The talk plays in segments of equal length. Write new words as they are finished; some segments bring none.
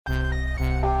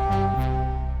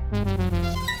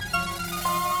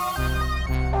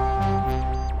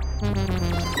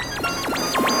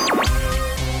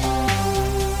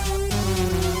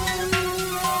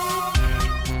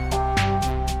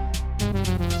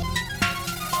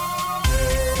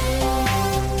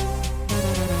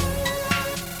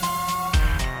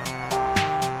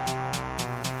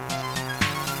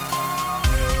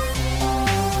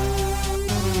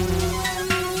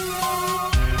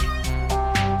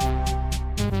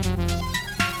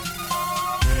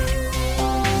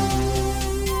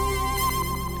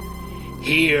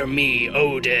Hear me,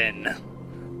 Odin.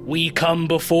 We come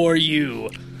before you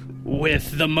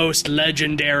with the most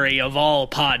legendary of all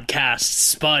podcasts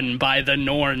spun by the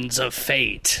Norns of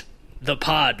Fate, the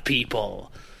Pod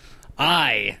People.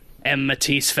 I am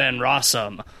Matisse Van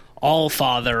Rossum,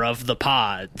 Allfather of the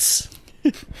Pods.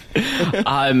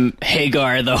 I'm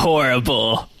Hagar the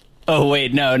Horrible. Oh,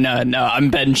 wait, no,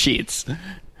 I'm Ben Sheets.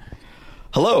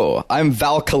 Hello, I'm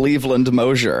Val Cleveland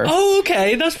Mosier. Oh,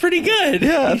 okay, that's pretty good.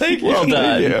 Yeah, thank you. Well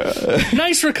done. Thank you.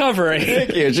 Nice recovery.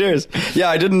 Thank you. Cheers. Yeah,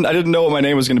 I didn't know what my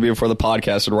name was going to be before the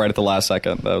podcast, and right at the last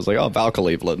second, I was like, "Oh, Val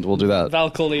Cleveland, we'll do that." Val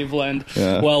Cleveland.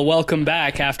 Yeah. Well, welcome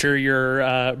back after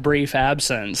your brief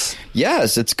absence.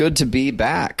 Yes, it's good to be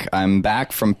back. I'm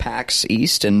back from PAX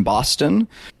East in Boston.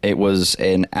 It was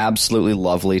an absolutely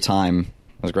lovely time.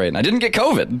 It was great, and I didn't get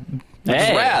COVID. Which is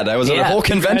rad. I was at a whole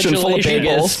convention full of people.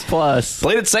 Biggest plus.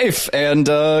 Played it safe and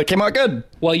came out good.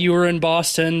 While you were in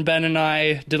Boston, Ben and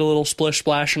I did a little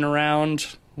splish-splashing around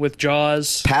with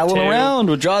Jaws. Paddling around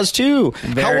with Jaws 2.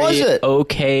 How was it?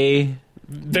 Okay.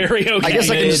 Very okay. I guess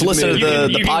I can just listen to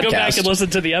the you podcast. can go back and listen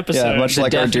to the episode. Yeah, much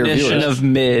like our dear Definition viewers. of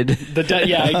mid.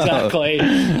 Yeah, exactly.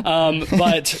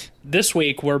 But this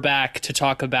week we're back to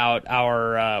talk about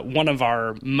our one of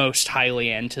our most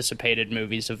highly anticipated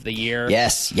movies of the year.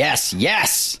 Yes.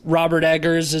 Robert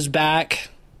Eggers is back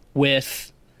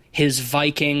with his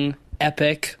Viking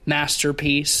epic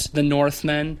masterpiece, The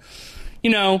Northman. You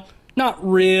know, not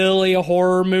really a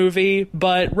horror movie,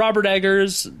 but Robert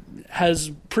Eggers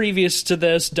has, previous to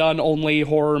this, done only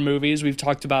horror movies. We've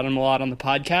talked about him a lot on the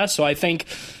podcast, so I think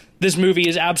this movie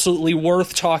is absolutely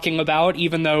worth talking about,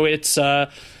 even though it's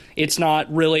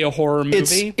not really a horror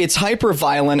movie. It's hyper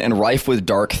violent and rife with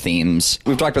dark themes.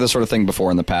 We've talked about this sort of thing before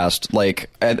in the past. Like,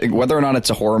 whether or not it's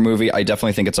a horror movie, I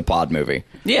definitely think it's a pod movie.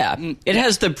 Yeah, it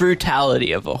has the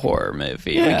brutality of a horror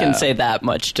movie. Yeah. We can say that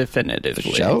much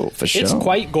definitively. For sure. It's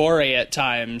quite gory at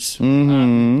times,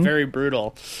 very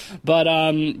brutal. But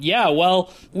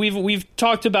well, we've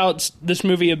talked about this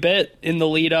movie a bit in the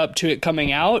lead up to it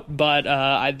coming out,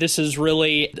 but this is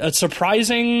really a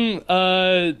surprising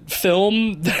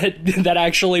film that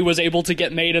actually was able to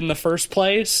get made in the first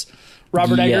place.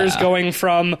 Robert Eggers going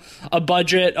from a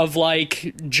budget of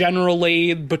like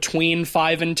generally between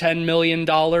 $5 and $10 million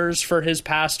for his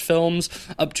past films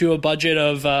up to a budget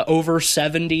of over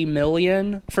 $70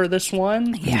 million for this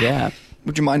one. Yeah.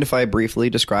 Would you mind if I briefly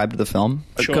described the film?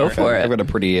 Sure. Go for it. I've got a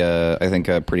pretty,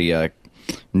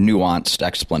 nuanced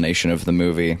explanation of the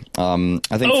movie. I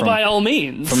think By all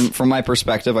means. From my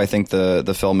perspective, I think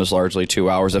the film is largely 2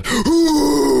 hours of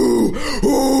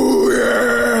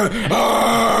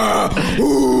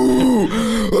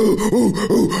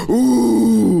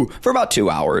for about 2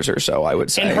 hours or so, I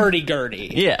would say. And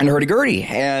hurdy-gurdy. Yeah. And hurdy-gurdy.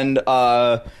 And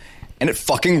it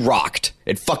fucking rocked.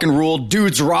 It fucking ruled.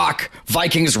 Dudes rock.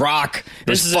 Vikings rock. It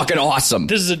was fucking awesome.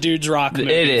 This is a dude's rock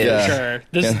movie. It is. For Yeah. sure. Yeah.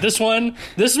 This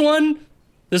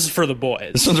is for the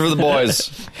boys. This one's for the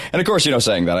boys. And of course,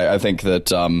 saying that, I think that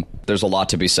there's a lot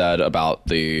to be said about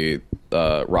the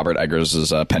Robert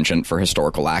Eggers' penchant for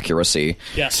historical accuracy.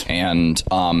 Yes. And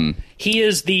He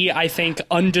is the, I think,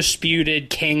 undisputed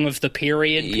king of the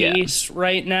period piece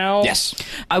right now. yes.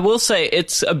 I will say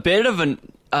it's a bit of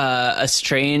a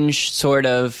strange sort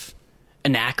of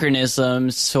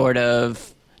anachronism, sort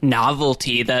of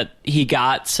novelty that he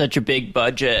got such a big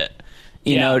budget,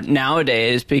 you know,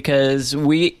 nowadays, because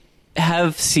we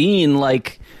have seen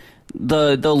like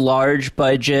the large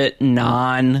budget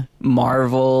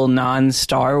non-Marvel,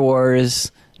 non-Star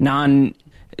Wars,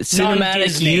 non-cinematic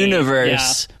Non-Disney,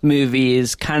 universe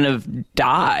movies kind of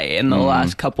die in the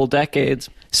last couple decades.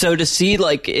 So to see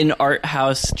like an art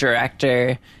house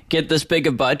director get this big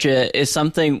a budget is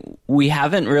something we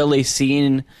haven't really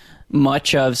seen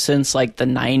much of since like the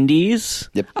 90s,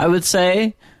 Yep. I would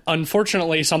say.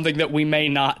 Unfortunately, something that we may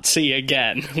not see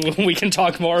again. We can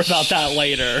talk more about that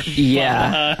later.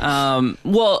 Yeah.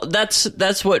 Well,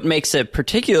 that's what makes it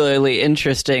particularly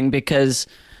interesting, because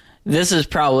this is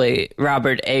probably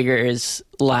Robert Eggers'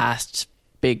 last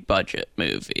big budget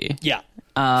movie. Yeah.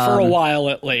 For a while,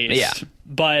 at least. yeah.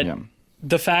 But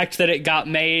the fact that it got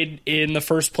made in the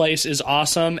first place is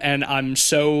awesome, and I'm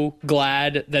so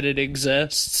glad that it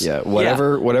exists. Yeah,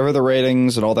 whatever the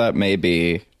ratings and all that may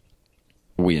be,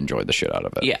 we enjoyed the shit out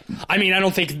of it. Yeah. I mean, I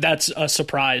don't think that's a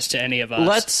surprise to any of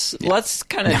us. Let's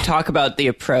kind of talk about the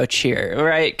approach here,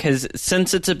 right? Because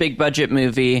since it's a big budget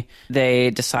movie,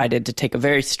 they decided to take a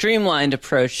very streamlined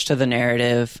approach to the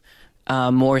narrative,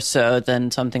 more so than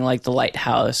something like The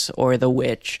Lighthouse or The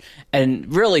Witch,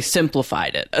 and really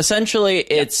simplified it. Essentially,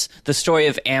 it's the story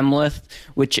of Amleth,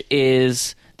 which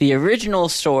is the original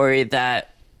story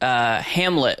that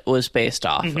Hamlet was based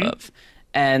off of.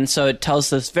 And so it tells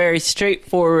this very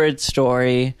straightforward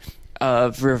story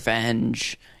of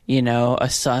revenge, you know, a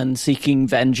son seeking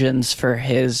vengeance for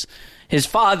his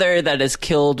father that is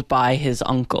killed by his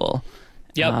uncle.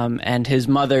 Yep. And his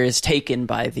mother is taken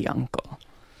by the uncle.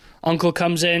 Uncle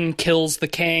comes in, kills the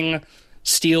king,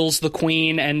 steals the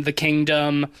queen and the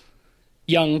kingdom.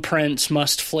 Young prince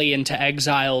must flee into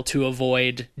exile to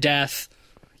avoid death.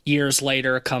 Years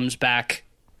later, comes back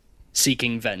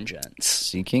seeking vengeance.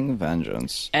 Seeking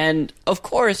vengeance. And, of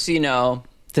course, you know,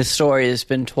 the story has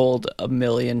been told a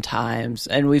million times,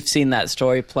 and we've seen that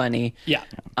story plenty. Yeah.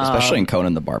 Especially in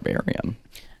Conan the Barbarian.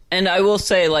 And I will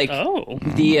say, like,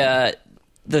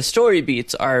 the story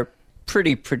beats are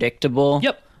pretty predictable.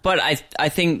 Yep. But I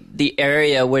think the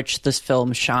area which this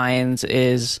film shines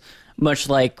is much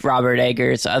like Robert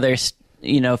Eggers' other,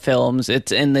 you know, films.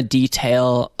 It's in the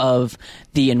detail of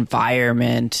the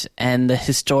environment and the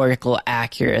historical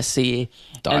accuracy.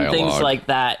 Dialogue. And things like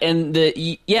that, and the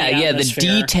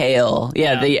detail,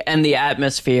 the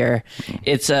atmosphere.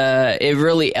 It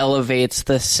really elevates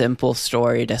the simple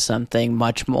story to something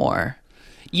much more.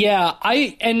 Yeah,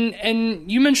 and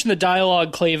you mentioned the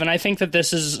dialogue, Cleve, and I think that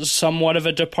this is somewhat of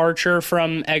a departure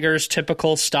from Eggers'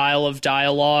 typical style of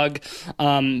dialogue,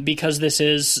 because this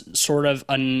is sort of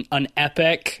an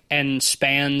epic and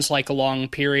spans like a long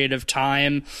period of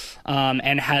time,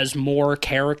 and has more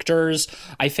characters.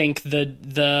 I think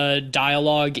the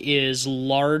dialogue is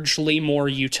largely more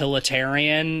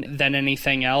utilitarian than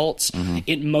anything else. Mm-hmm.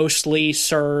 It mostly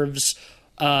serves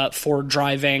for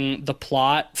driving the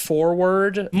plot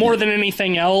forward more than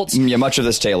anything else. Yeah, much of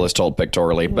this tale is told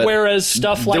pictorially, but whereas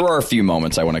stuff like there are a few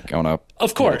moments I want to.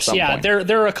 Of course, yeah,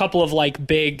 there are a couple of like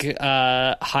big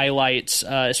highlights,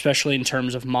 especially in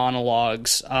terms of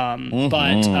monologues.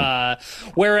 But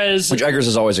whereas which Eggers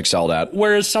has always excelled at.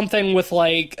 Whereas something with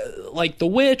like The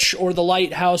Witch or The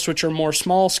Lighthouse, which are more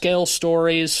small scale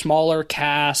stories, smaller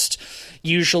cast,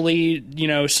 usually, you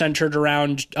know, centered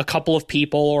around a couple of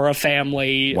people or a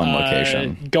family, one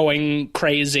location, going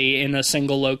crazy in a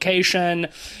single location.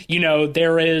 You know,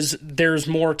 there's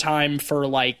more time for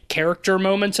like character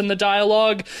moments in the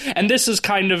dialogue, and this is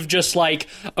kind of just like,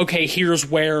 okay, here's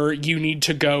where you need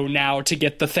to go now to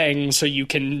get the thing so you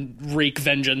can wreak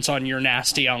vengeance on your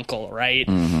nasty uncle, right?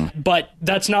 Mm-hmm. But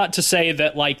that's not to say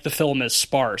that like the film is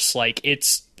sparse. Like,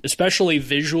 it's, especially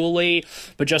visually,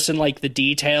 but just in like the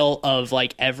detail of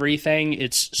like everything,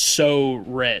 it's so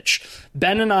rich.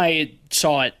 Ben and I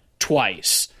saw it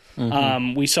twice.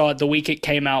 Mm-hmm. We saw it the week it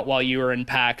came out while you were in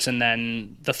PAX, and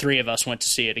then the three of us went to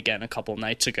see it again a couple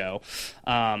nights ago.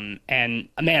 And man,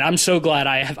 I'm so glad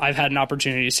I've had an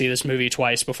opportunity to see this movie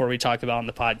twice before we talk about it on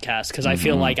the podcast, because I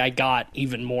feel like I got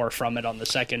even more from it on the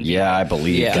second view. I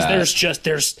believe that.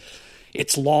 Because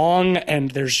it's long,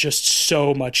 and there's just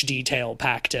so much detail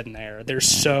packed in there. There's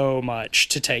so much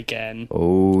to take in.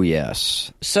 Oh,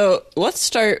 yes. So let's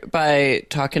start by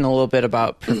talking a little bit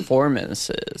about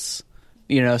performances.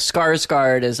 You know,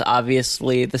 Skarsgård is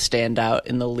obviously the standout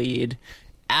in the lead.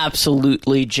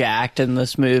 Absolutely jacked in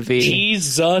this movie.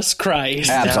 Jesus Christ.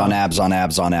 Abs on abs on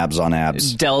abs on abs on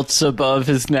abs. Delts above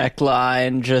his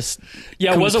neckline, just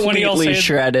wasn't when he also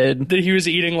shredded. That he was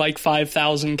eating like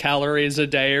 5,000 calories a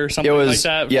day or something like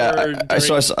that? Yeah, I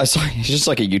saw just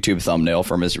like a YouTube thumbnail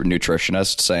from his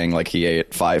nutritionist saying like he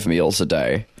ate 5 meals a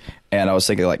day. And I was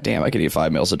thinking, like, damn, I could eat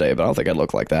 5 meals a day, but I don't think I'd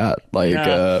look like that. But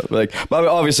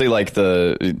obviously, like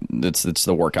it's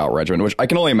the workout regimen, which I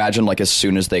can only imagine. Like, as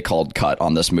soon as they called cut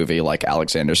on this movie, like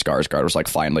Alexander Skarsgård was like,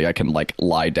 finally, I can like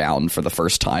lie down for the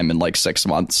first time in like 6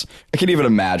 months. I can't even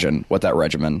imagine what that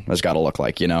regimen has got to look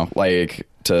like. You know, like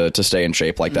to stay in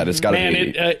shape like that, it's got to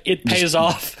be. It pays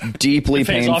off. Deeply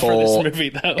painful for this movie,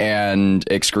 though. And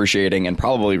excruciating, and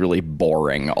probably really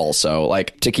boring. Also,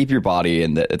 like to keep your body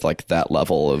in like that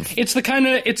level of. It's the kind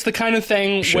of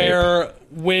thing shape. Where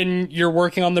when you're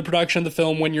working on the production of the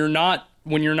film, when you're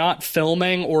not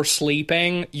filming or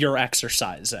sleeping, you're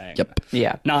exercising. Yep.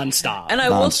 Yeah. Nonstop. And I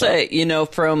will say, you know,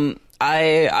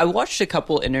 I watched a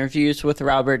couple interviews with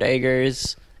Robert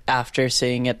Eggers after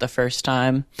seeing it the first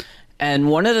time.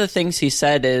 And one of the things he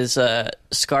said is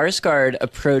Skarsgård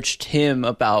approached him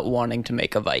about wanting to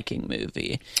make a Viking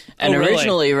movie. And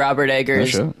originally Robert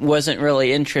Eggers wasn't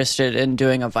really interested in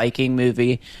doing a Viking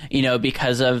movie, you know,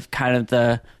 because of kind of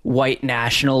the white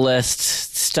nationalist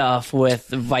stuff with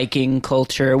Viking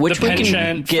culture, which we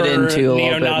can get into a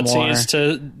little bit more.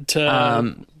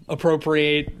 To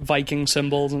appropriate Viking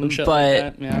symbols and shit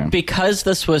like that. Yeah. Because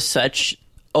this was such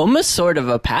almost sort of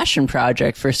a passion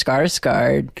project for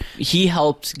Skarsgård, he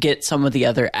helped get some of the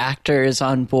other actors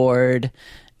on board,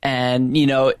 And, you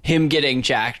know, him getting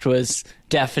jacked was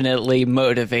definitely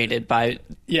motivated by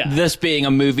this being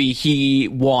a movie he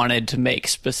wanted to make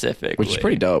specifically. Which is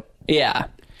pretty dope. Yeah.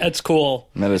 That's cool.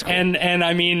 That is cool. And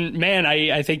I mean, man,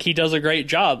 I think he does a great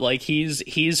job. Like he's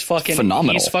fucking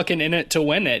phenomenal. He's fucking in it to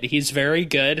win it. He's very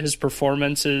good. His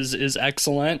performance is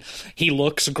excellent. He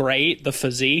looks great. The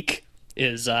physique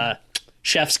is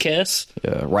chef's kiss.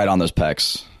 Yeah, right on those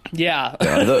pecs. Yeah.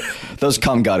 Those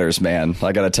cum gutters, man.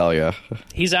 I gotta tell you.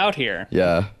 He's out here.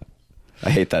 Yeah. I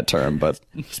hate that term, but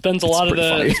spends a lot of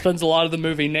the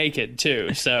movie naked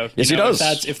too. So yes, he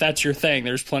does. If that's your thing,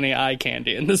 there's plenty of eye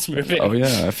candy in this movie. Oh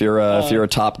yeah, if you're a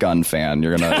Top Gun fan,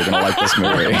 you're gonna like this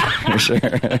movie for sure.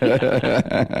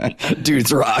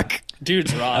 Dudes rock.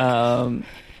 Dudes rock.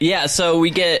 Yeah, so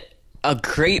we get a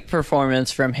great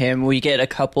performance from him. We get a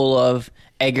couple of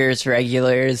Eggers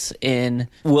regulars in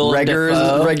Willem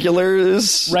Dafoe.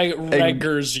 Regulars?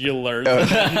 Reggers.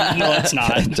 No, it's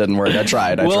not. It didn't work. I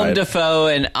tried. Willem Dafoe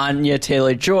and Anya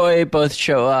Taylor-Joy both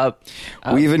show up.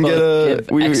 We even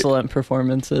get excellent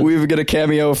performances. We even get a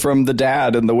cameo from the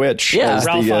dad and the witch. Yeah,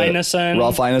 Ralph Ineson.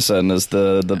 Ralph Ineson is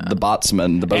the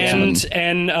boatsman, the boatsman.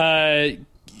 And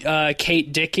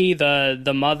Kate Dickey,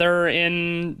 the mother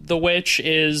in The Witch,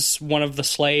 is one of the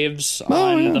slaves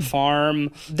on the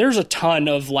farm. There's a ton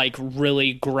of like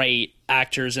really great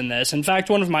actors in this. In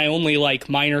fact, one of my only like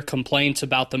minor complaints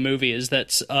about the movie is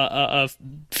that a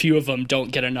few of them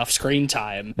don't get enough screen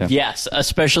time. Yeah. Yes,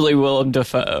 especially Willem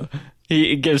Dafoe.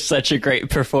 He gives such a great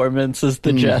performance as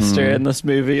the jester in this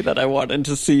movie that I wanted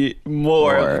to see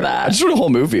more of that. I just wrote a whole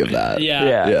movie of that.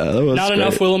 Yeah. That was not great.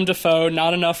 enough Willem Dafoe,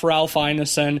 not enough Ralph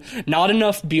Ineson, not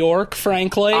enough Bjork,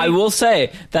 frankly. I will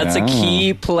say, that's a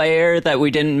key player that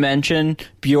we didn't mention.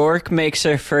 Bjork makes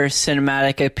her first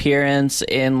cinematic appearance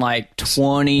in like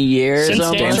 20 years.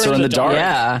 Since Dancer in the Dark.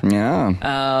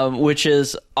 Yeah. Which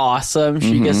is awesome.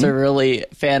 She gets a really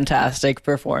fantastic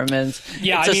performance.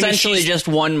 Yeah, it's essentially just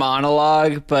one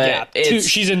monologue, but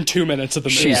she's in 2 minutes of the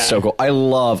movie. She's so cool. I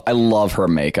love her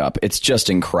makeup. It's just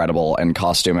incredible, and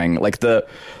costuming. Like the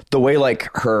way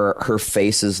like her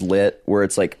face is lit, where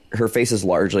it's like her face is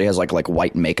largely has like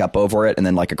white makeup over it, and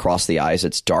then like across the eyes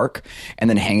it's dark, and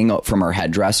then hanging up from her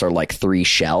headdress are like 3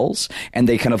 shells, and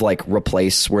they kind of like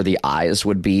replace where the eyes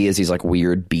would be as these like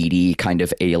weird beady kind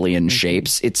of alien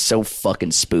shapes. It's so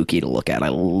fucking spooky to look at. I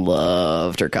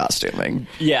loved her costuming.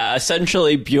 Yeah,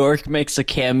 essentially Bjork makes a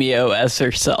cameo as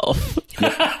herself.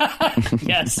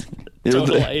 Yes.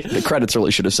 Totally. The credits really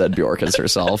should have said Bjork as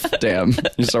herself. Damn,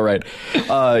 you're so right.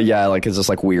 Yeah, like it's this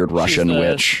like weird Russian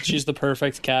witch. She's the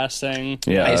perfect casting.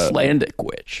 Yeah, Icelandic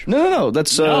witch. No,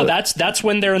 that's that's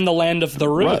when they're in the land of the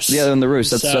Rus. Yeah, in the Rus.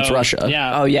 That's Russia.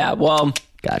 Yeah. Oh yeah. Well,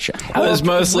 gotcha. I was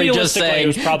mostly just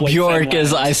saying Bjork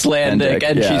is Icelandic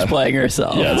and she's playing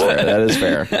herself. Yeah, that's fair. That is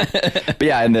fair. But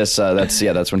yeah, in this,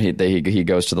 that's when he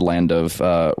goes to the land of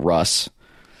Rus.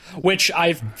 Which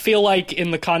I feel like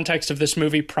in the context of this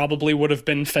movie probably would have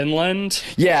been Finland.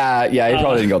 Yeah, he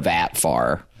probably didn't go that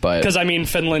far. Because, I mean,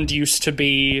 Finland used to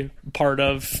be part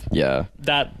of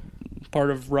that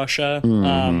part of Russia,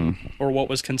 or what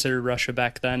was considered Russia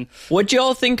back then. What'd you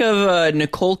all think of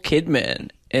Nicole Kidman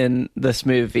in this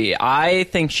movie? I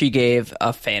think she gave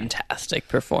a fantastic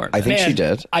performance. I think she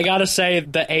did. I gotta say,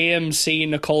 the AMC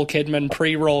Nicole Kidman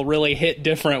pre-roll really hit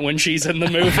different when she's in the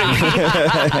movie.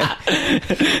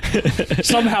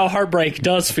 Somehow Heartbreak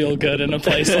does feel good in a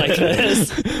place like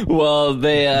this. Well,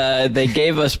 they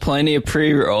gave us plenty of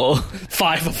pre-roll.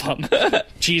 5 of them.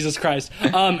 Jesus Christ.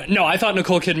 No, I thought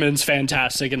Nicole Kidman's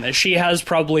fantastic in this. She has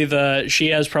probably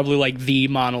like the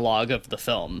monologue of the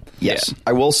film. Yes. Yeah.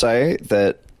 I will say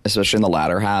that, especially in the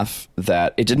latter half,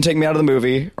 that it didn't take me out of the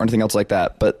movie or anything else like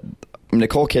that, but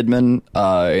Nicole Kidman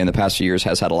in the past few years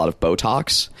has had a lot of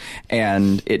Botox,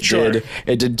 and it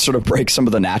did sort of break some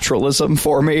of the naturalism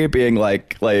for me, being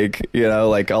like all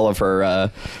of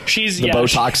her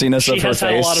Botoxiness of her face. She has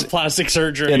had a lot of plastic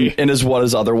surgery in is what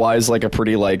is otherwise like a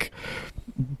pretty like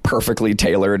perfectly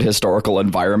tailored historical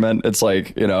environment. It's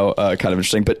like, kind of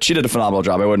interesting, but she did a phenomenal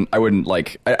job. I wouldn't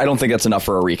like, I don't think that's enough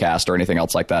for a recast or anything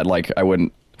else like that. Like I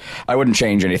wouldn't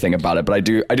change anything about it, but I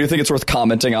do think it's worth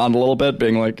commenting on a little bit,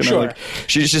 being like, like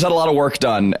she's had a lot of work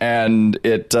done, and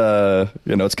it,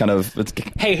 it's kind of,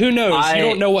 hey, who knows? You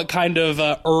don't know what kind of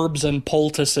herbs and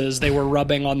poultices they were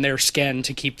rubbing on their skin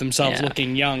to keep themselves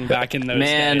looking young back in those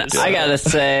days. I gotta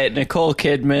say, Nicole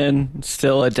Kidman,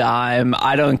 still a dime.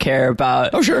 I don't care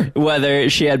about whether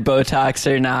she had Botox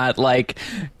or not. Like,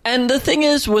 and the thing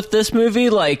is with this movie,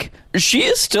 like, she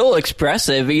is still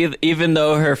expressive, even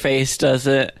though her face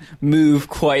doesn't move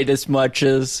quite as much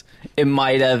as it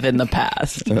might have in the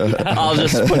past. I'll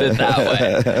just put it that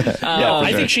way.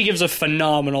 I think she gives a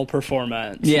phenomenal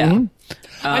performance. Yeah.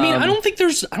 Mm-hmm. I mean, I don't think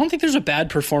there's a bad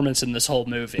performance in this whole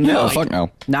movie. No, Like, fuck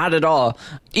no. Not at all.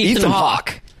 Ethan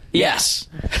Hawke. Yes.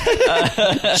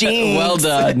 Well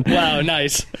done. Wow,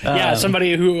 nice. Yeah,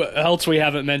 somebody who else we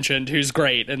haven't mentioned who's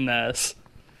great in this.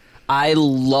 I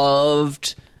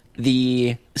loved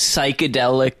the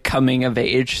psychedelic coming of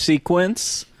age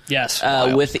sequence. Yes,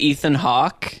 with Ethan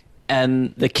Hawke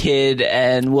and the kid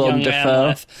and Willem Young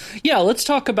Dafoe. Amleth. Yeah, let's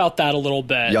talk about that a little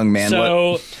bit. Young man.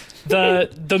 So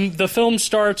the film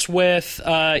starts with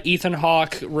Ethan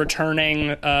Hawke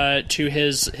returning to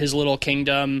his little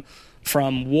kingdom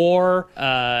from war.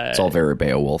 It's all very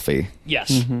Beowulfy.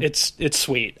 Yes, it's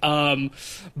sweet.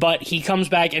 But he comes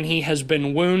back and he has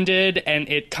been wounded, and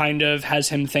it kind of has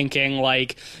him thinking,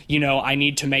 like, I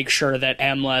need to make sure that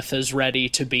Amleth is ready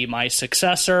to be my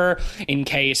successor in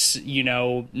case,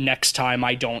 next time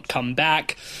I don't come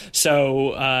back.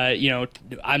 So,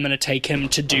 I'm going to take him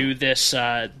to do this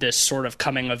this sort of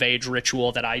coming of age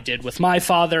ritual that I did with my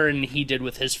father and he did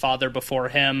with his father before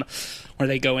him, where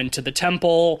they go into the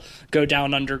temple, go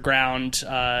down underground,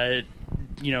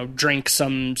 drink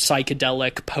some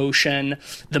psychedelic potion,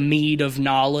 the mead of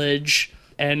knowledge,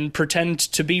 and pretend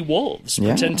to be wolves,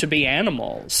 pretend to be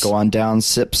animals. Go on down,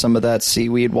 sip some of that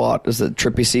seaweed water, is it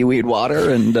trippy seaweed water,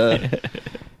 and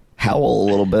howl a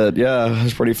little bit. Yeah,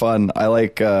 it's pretty fun. I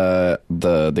like the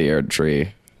Erd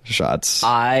tree shots.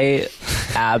 I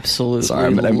absolutely Sorry,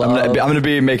 I'm going to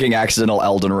be making accidental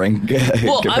Elden Ring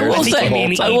well, I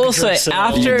will say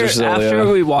after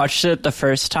we watched it the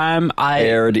first time, I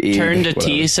turned to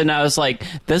Tease and I was like,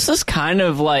 this is kind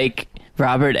of like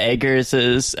Robert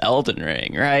Eggers' Elden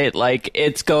Ring, right? Like,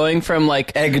 it's going from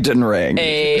like Egden Ring,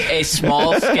 a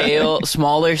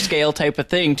smaller scale type of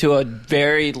thing to a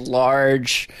very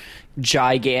large,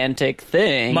 gigantic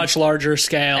thing, much larger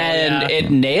scale, and it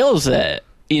nails it.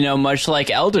 Much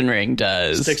like Elden Ring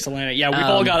does. Sticks to landing. Yeah, we've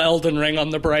all got Elden Ring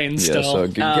on the brain still.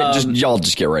 Yeah, so y'all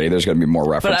just get ready. There's going to be more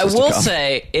references. But I will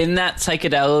say, in that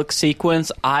psychedelic sequence,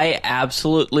 I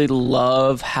absolutely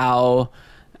love how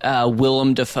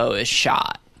Willem Dafoe is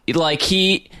shot. Like,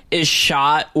 he is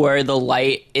shot where the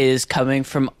light is coming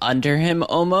from under him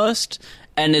almost,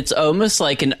 and it's almost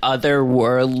like an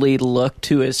otherworldly look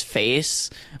to his face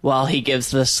while he gives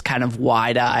this kind of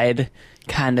wide-eyed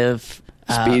kind of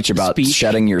speech about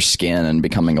shedding your skin and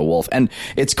becoming a wolf. And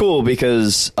it's cool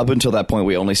because up until that point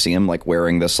we only see him like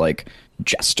wearing this like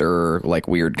jester, like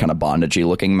weird kind of bondagey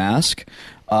looking mask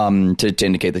to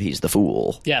indicate that he's the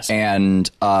fool. Yes. And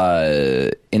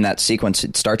in that sequence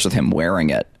it starts with him wearing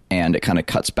it and it kind of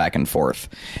cuts back and forth,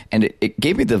 and it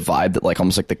gave me the vibe that like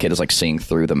almost like the kid is like seeing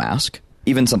through the mask.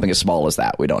 Even something as small as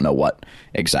that, we don't know what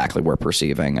exactly we're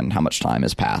perceiving and how much time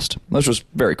has passed. Which was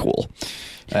very cool.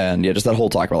 And yeah, just that whole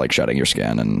talk about like shedding your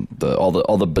skin and all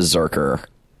the berserker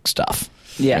stuff.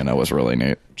 Yeah, was really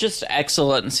neat. Just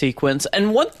excellent sequence.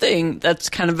 And one thing that's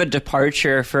kind of a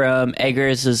departure from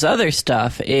Eggers' other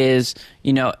stuff is,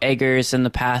 Eggers in the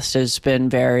past has been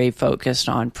very focused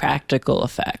on practical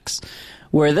effects,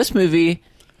 where this movie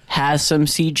has some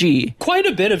CG. Quite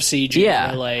a bit of CG,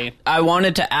 yeah. Really. I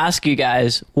wanted to ask you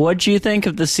guys, what do you think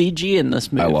of the CG in this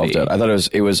movie? I loved it. I thought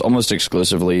it was almost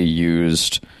exclusively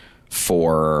used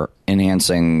for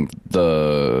enhancing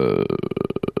the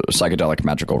psychedelic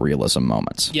magical realism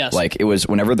moments. Yes. Like, it was,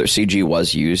 whenever the CG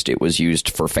was used, it was used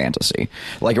for fantasy.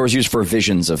 Like, it was used for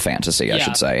visions of fantasy, I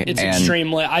should say.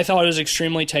 I thought it was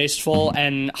extremely tasteful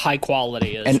and high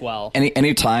quality as well.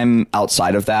 Any time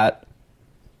outside of that,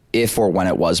 if or when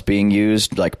it was being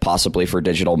used, like possibly for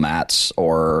digital mats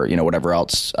or, whatever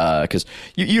else, because,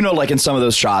 like in some of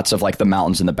those shots of like the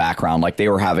mountains in the background, like they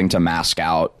were having to mask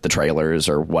out the trailers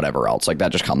or whatever else. Like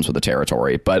that just comes with the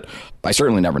territory. But I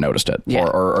certainly never noticed it. Yeah.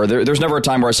 Or there's never a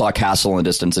time where I saw a castle in the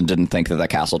distance and didn't think that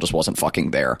castle just wasn't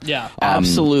fucking there. Yeah.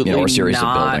 Absolutely or a series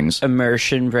not of buildings.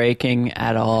 Immersion breaking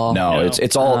at all. No,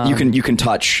 it's all, you can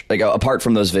touch, like apart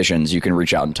from those visions, you can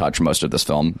reach out and touch most of this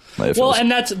film. And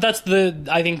that's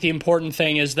I think the important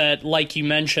thing is that, like you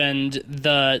mentioned,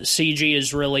 the CG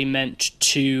is really meant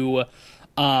to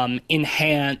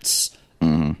enhance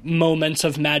moments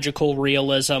of magical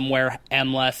realism where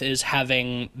Amleth is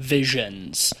having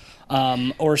visions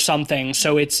or something.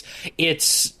 So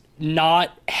it's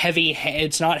not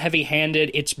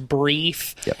heavy-handed. It's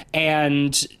brief,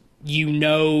 and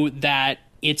that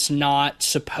it's not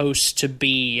supposed to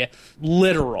be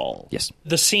literal. Yes.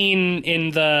 The scene in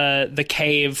the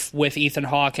cave with Ethan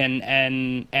Hawke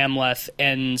and Amleth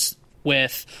ends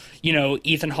with,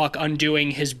 Ethan Hawke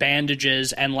undoing his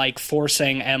bandages and like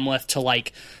forcing Amleth to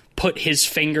like put his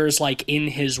fingers like in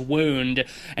his wound,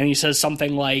 and he says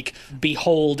something like,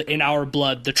 "Behold, in our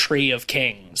blood the tree of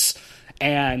kings,"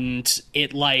 and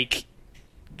it like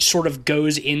sort of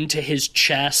goes into his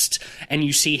chest, and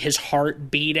you see his heart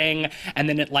beating, and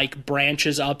then it like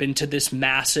branches up into this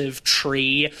massive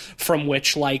tree from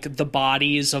which like the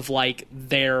bodies of like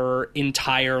their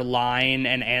entire line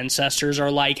and ancestors are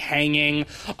like hanging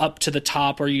up to the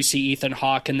top, where you see Ethan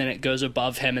Hawke, and then it goes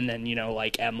above him, and then, you know,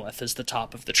 like Emleth is the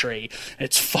top of the tree.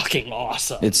 It's fucking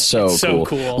awesome. It's so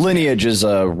cool. Lineage is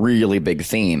a really big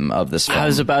theme of this film. I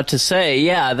was about to say,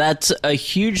 yeah, that's a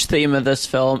huge theme of this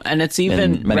film, and it's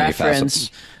even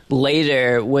referenced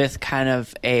later with kind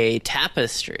of a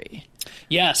tapestry.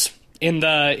 Yes, in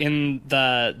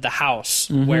the house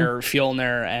where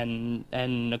Fjolnir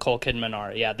and Nicole Kidman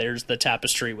are. Yeah, there's the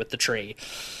tapestry with the tree.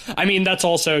 I mean, that's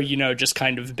also, you know, just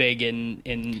kind of big in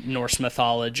Norse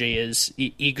mythology, is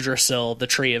Yggdrasil, the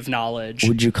tree of knowledge.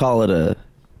 Would you call it a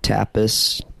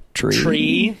tapestry?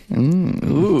 Tree?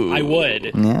 Ooh. I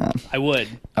would. Yeah. I would.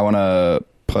 I want to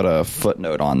put a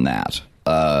footnote on that.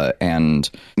 And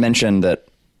mention that,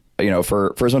 you know,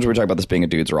 for as much as we talk about this being a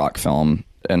dude's rock film,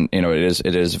 and, you know, it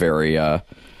is very, you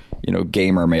know,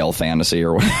 gamer male fantasy,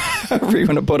 or whatever you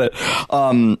want to put it.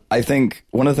 I think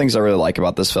one of the things I really like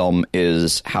about this film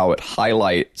is how it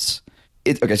highlights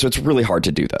it. Okay, so it's really hard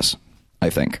to do this, I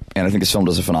think. And I think this film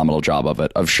does a phenomenal job of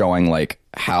it, of showing like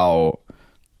how,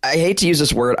 I hate to use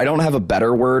this word, I don't have a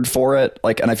better word for it,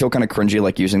 like, and I feel kind of cringy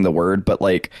like using the word, but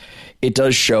like it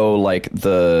does show like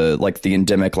the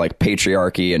endemic like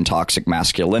patriarchy and toxic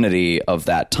masculinity of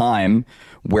that time,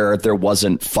 where there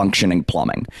wasn't functioning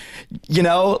plumbing, you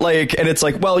know, like, and it's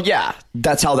like, well, yeah,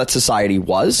 that's how that society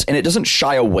was, and it doesn't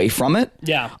shy away from it.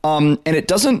 Yeah. And it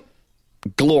doesn't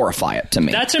glorify it to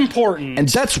me. That's important. And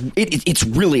that's it's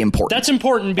really important. That's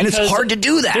important because and it's hard to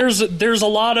do that. There's a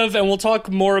lot of, and we'll talk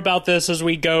more about this as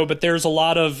we go, but there's a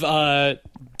lot of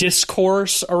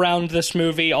discourse around this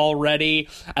movie already,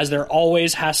 as there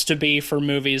always has to be for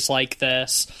movies like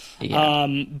this. Yeah.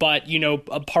 But, you know,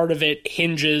 a part of it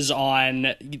hinges on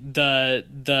the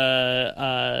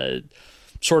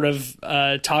sort of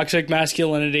toxic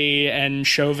masculinity and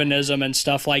chauvinism and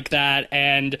stuff like that,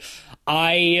 and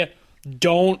I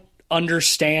don't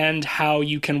understand how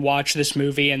you can watch this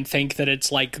movie and think that it's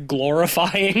like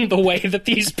glorifying the way that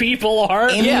these people are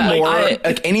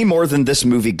any more than this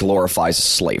movie glorifies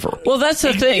slavery. Well, that's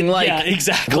the thing, like, yeah,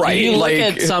 exactly. Right. You like,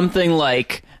 look at something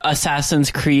like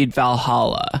Assassin's Creed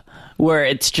Valhalla, where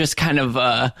it's just kind of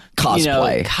a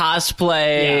cosplay,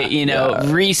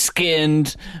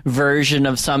 reskinned version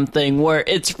of something, where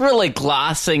it's really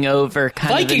glossing over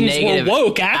kind Vikings of the negative were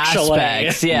woke, actually.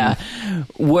 aspects. Yeah,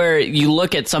 where you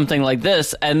look at something like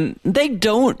this, and they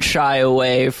don't shy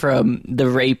away from the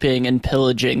raping and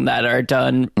pillaging that are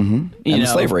done, and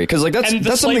slavery, because like that's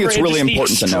something that's really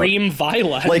important to know. Extreme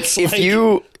violence. Like if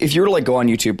you were to like go on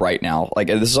YouTube right now, like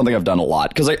this is something I've done a lot,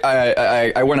 because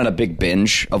I went on a big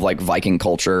binge of like Viking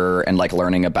culture and like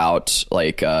learning about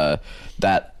like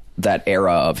that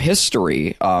era of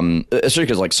history, especially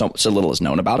because like so little is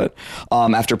known about it,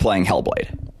 after playing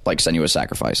Hellblade, like Senua's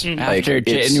Sacrifice. After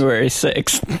January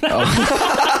 6th.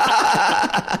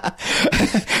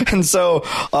 And so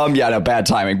bad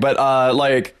timing, but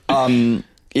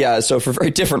yeah, so for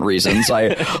very different reasons,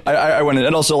 I went in,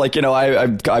 and also like, you know,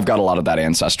 I've got a lot of that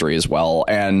ancestry as well,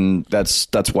 and that's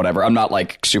whatever. I'm not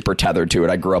like super tethered to it.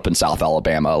 I grew up in South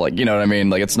Alabama, like, you know what I mean?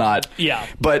 Like, it's not. Yeah.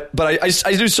 But I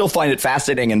do still find it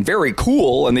fascinating and very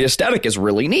cool, and the aesthetic is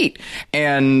really neat.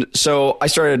 And so I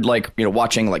started like, you know,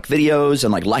 watching like videos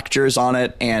and like lectures on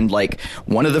it, and like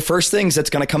one of the first things that's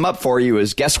going to come up for you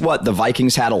is, guess what? The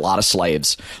Vikings had a lot of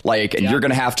slaves, like, and you're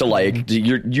going to have to like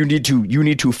you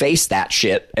need to face that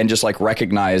shit. And just like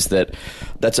recognize that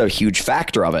that's a huge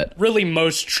factor of it. Really,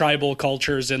 most tribal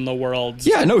cultures in the world,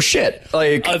 yeah, no shit,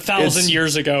 like 1,000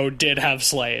 years ago did have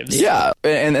slaves. Yeah,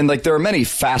 and like there are many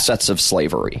facets of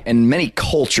slavery and many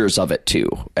cultures of it too,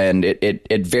 and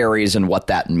it varies in what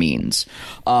that means.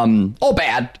 All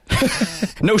bad.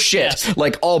 No shit. Yes.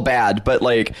 Like all bad, but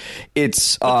like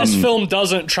it's but this film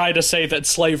doesn't try to say that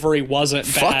slavery wasn't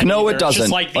bad. Fuck no, either. it doesn't.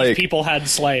 It's just like these people had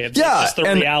slaves. Yeah, it's just the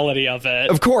reality of it.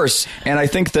 Of course. And I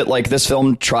think that like this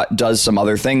film does some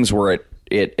other things where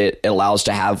it allows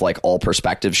to have like all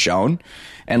perspectives shown,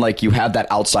 and like you have that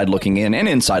outside looking in and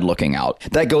inside looking out.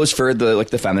 That goes for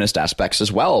the feminist aspects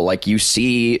as well. Like you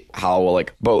see how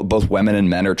like both women and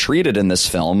men are treated in this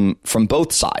film from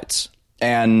both sides,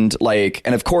 and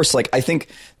of course, like I think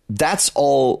that's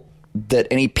all that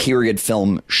any period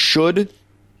film should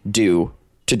do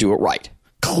to do it right.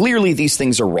 Clearly these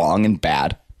things are wrong and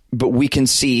bad, but we can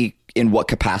see in what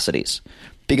capacities.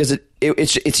 because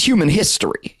it's human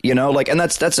history, you know, like, and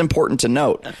that's important to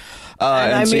note.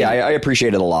 I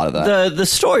appreciated a lot of that. The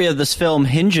story of this film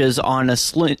hinges on a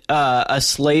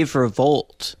slave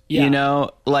revolt. Yeah. You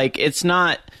know, like, it's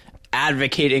not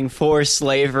advocating for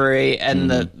slavery and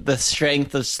the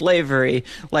strength of slavery.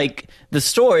 Like, the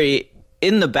story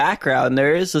in the background,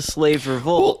 there is a slave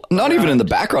revolt. Well, not even in the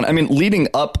background. I mean, leading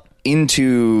up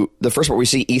into the first part, we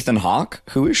see Ethan Hawke,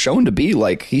 who is shown to be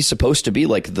like, he's supposed to be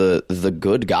like the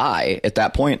good guy at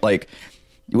that point. Like,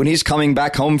 when he's coming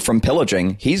back home from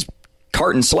pillaging, he's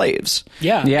carting slaves.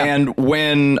 Yeah. And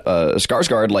when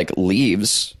Skarsgård like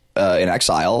leaves in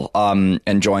exile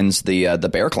and joins the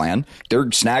Bear Clan, they're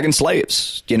snagging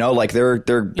slaves. You know, like they're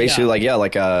basically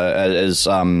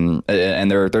and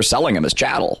they're selling him as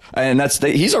chattel. And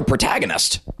he's our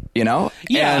protagonist. You know.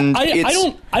 Yeah. And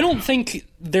I don't think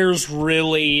there's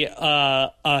really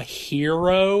a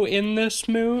hero in this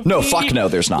movie. No, fuck no,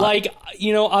 there's not. Like,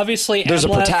 you know, obviously there's a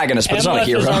protagonist, but it's not a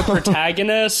hero. Is our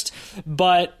protagonist,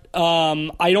 but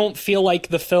I don't feel like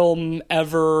the film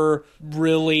ever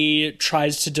really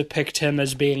tries to depict him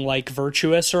as being like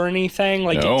virtuous or anything.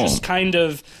 Like, No. it just kind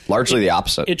of Largely the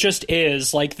opposite. It just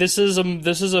is. Like, this is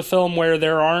a film where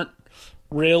there aren't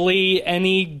really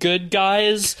any good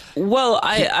guys. Well,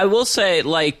 I will say,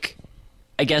 like,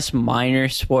 I guess minor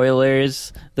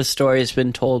spoilers. The story's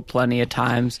been told plenty of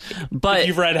times, but If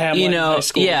you've read Hamlet you in know, high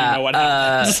school, yeah, you know what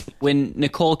happens. When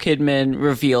Nicole Kidman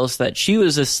reveals that she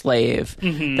was a slave,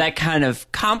 that kind of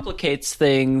complicates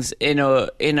things in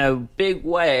a big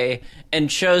way, and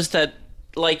shows that,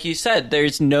 like you said,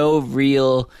 there's no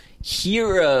real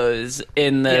heroes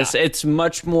in this. Yeah. It's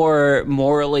much more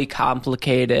morally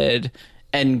complicated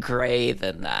and gray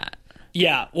than that.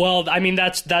 Yeah, well, I mean,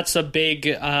 that's a big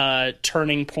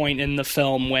turning point in the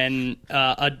film when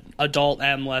adult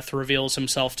Amleth reveals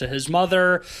himself to his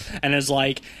mother and is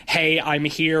like, "Hey, I'm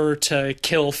here to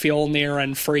kill Fjolnir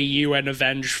and free you and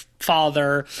avenge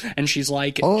father." And she's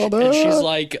like,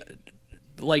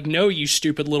 like, "No, you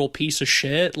stupid little piece of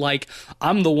shit. Like,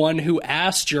 I'm the one who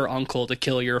asked your uncle to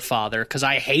kill your father because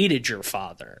I hated your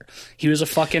father. He was a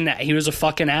fucking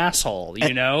asshole,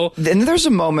 you know?" Then there's a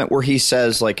moment where he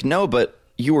says, like, "No, but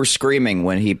you were screaming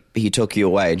when he took you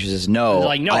away." And she says, "No,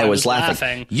 Like, no, I I was was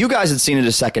laughing. laughing." You guys had seen it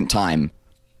a second time.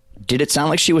 Did it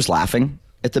sound like she was laughing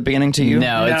at the beginning to you?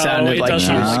 No, it sounded like does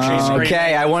sound like she's screaming.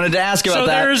 Okay, I wanted to ask about So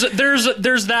that.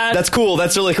 there's that. That's cool.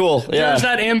 That's really cool. There's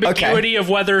that ambiguity of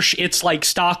whether it's like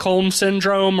Stockholm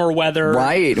syndrome or whether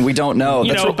Right, we don't know.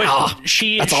 You That's know, but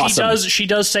she awesome.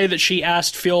 does say that she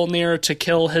asked Fjolnir to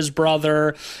kill his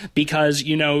brother because,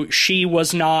 you know, she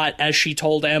was not, as she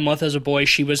told Amleth as a boy,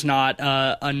 she was not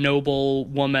a noble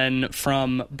woman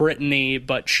from Brittany,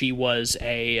 but she was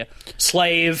a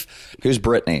slave. Who's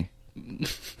Brittany?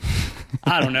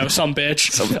 I don't know, some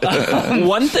bitch.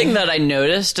 One thing that I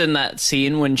noticed in that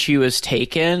scene when she was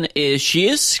taken is she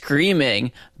is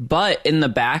screaming, but in the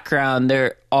background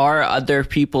there are other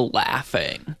people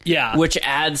laughing. Yeah. Which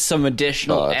adds some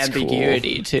additional that's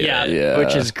ambiguity cool. to Yeah. it, Yeah.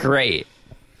 which is great.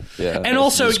 Yeah, And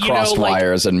also, there's you know, crossed like-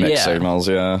 wires and mixed Yeah. signals.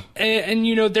 Yeah, And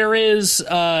you know, there's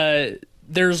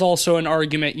also an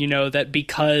argument, you know, that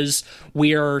because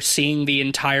we are seeing the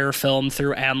entire film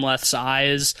through Amleth's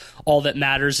eyes, all that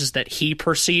matters is that he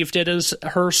perceived it as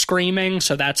her screaming,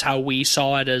 so that's how we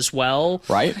saw it as well.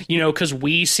 Right. You know, because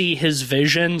we see his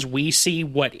visions, we see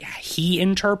what he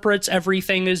interprets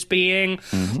everything as being.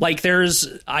 Like,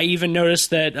 I even noticed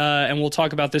that, and we'll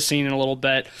talk about this scene in a little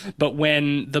bit, but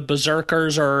when the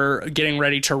berserkers are getting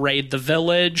ready to raid the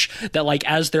village, that, like,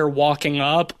 as they're walking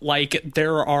up, like,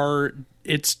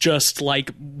 it's just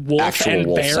like wolf Actual and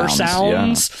wolf bear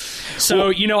sounds, So,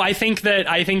 you know, I think that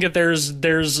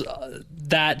there's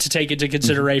that to take into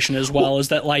consideration as well, is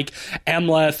that, like,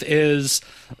 Amleth is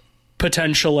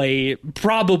potentially,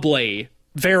 probably,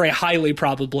 very highly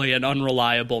probably an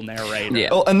unreliable narrator. Yeah.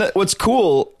 Oh, and what's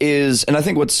cool is, and I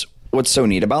think what's so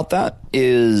neat about that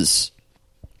is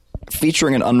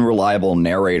featuring an unreliable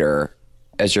narrator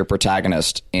as your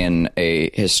protagonist in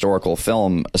a historical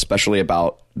film, especially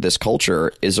about this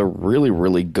culture, is a really,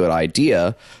 really good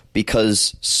idea,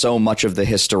 because so much of the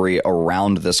history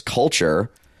around this culture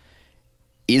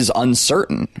is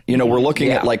uncertain. You know, we're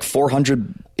looking at like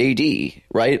 400 AD,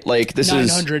 right? Like, this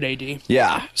 900 AD.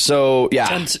 Yeah. So, yeah.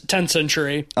 10th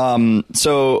century.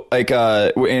 So, like,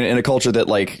 in a culture that,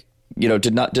 like, you know,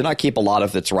 did not keep a lot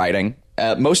of its writing.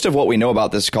 Most of what we know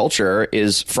about this culture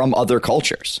is from other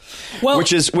cultures, Well-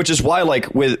 which is why,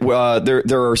 like, with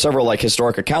there are several, like,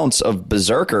 historic accounts of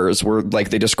berserkers where, like,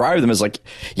 they describe them as, like,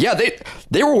 yeah,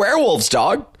 they were werewolves,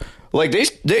 dog. Like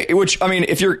which I mean,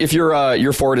 if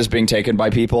your fort is being taken by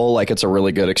people, like it's a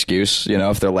really good excuse, you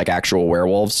know, if they're like actual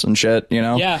werewolves and shit, you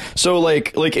know. Yeah. So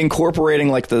like incorporating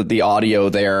like the audio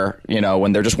there, you know,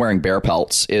 when they're just wearing bear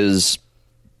pelts is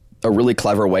a really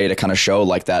clever way to kind of show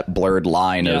like that blurred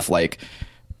line of like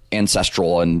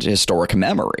ancestral and historic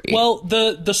memory. Well,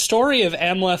 the story of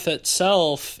Amleth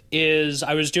itself is,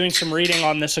 I was doing some reading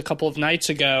on this a couple of nights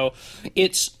ago.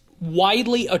 It's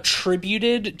widely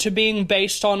attributed to being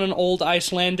based on an old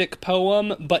Icelandic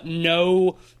poem, but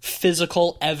no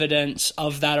physical evidence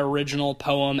of that original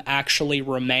poem actually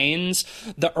remains.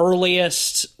 The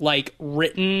earliest like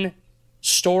written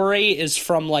story is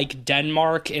from like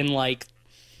Denmark in like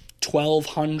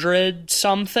 1200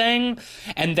 something,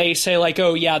 and they say like,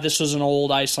 oh yeah, this was an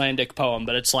old Icelandic poem,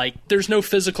 but it's like there's no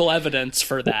physical evidence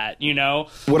for that, you know.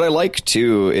 What I like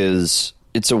too is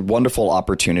it's a wonderful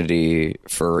opportunity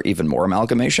for even more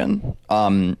amalgamation.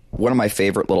 One of my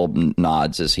favorite little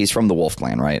nods is he's from the Wolf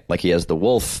Clan, right? Like he has the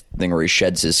wolf thing where he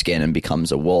sheds his skin and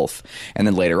becomes a wolf. And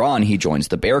then later on, he joins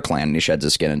the Bear Clan and he sheds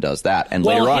his skin and does that. And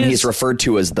later on, he's referred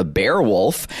to as the Bear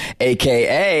Wolf,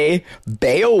 a.k.a.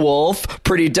 Beowulf.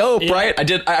 Pretty dope, right?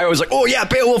 I was like, oh yeah,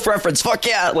 Beowulf reference. Fuck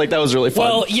yeah. Like that was really fun.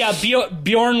 Well, yeah,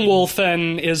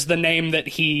 Bjornwolfen is the name that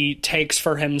he takes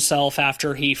for himself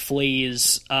after he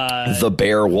flees. The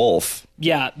Bear Wolf.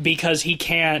 Yeah, because he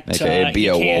can't.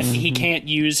 He can't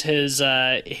use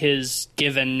his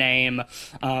given name.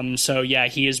 So yeah,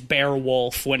 he is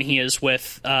Beowulf when he is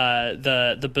with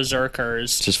the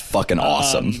Berserkers. Just fucking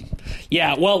awesome.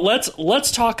 Yeah. Well,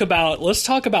 let's talk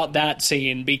about that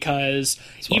scene, because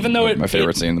even though my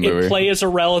favorite scene in the movie, it plays a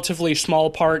relatively small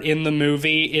part in the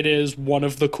movie, it is one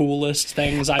of the coolest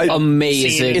things I've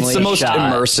amazing. seen. It's the most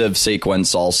immersive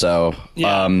sequence. Also,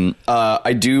 yeah.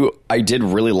 I did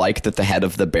really like that the head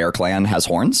of the Bear Clan has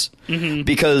horns,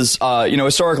 because you know,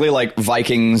 historically, like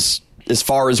Vikings, as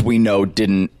far as we know,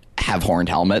 didn't have horned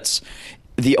helmets.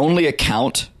 The only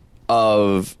account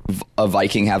of a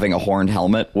Viking having a horned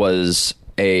helmet was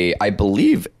I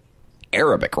believe,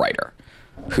 Arabic writer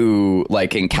who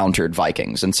like encountered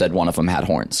Vikings and said one of them had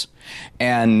horns.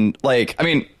 And like, I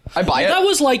mean, I buy it. That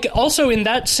was like also in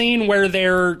that scene where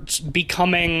they're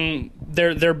doing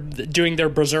their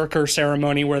berserker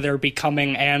ceremony where they're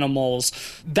becoming animals.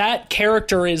 That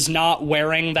character is not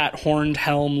wearing that horned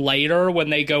helm later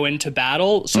when they go into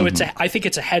battle. So I think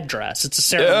it's a headdress. It's a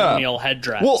ceremonial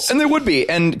headdress. Well, and there would be,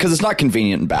 and because it's not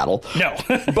convenient in battle. No.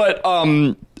 But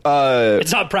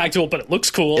it's not practical, but it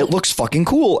looks cool. It looks fucking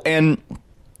cool.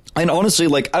 And honestly,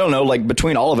 like, I don't know, like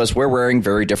between all of us, we're wearing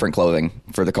very different clothing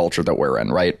for the culture that we're in,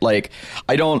 right? Like,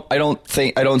 I don't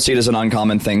see it as an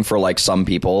uncommon thing for like some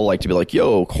people like to be like,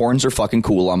 yo, horns are fucking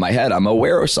cool on my head. I'm gonna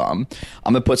wear some.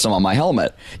 I'm gonna put some on my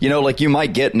helmet. You know, like you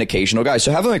might get an occasional guy.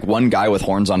 So having like one guy with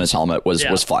horns on his helmet was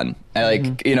fun. And,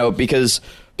 like, you know, because,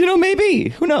 you know, maybe,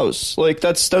 who knows? Like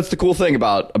that's the cool thing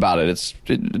about it. It's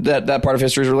that part of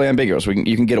history is really ambiguous.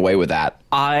 You can get away with that.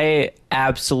 I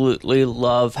absolutely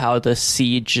love how the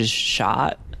siege is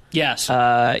shot. Yes.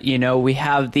 You know, we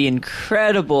have the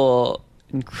incredible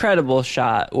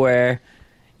shot where,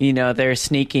 you know, they're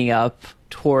sneaking up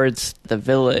towards the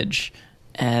village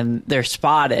and they're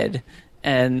spotted,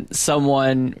 and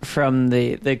someone from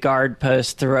the guard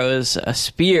post throws a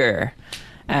spear,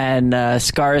 and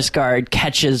Skarsgård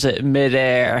catches it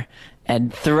midair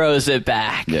and throws it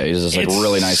back. Yeah, he's just like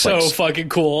really nice, so like, fucking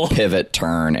cool pivot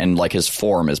turn, and like his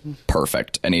form is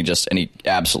perfect, and he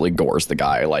absolutely gores the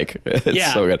guy. Like,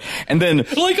 it's so good. And then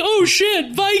like, oh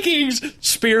shit, Vikings!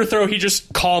 Spear throw. He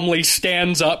just calmly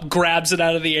stands up, grabs it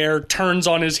out of the air, turns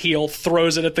on his heel,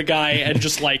 throws it at the guy, and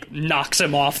just like knocks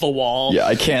him off the wall. Yeah,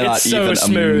 I cannot even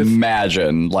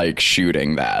imagine like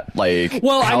shooting that. Like,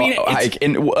 well, I mean,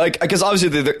 because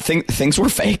obviously things were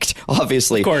faked,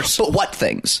 obviously, of course, but what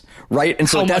things? Right, and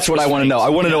so that's what I want to know. I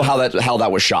want to know how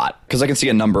that was shot, because I can see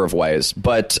a number of ways.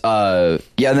 But and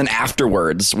then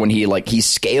afterwards, when he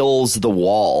scales the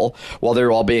wall while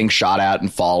they're all being shot at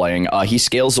and falling, he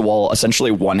scales the wall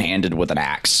essentially one-handed with an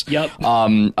axe. Yep.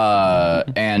 Or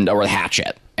a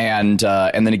hatchet, and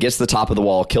then he gets to the top of the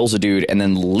wall, kills a dude, and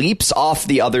then leaps off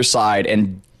the other side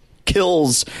and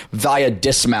kills via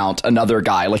dismount another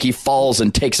guy. Like he falls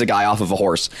and takes a guy off of a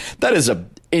horse. That is a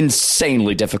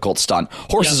insanely difficult stunt.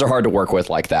 Horses are hard to work with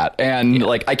like that, and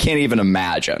like I can't even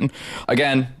imagine.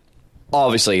 Again,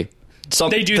 obviously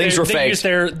They do. Things were faked.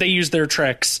 They use their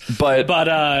tricks. But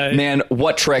man,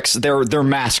 what tricks? They're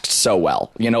masked so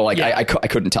well. You know, like I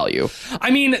couldn't tell you.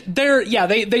 I mean,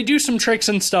 they do some tricks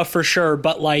and stuff for sure.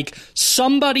 But like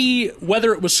somebody,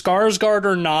 whether it was Skarsgård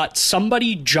or not,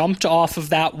 somebody jumped off of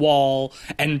that wall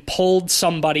and pulled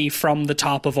somebody from the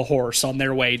top of a horse on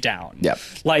their way down. Yep.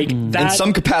 Like that, in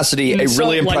some capacity, a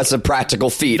really impressive practical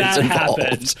feat is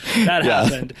involved. That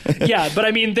happened. Yeah, but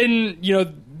I mean, then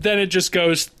it just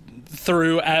goes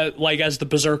through as the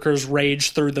berserkers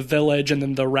rage through the village, and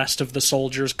then the rest of the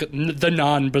soldiers, the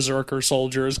non-berserker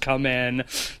soldiers, come in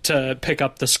to pick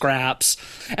up the scraps.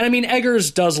 And I mean,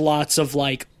 Eggers does lots of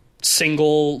like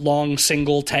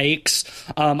single takes.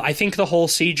 I think the whole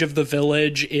siege of the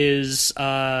village is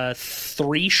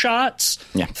 3 shots.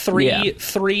 Yeah.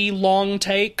 Three long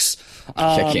takes.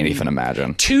 I can't even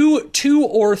imagine. Two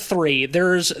or 3.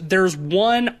 There's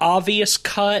one obvious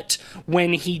cut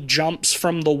when he jumps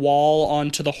from the wall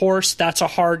onto the horse. That's a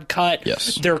hard cut.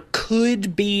 Yes. There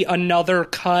could be another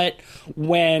cut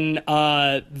when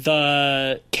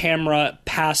the camera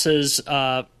passes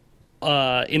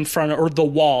in front of, or the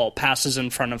wall passes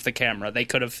in front of the camera. They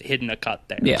could have hidden a cut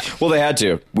there. Yeah. Well, they had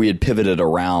to. We had pivoted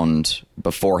around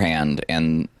beforehand,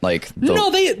 and like no,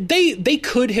 they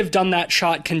could have done that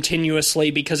shot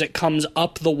continuously because it comes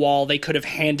up the wall. They could have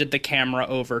handed the camera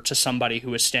over to somebody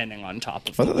who was standing on top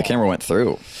of. I thought the camera went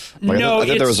through. No, I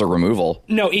thought there was a removal.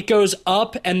 No, it goes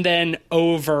up and then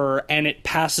over, and it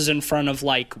passes in front of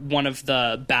like one of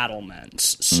the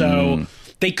battlements. So.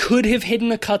 They could have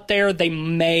hidden a cut there. They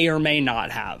may or may not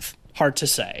have. Hard to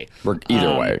say.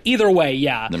 Either way,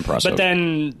 yeah. Impressive. But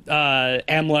then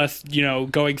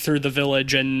Amleth, going through the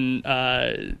village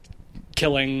and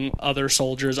killing other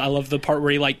soldiers. I love the part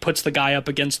where he like puts the guy up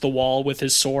against the wall with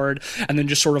his sword and then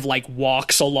just sort of like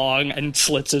walks along and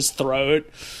slits his throat.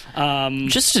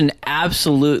 Just an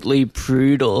absolutely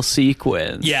brutal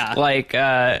sequence. Yeah. Like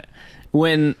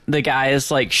when the guy is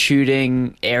like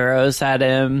shooting arrows at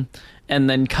him and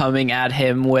then coming at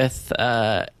him with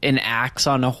an axe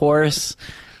on a horse,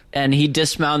 and he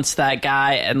dismounts that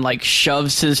guy and like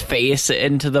shoves his face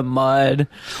into the mud.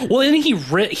 Well, and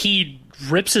he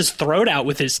rips his throat out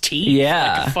with his teeth.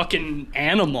 Yeah, like a fucking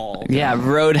animal. Yeah,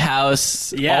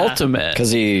 Roadhouse ultimate.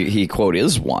 Because he quote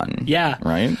is one. Yeah,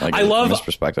 right. Like, from his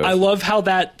perspective. I love how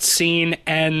that scene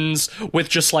ends with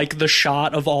just like the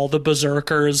shot of all the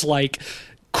berserkers like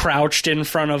crouched in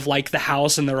front of like the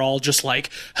house, and they're all just like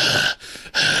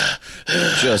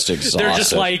just exhausted. They're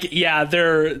just like,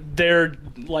 they're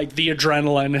like the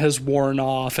adrenaline has worn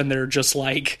off and they're just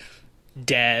like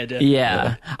dead.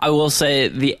 Yeah. I will say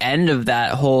the end of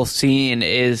that whole scene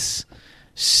is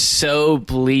so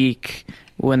bleak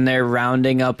when they're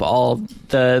rounding up all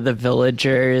the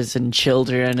villagers and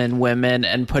children and women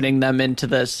and putting them into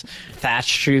this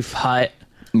thatched roof hut.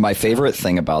 My favorite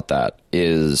thing about that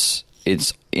is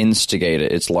it's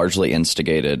largely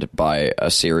instigated by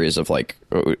a series of like,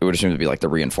 it would assume to be like the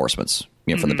reinforcements,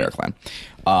 from the Bear Clan,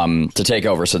 to take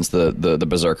over since the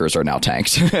berserkers are now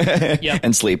tanked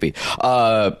and sleepy.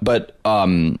 But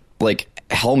like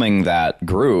helming that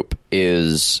group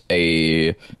is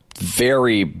a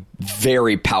very,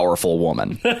 very powerful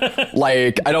woman.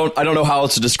 Like I don't know how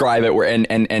else to describe it.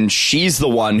 And she's the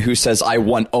one who says, "I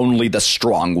want only the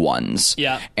strong ones."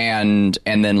 Yeah, and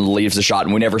then leaves the shot,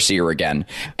 and we never see her again.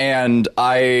 And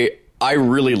I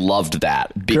really loved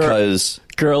that because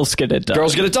girls get it done.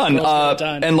 Girls get it done.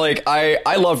 And like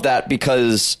I love that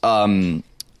because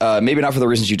maybe not for the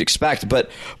reasons you'd expect, but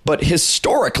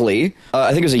historically,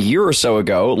 I think it was a year or so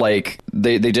ago, like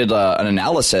they did an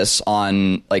analysis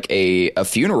on like a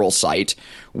funeral site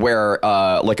where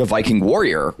like a Viking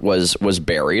warrior was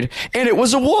buried, and it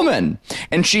was a woman,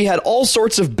 and she had all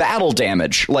sorts of battle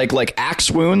damage, like axe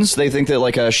wounds. They think that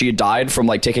like she had died from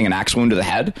like taking an axe wound to the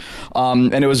head,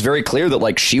 and it was very clear that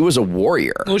like she was a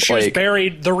warrior. Well, she was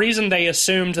buried. The reason they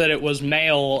assumed that it was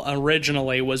male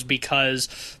originally was because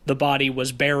the body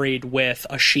was buried with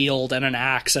a shield and an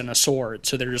axe and a sword.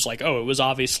 So they're just like, oh, it was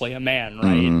obviously a man,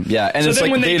 right? Yeah. And so it's then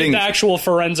like when they did the actual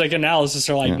forensic analysis,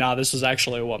 they're like, nah, this was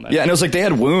actually a woman. Yeah, and it was like they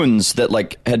had wounds that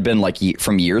like had been like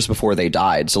from years before they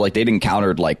died. So like they'd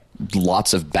encountered like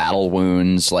lots of battle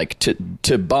wounds like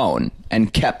to bone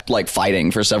and kept like fighting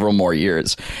for several more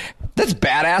years. That's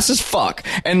badass as fuck.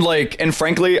 And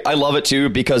frankly, I love it too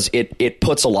because it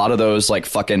puts a lot of those like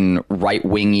fucking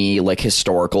right-wingy like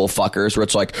historical fuckers where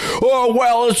it's like, oh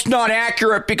well, it's not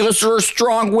accurate because there are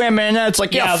strong women. And it's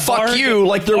like, yeah, fuck you.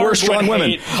 Like there were strong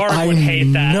women. Varg would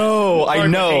hate that. I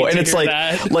know. And it's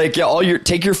like yeah,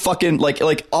 take your fucking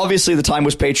like obviously the time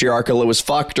was patriarchal, it was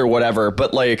fucked or whatever,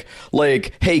 but like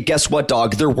hey, guess what,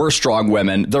 dog? There were strong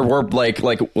women. There were like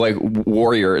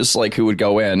warriors like who would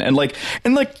go in and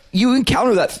you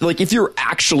encounter that, like if you're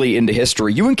actually into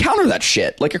history, you encounter that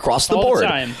shit like across the board.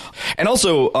 Time. And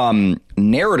also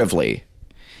narratively,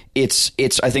 it's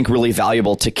I think really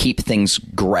valuable to keep things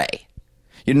gray.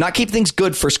 You not keep things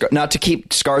good for not to keep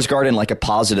Skarsgård in like a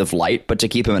positive light, but to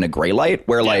keep him in a gray light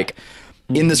where like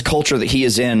in this culture that he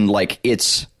is in, like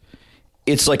it's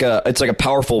like a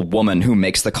powerful woman who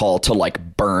makes the call to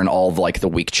like burn all of like the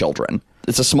weak children.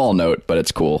 It's a small note, but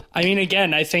it's cool. I mean,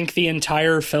 again, I think the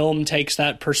entire film takes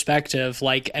that perspective.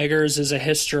 Like, Eggers is a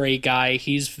history guy.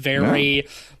 He's very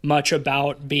much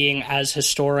about being as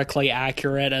historically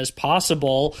accurate as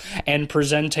possible and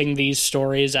presenting these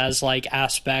stories as, like,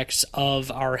 aspects of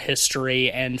our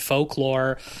history and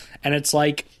folklore. And it's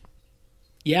like,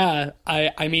 yeah,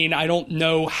 I mean, I don't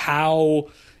know how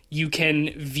you can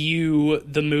view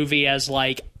the movie as,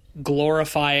 like,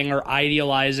 glorifying or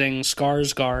idealizing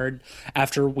Skarsgård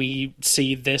after we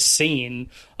see this scene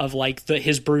of like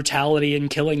his brutality in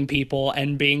killing people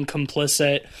and being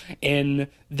complicit in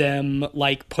them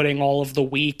like putting all of the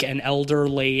weak and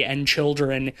elderly and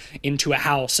children into a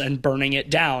house and burning it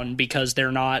down because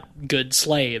they're not good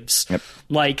slaves. Yep.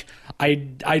 Like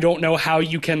I don't know how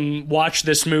you can watch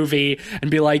this movie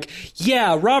and be like,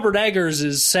 yeah, Robert Eggers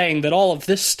is saying that all of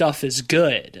this stuff is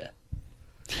good.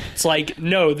 It's like,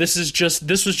 no, this was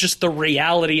just the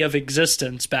reality of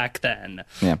existence back then.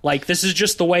 Yeah. Like, this is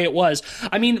just the way it was.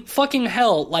 I mean, fucking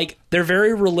hell, like, their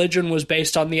very religion was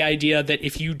based on the idea that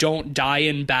if you don't die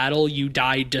in battle, you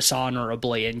die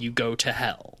dishonorably and you go to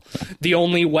hell. The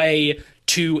only way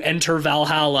to enter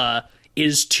Valhalla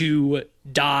is to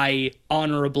die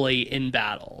honorably in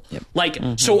battle. Yep. Like,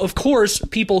 so of course,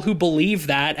 people who believe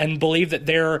that and believe that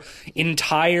their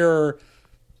entire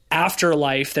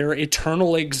afterlife, their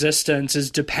eternal existence is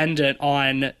dependent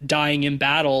on dying in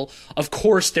battle, of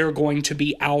course they're going to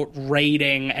be out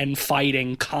raiding and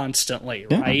fighting constantly,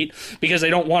 right? Because they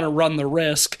don't want to run the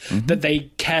risk that they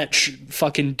catch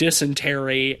fucking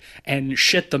dysentery and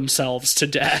shit themselves to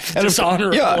death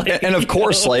dishonorably. And of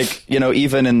course, like, you know,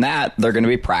 even in that, they're going to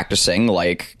be practicing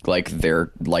like their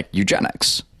like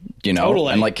eugenics. You know,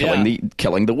 totally. And like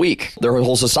killing the weak. Their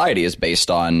whole society is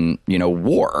based on, you know,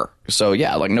 war. So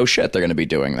yeah, like no shit, they're going to be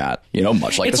doing that. You know,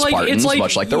 much like the Spartans,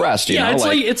 much like the rest. You know,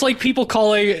 it's like people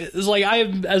calling. It's like I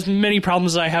have as many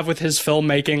problems as I have with his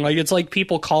filmmaking. Like it's like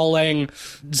people calling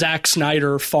Zack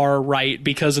Snyder far right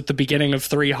because at the beginning of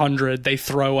 300 they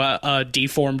throw a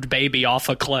deformed baby off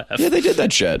a cliff. Yeah, they did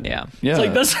that shit. Yeah. It's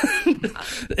like that's.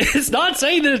 It's not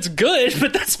saying that it's good,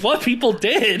 but that's what people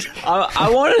did. I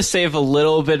want to save a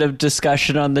little bit of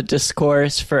discussion on the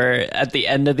discourse for at the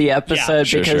end of the episode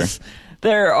because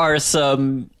there are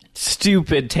some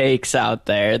stupid takes out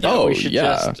there that we should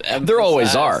just emphasize. There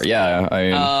always are.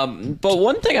 Yeah. But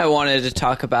one thing I wanted to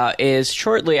talk about is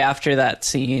shortly after that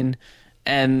scene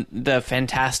and the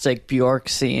fantastic Bjork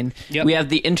scene, we have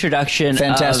the introduction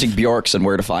Fantastic of Bjorks and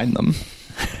where to find them.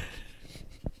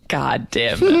 God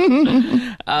damn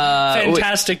it.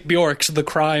 Fantastic Bjorks, The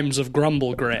Crimes of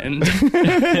Grumblegrind.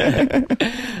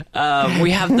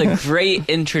 We have the great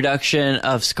introduction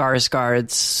of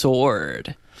Skarsgård's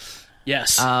sword.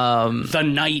 Yes. The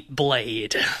Night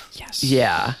Blade. Yes.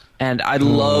 Yeah. And I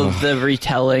love the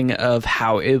retelling of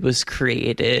how it was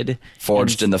created.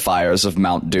 Forged in the fires of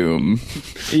Mount Doom.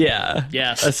 Yeah.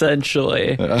 Yes.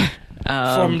 Essentially.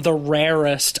 From the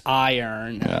rarest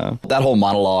iron. Yeah. That whole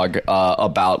monologue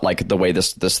about like the way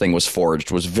this thing was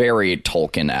forged was very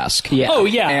Tolkien-esque. Yeah. Oh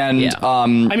yeah. And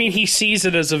I mean, he sees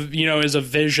it as a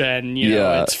vision. You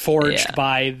know, it's forged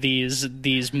by these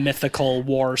mythical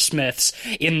warsmiths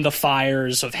in the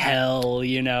fires of hell.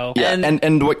 You know. Yeah.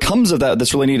 And what comes of that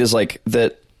that's really neat is like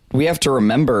that we have to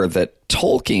remember that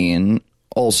Tolkien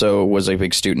also was a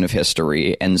big student of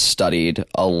history and studied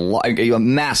a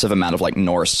massive amount of like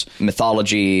Norse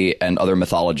mythology, and other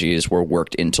mythologies were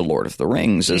worked into Lord of the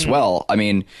Rings as well. I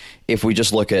mean, if we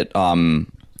just look at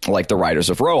like the Riders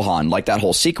of Rohan, like that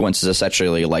whole sequence is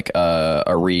essentially like a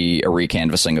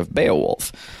recanvassing of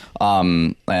Beowulf.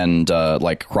 And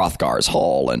like Hrothgar's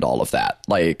Hall and all of that,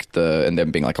 like and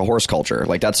them being like a horse culture,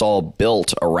 like that's all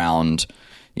built around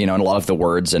and a lot of the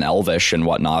words in Elvish and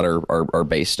whatnot are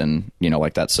based in,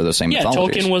 like that. So the same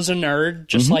mythologies. Tolkien was a nerd,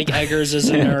 just like Eggers is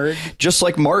a nerd. Just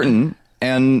like Martin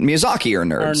and Miyazaki are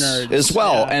nerds as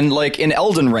well. Yeah. And like in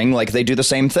Elden Ring, like they do the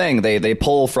same thing. They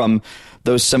pull from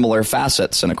those similar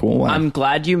facets in a cool way. I'm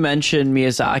glad you mentioned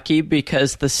Miyazaki,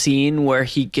 because the scene where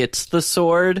he gets the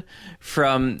sword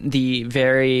from the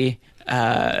very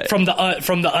from the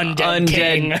undead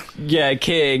king,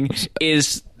 king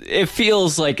is. It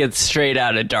feels like it's straight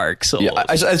out of Dark Souls. Yeah,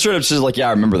 I sort of just like, I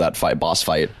remember that boss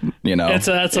fight. That's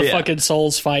a fucking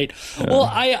Souls fight. Yeah. Well,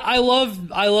 I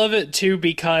love it too,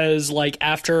 because like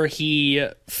after he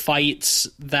fights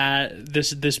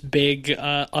this big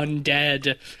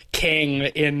undead king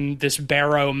in this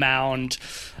barrow mound,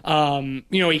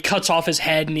 he cuts off his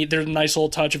head, and there's a nice little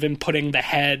touch of him putting the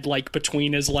head like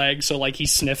between his legs, so like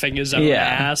he's sniffing his own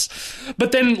ass.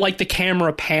 But then like the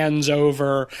camera pans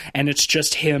over, and it's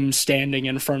just him standing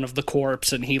in front of the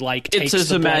corpse, and he like takes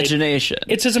his imagination.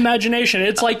 It's his imagination.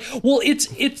 It's like, well,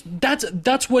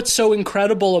 that's what's so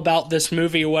incredible about this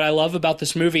movie. What I love about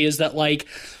this movie is that like,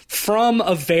 from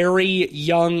a very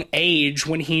young age,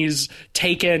 when he's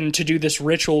taken to do this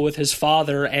ritual with his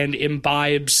father and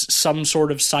imbibes some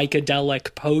sort of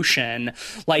psychedelic potion,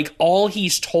 like all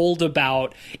he's told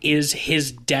about is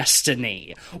his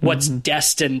destiny, what's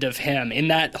destined of him. In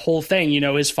that whole thing,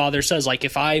 his father says, like,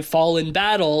 if I fall in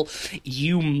battle,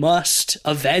 you must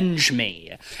avenge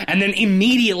me. And then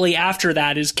immediately after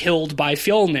that is killed by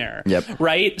Fjolnir. Yep.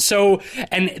 Right? So,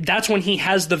 and that's when he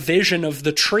has the vision of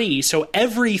the tree. So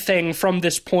everything from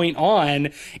this point on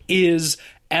is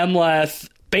Amleth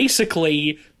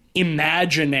basically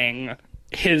imagining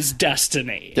his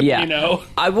destiny. Yeah.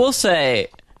 I will say,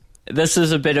 this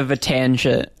is a bit of a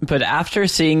tangent, but after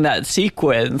seeing that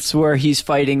sequence where he's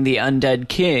fighting the undead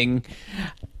king,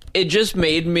 it just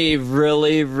made me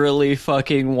really, really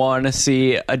fucking want to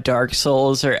see a Dark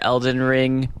Souls or Elden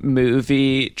Ring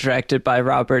movie directed by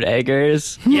Robert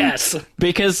Eggers. Yes.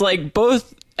 Because like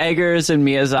both Eggers and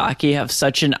Miyazaki have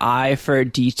such an eye for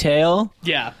detail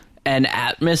and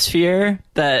atmosphere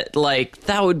that like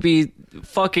that would be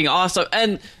fucking awesome.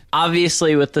 And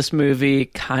obviously with this movie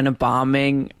kind of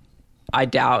bombing, I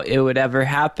doubt it would ever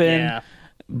happen,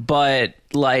 but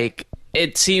like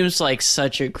it seems like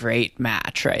such a great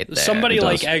match right there. Somebody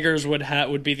like Eggers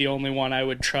would be the only one I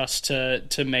would trust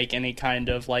to make any kind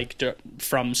of like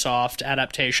FromSoft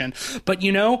adaptation. But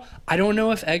I don't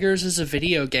know if Eggers is a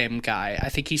video game guy. I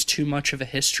think he's too much of a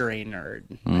history nerd.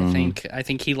 I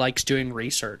think he likes doing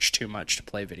research too much to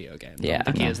play video games. I don't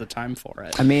think he has the time for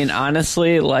it. I mean,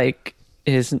 honestly, like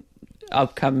his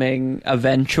upcoming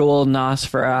eventual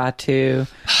Nosferatu,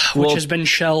 which has been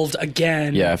shelved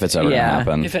again. Yeah, if it's ever gonna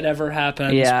happen. If it ever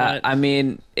happens. Yeah, but I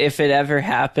mean, if it ever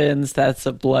happens, that's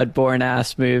a Bloodborne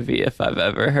ass movie if I've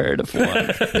ever heard of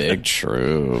one. Big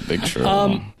true.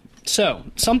 So,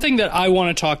 something that I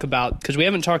want to talk about, because we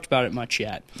haven't talked about it much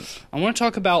yet, I want to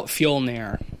talk about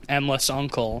Fjolnir, Amleth's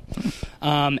uncle,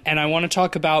 and I want to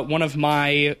talk about one of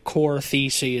my core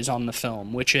theses on the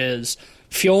film, which is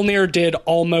Fjolnir did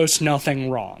almost nothing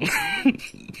wrong.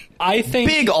 I think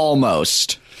big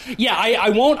almost. Yeah, I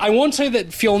won't say that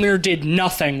Fjolnir did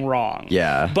nothing wrong.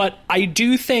 Yeah. But I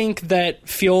do think that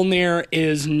Fjolnir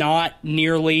is not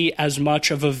nearly as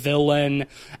much of a villain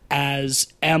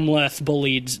as Amleth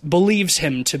believes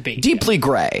him to be. Deeply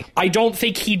gray. I don't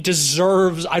think he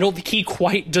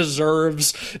quite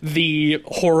deserves the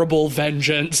horrible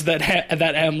vengeance that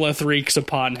Amleth wreaks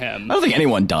upon him. I don't think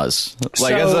anyone does.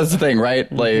 Like, that's the thing, right?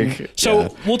 Like,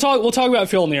 we'll talk about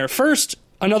Fjolnir. First,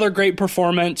 another great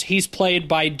performance. He's played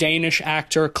by Danish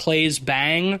actor Claes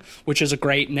Bang, which is a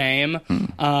great name.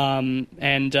 And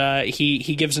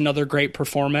he gives another great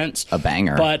performance. A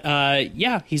banger. But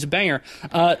he's a banger.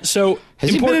 So has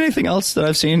he been in anything else that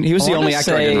I've seen? He was the only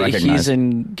actor I didn't recognize. He's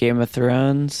in Game of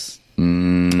Thrones.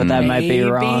 But that might be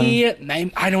wrong.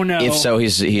 I don't know. If so,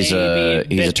 he's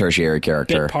a tertiary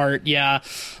character. Bit part, yeah.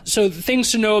 So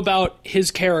things to know about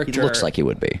his character. He looks like he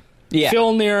would be. Yeah.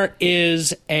 Fjolnir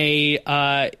is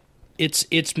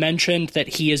it's mentioned that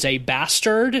he is a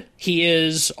bastard. He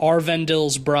is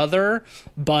Arvendil's brother,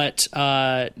 but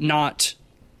not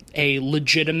a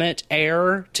legitimate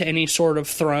heir to any sort of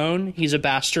throne. He's a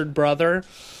bastard brother.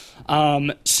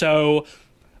 So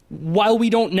while we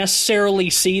don't necessarily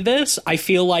see this, I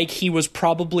feel like he was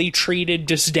probably treated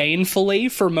disdainfully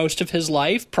for most of his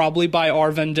life, probably by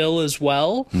Arvendil as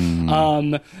well,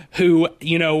 who,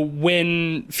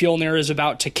 when Fjolnir is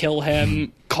about to kill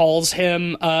him, calls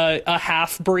him a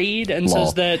half-breed and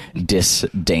says that...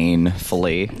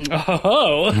 Disdainfully.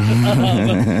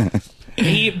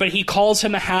 he calls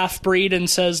him a half-breed and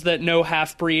says that no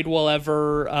half-breed will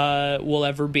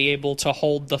ever be able to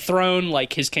hold the throne.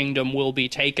 Like, his kingdom will be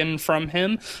taken from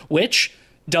him, which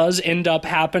does end up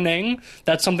happening.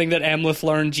 That's something that Amleth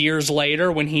learns years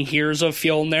later when he hears of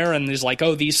Fjolnir, and he's like,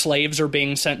 oh, these slaves are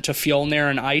being sent to Fjolnir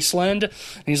in Iceland.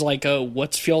 And he's like, oh,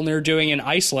 what's Fjolnir doing in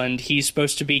Iceland? He's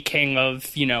supposed to be king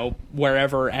of,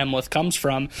 wherever Amleth comes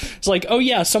from. It's like, oh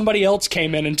yeah, somebody else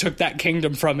came in and took that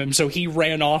kingdom from him, so he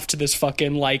ran off to this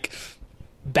fucking,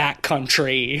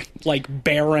 backcountry,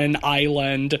 barren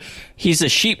island. He's a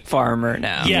sheep farmer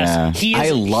now. Yes, yeah.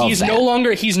 I love he's that.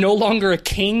 He's no longer a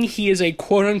king. He is a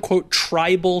quote unquote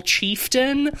tribal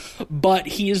chieftain, but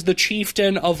he is the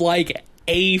chieftain of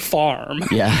a farm.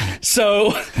 Yeah.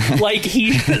 So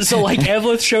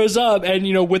Amleth shows up,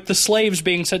 and with the slaves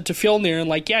being sent to Fjolnir,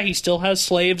 and he still has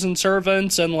slaves and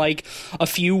servants and a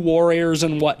few warriors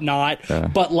and whatnot,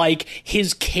 but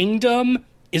his kingdom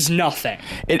is nothing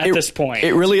at this point.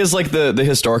 It really is the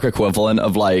historic equivalent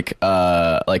of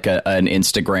an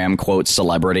Instagram quote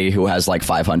celebrity who has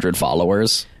 500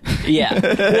 followers. Yeah.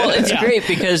 Well, it's great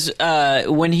because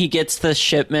when he gets the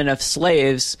shipment of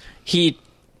slaves, he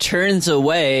turns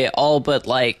away all but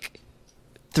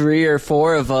 3 or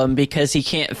 4 of them because he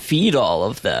can't feed all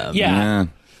of them. Yeah.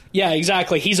 Yeah,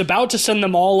 exactly. He's about to send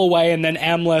them all away, and then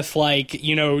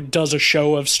Amleth, does a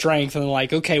show of strength, and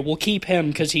okay, we'll keep him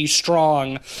because he's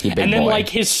strong. And then,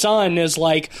 his son is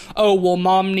oh, well,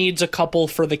 mom needs a couple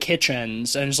for the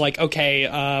kitchens, and he's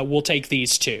okay, we'll take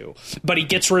these 2. But he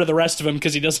gets rid of the rest of them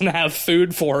because he doesn't have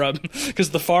food for them,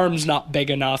 because the farm's not big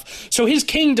enough. So his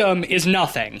kingdom is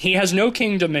nothing. He has no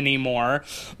kingdom anymore,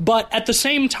 but at the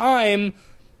same time,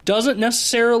 doesn't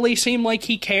necessarily seem like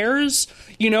he cares.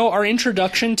 Our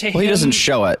introduction to him... Well, he doesn't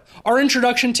show it. Our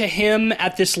introduction to him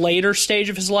at this later stage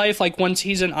of his life, once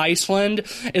he's in Iceland,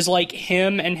 is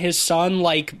him and his son,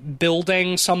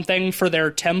 building something for their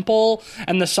temple,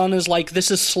 and the son is this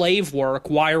is slave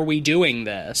work, why are we doing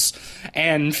this?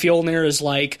 And Fjolnir is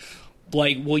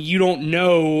well, you don't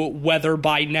know whether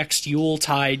by next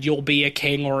Yuletide you'll be a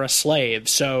king or a slave,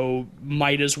 so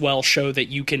might as well show that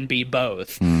you can be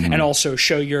both. Mm-hmm. And also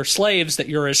show your slaves that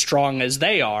you're as strong as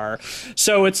they are.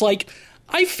 So it's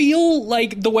I feel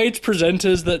the way it's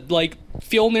presented is that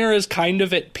Fjolnir is kind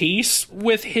of at peace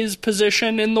with his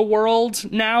position in the world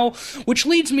now, which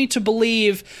leads me to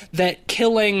believe that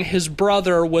killing his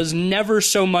brother was never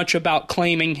so much about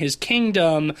claiming his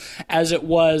kingdom as it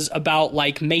was about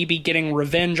maybe getting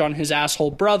revenge on his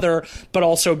asshole brother, but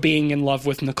also being in love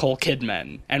with Nicole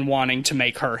Kidman and wanting to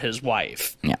make her his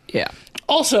wife. Yeah.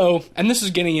 Also, and this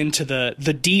is getting into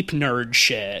the deep nerd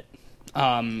shit,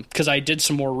 because I did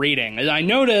some more reading, I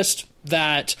noticed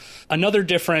that another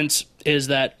difference is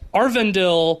that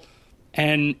Arvindil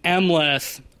and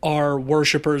Amleth are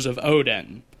worshippers of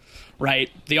Odin,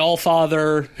 right? The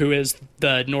Allfather, who is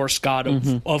the Norse god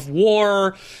of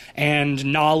war and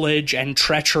knowledge and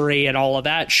treachery and all of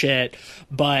that shit,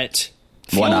 but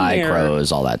One-Eye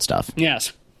Crows, all that stuff.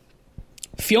 Yes.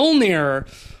 Fjolnir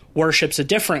worships a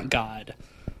different god.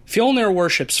 Fjolnir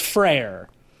worships Freyr,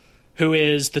 who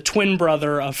is the twin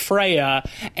brother of Freya,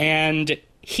 and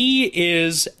he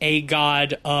is a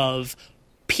god of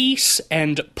peace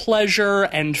and pleasure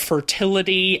and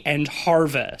fertility and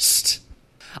harvest.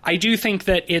 I do think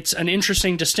that it's an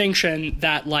interesting distinction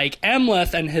that,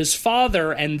 Amleth and his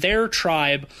father and their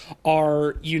tribe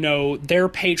are, their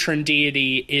patron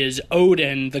deity is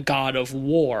Odin, the god of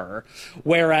war,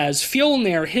 whereas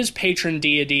Fjolnir, his patron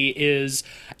deity, is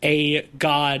a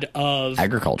god of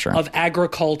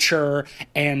agriculture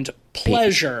and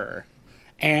pleasure.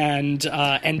 And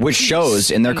which peace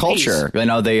shows in their and culture.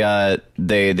 Peace.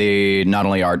 They not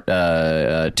only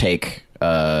are take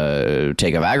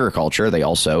of agriculture, they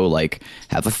also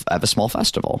have a small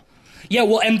festival. Yeah,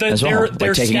 well, and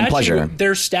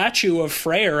their statue of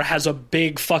Freyr has a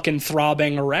big fucking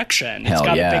throbbing erection. It's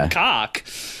got a big cock.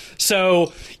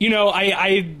 So,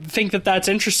 I think that that's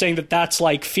interesting that that's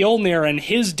Fjolnir and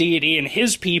his deity and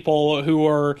his people who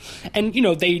are, and,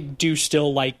 they do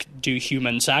still do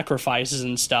human sacrifices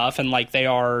and stuff, and they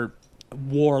are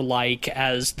warlike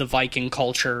as the Viking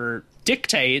culture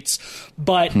dictates,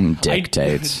 but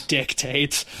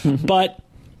dictates. But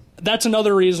that's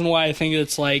another reason why I think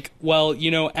it's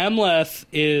Amleth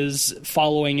is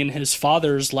following in his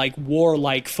father's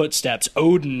warlike footsteps.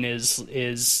 Odin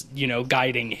is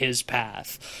guiding his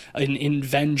path in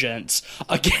vengeance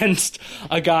against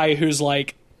a guy who's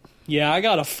yeah, I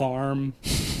got a farm.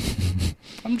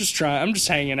 I'm just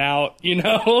hanging out,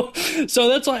 So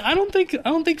that's I don't think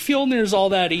Fjolnir's all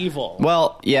that evil.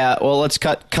 Well, yeah. Well, let's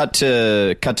cut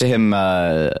to him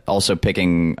also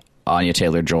picking Anya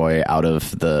Taylor-Joy out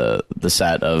of the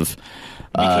set of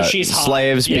she's hot.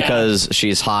 slaves Yeah. because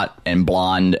she's hot and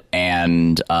blonde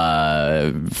and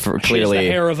clearly She has the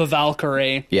hair of a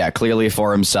Valkyrie. Yeah, clearly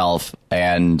for himself,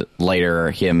 and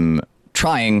later him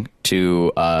trying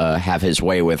to have his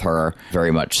way with her,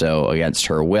 very much so against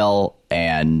her will,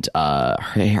 and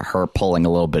her pulling a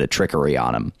little bit of trickery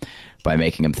on him by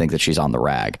making him think that she's on the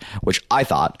rag, which I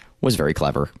thought was very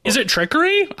clever. Is it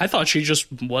trickery? I thought she just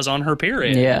was on her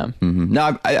period. Yeah. Mm-hmm.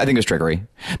 No, I think it was trickery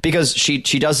because she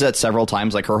does that several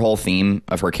times. Like her whole theme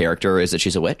of her character is that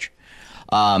she's a witch.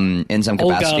 In some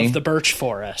capacity. Olga of the Birch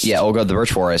Forest. Yeah, Olga of the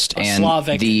Birch Forest. A and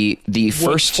Slavic the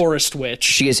first forest witch.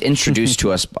 She is introduced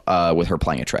to us with her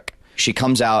playing a trick. She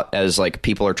comes out as like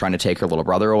people are trying to take her little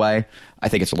brother away. I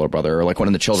think it's a little brother or like one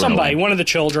of the children. One of the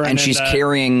children. And she's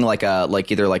carrying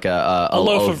either a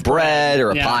loaf of bread or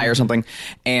a pie or something.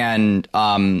 And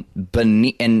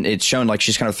beneath, and it's shown like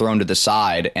she's kind of thrown to the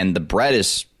side, and the bread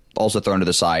is also thrown to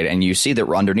the side, and you see that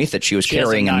underneath it she was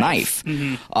carrying a knife.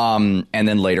 Mm-hmm. And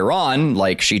then later on,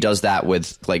 like she does that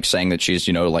with like saying that she's,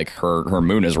 you know, like her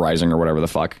moon is rising or whatever the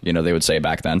fuck, you know, they would say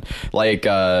back then. Like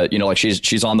you know, like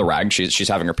she's on the rag, she's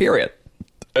having her period.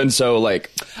 And so,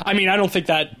 like, I mean, I don't think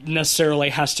that necessarily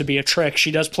has to be a trick.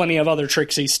 She does plenty of other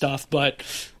tricksy stuff, but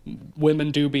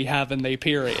women do be having their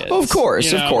periods. Of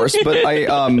course, you know? Of course. But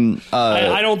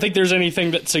I don't think there's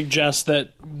anything that suggests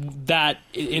that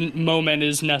moment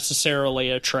is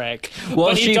necessarily a trick. Well,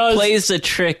 but she plays a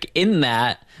trick in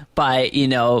that by, you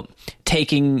know,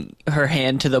 taking her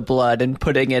hand to the blood and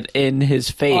putting it in his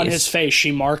face. On his face,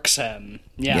 she marks him.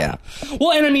 Yeah.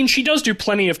 Well, and I mean, she does do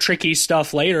plenty of tricky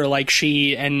stuff later. Like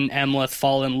she and Amleth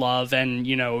fall in love, and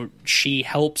you know, she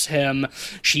helps him.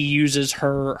 She uses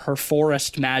her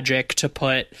forest magic to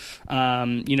put,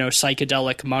 you know,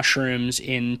 psychedelic mushrooms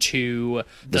into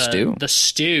the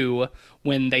stew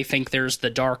when they think there's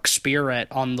the dark spirit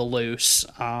on the loose.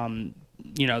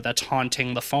 You know, that's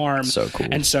haunting the farm. So cool.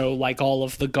 And so like all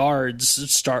of the guards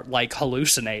start like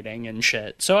hallucinating and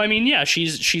shit. So I mean, yeah,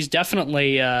 she's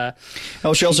definitely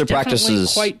she also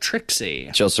practices quite tricksy.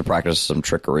 She also practices some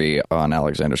trickery on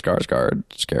Alexander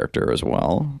Skarsgård's character as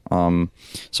well.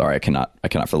 Sorry, I cannot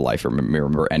for the life of me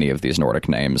remember any of these Nordic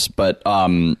names, but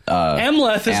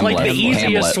Amleth is like the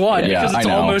easiest one because it's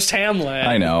almost Hamlet.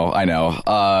 I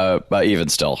know. But even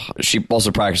still, she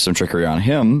also practiced some trickery on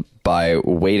him by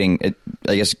waiting,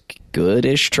 I guess,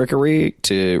 goodish trickery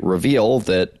to reveal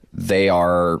that they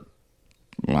are,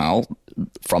 well,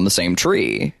 from the same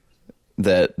tree,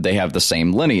 that they have the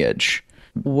same lineage.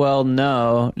 Well,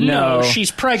 no,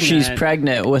 she's pregnant. She's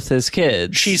pregnant with his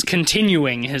kids. She's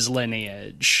continuing his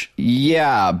lineage.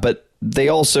 Yeah, but they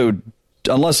also,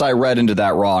 unless I read into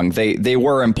that wrong, they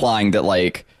were implying that,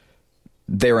 like,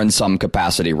 they're in some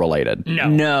capacity related.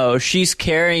 No, she's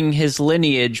carrying his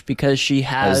lineage because she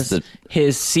has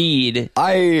his seed in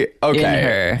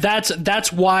her.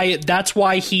 That's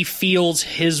why he feels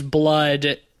his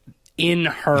blood in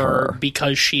her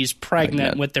because she's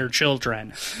pregnant with their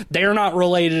children. They're not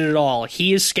related at all.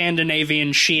 He is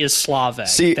Scandinavian, she is Slavic.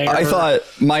 See, I thought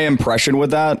my impression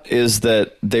with that is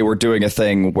that they were doing a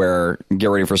thing where, get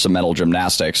ready for some mental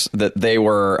gymnastics, that they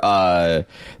were,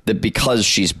 that because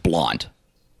she's blonde,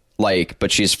 like,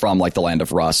 but she's from like the land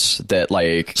of Rus, that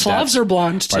like Slavs are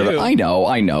blonde too. I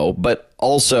know, but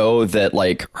also that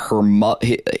like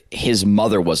his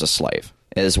mother was a slave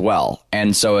as well,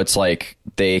 and so it's like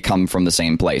they come from the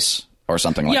same place or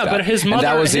something like that. Yeah, but his mother,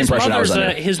 that was the impression I was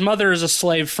under. His mother is a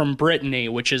slave from Brittany,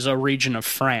 which is a region of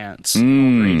France. Oh,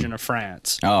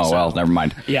 so, well, never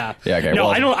mind. Yeah. Okay. No,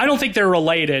 well, I don't think they're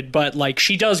related, but like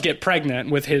she does get pregnant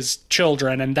with his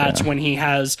children, and that's when he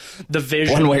has the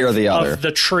vision one way or the other of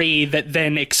the tree that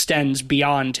then extends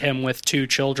beyond him with two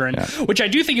children, which I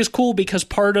do think is cool because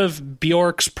part of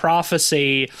Bjork's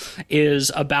prophecy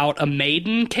is about a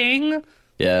maiden king.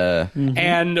 Yeah. Mm-hmm.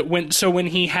 And when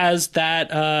he has that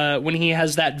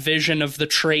vision of the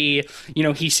tree, you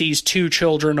know, he sees two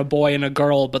children, a boy and a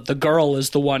girl, but the girl is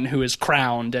the one who is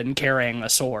crowned and carrying a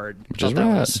sword.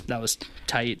 That was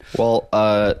tight. Well,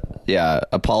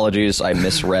 apologies, I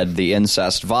misread the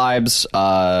incest vibes,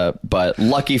 but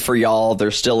lucky for y'all,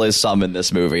 there still is some in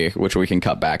this movie, which we can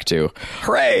cut back to.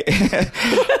 Hooray!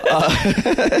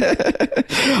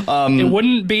 It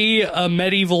wouldn't be a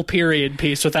medieval period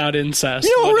piece without incest.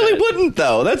 You know, it really wouldn't,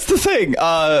 though. That's the thing.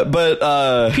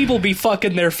 But people be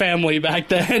fucking their family back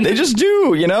then. They just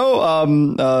do, you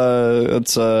know.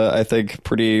 It's I think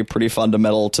pretty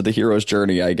fundamental to the hero's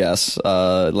journey, I guess.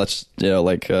 Let's, you know,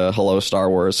 like hello Star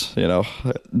Wars. You know,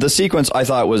 the sequence I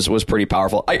thought was pretty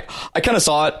powerful. I kind of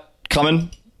saw it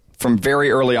coming from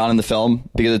very early on in the film,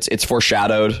 because it's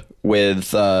foreshadowed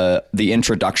with the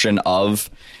introduction of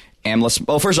Amleth.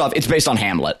 Well, first off, it's based on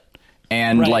Hamlet.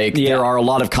 And there are a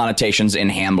lot of connotations in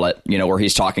Hamlet, where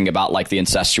he's talking about like the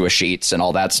incestuous sheets and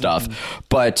all that stuff.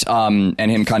 But and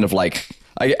him kind of like,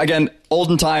 again,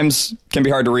 olden times can be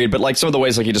hard to read, but like some of the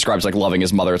ways like he describes like loving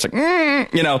his mother, it's like,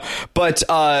 but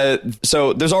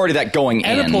so there's already that going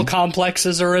Oedipal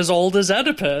complexes are as old as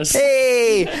Oedipus.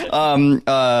 Hey,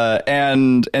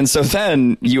 and so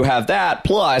then you have that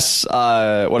plus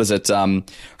what is it?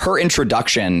 Her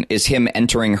introduction is him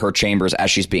entering her chambers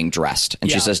as she's being dressed, and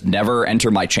she says, "Never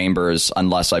enter my chambers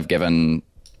unless I've given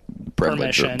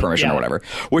privilege or permission or whatever,"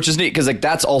 which is neat because like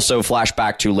that's also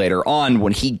flashback to later on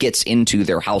when he gets into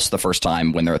their house the first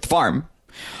time when they're at the farm,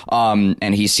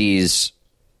 and he sees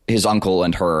his uncle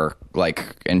and her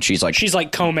and she's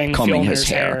like combing his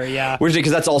hair, which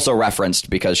because that's also referenced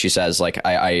because she says like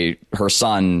her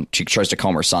son, she tries to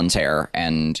comb her son's hair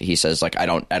and he says like I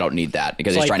don't need that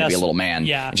because he's trying to be a little man.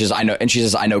 And she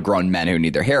says I know grown men who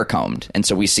need their hair combed, and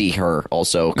so we see her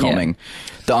also combing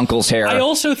the uncle's hair. I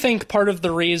also think part of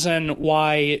the reason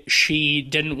why she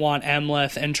didn't want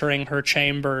Amleth entering her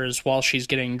chambers while she's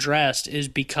getting dressed is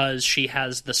because she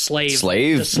has the slave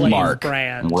mark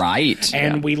brand, right?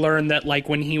 And we learned that like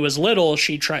when he was little,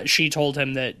 she told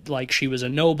him that like she was a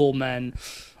nobleman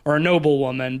or a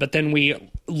noblewoman, but then we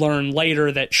learn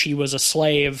later that she was a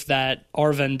slave that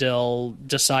Arvindil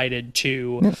decided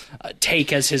to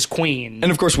take as his queen.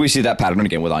 And of course, we see that pattern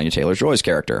again with Anya Taylor-Joy's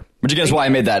character, which again is why I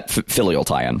made that filial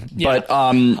tie-in. Yeah. But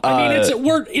I mean,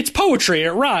 it's poetry;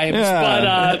 it rhymes.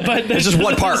 But it's just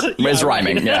one part is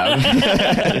rhyming.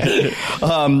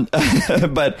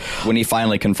 But when he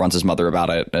finally confronts his mother about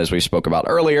it, as we spoke about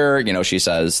earlier, she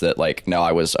says that like, no,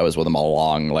 I was with him all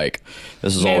along. Like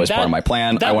this is always part of my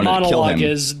plan. I wanted to kill him.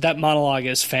 That monologue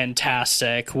is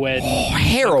fantastic. When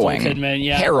harrowing.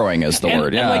 Harrowing is the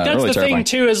word. And like that's really the terrifying. thing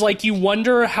too, is like you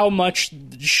wonder how much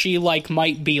she like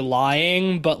might be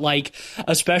lying, but like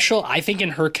especially I think in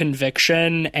her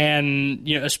conviction and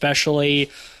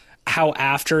especially how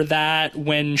after that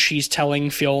when she's telling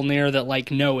Fjolnir that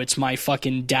like, no, it's my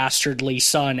fucking dastardly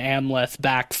son Amleth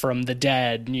back from the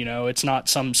dead, it's not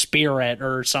some spirit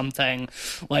or something.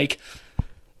 Like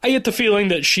I get the feeling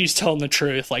that she's telling the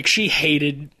truth. Like she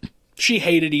hated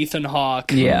Ethan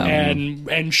Hawke. Yeah.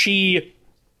 And she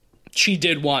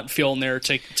did want Fjolnir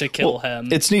to kill him.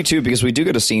 It's neat too because we do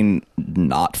get a scene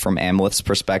not from Amleth's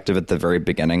perspective at the very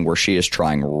beginning where she is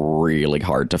trying really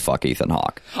hard to fuck Ethan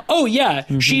Hawke. Oh yeah,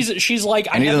 she's like,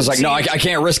 and Ethan's like, no, I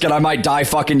can't risk it. I might die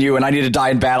fucking you, and I need to die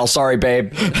in battle. Sorry,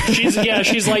 babe. She's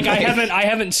like, I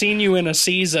haven't seen you in a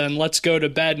season. Let's go to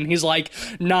bed. And he's like,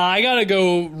 nah, I gotta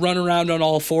go run around on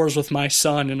all fours with my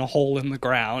son in a hole in the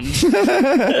ground.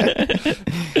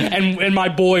 and my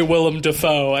boy Willem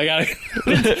Dafoe. I gotta.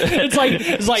 It's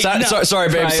like no. Sorry,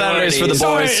 babe. Saturdays for the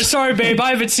boys. Sorry, babe.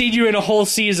 I haven't seen you in a whole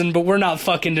season, but we're not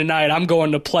fucking tonight. I'm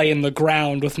going to play in the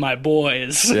ground with my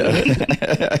boys. Yeah.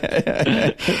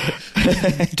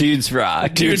 Dudes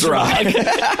rock. Dudes rock.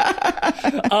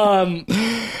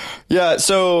 Yeah.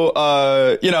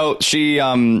 So she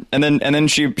and then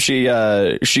she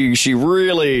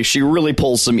really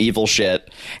pulls some evil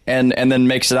shit and then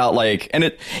makes it out like, and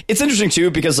it's interesting too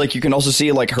because like you can also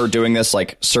see like her doing this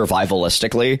like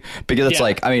survivalistically because it's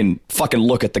like, I mean, fucking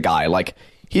look at the guy, like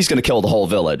he's gonna kill the whole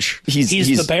village. He's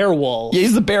the bear wolf. Yeah,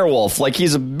 he's the bear wolf. Like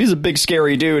he's a big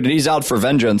scary dude and he's out for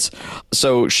vengeance.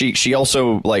 So she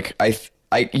also like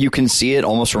you can see it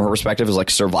almost from her perspective as like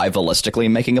survivalistically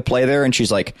making a play there, and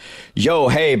she's like, yo,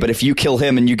 hey, but if you kill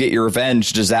him and you get your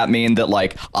revenge, does that mean that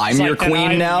like I'm your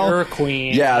queen now? Your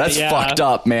queen. Yeah, that's fucked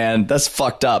up, man. That's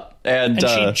fucked up. And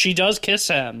she does kiss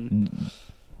him.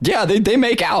 Yeah, they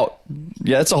make out.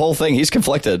 Yeah, that's the whole thing. He's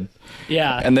conflicted.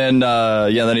 Yeah. And then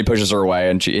then he pushes her away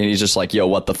and he's just like, yo,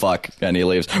 what the fuck? And he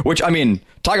leaves. Which, I mean,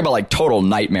 talk about like total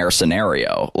nightmare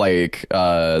scenario. Like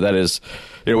that is,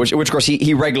 which of course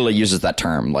he regularly uses that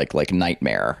term like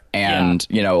nightmare. And,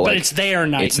 like, but it's their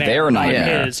nightmare. It's their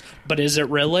nightmare. But is it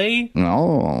really?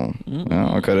 No.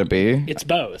 No, could it be? It's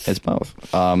both. It's both.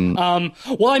 Well,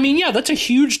 I mean, yeah, that's a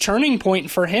huge turning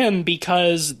point for him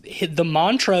because the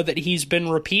mantra that he's been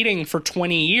repeating for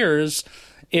 20 years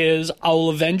is, I will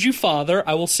avenge you, father,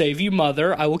 I will save you,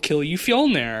 mother, I will kill you,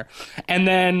 Fjolnir.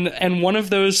 And one of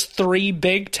those three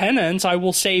big tenets, I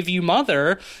will save you,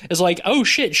 mother, is like, oh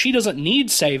shit, she doesn't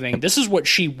need saving. This is what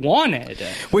she wanted.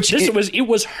 It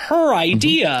was her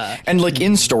idea. Mm-hmm. And like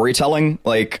in storytelling,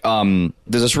 like there's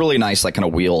this really nice like kind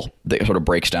of wheel that sort of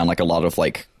breaks down like a lot of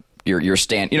like your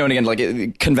stand, and again,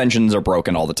 like conventions are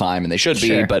broken all the time, and they should be.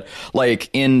 Sure. But like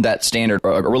in that standard,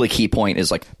 a really key point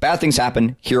is like bad things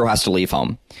happen. Hero has to leave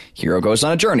home. Hero goes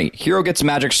on a journey. Hero gets a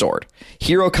magic sword.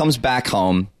 Hero comes back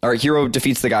home, or hero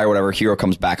defeats the guy or whatever. Hero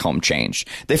comes back home changed.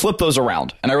 They flip those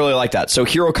around, and I really like that. So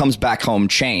hero comes back home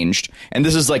changed, and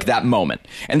this is like that moment,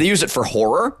 and they use it for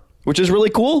horror, which is really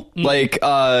cool. Like,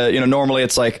 normally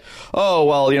it's like, oh,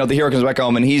 well, the hero comes back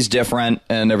home and he's different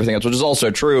and everything else, which is also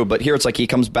true. But here it's like he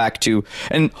comes back to,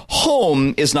 and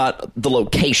home is not the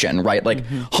location, right? Like,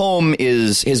 home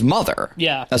is his mother,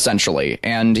 essentially.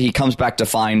 And he comes back to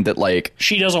find that, like,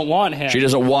 she doesn't want him. She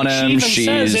doesn't want him. She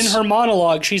even says in her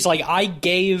monologue, she's like, I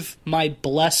gave my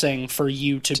blessing for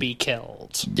you to be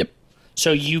killed. Yep.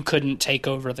 So you couldn't take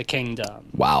over the kingdom.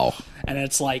 Wow. And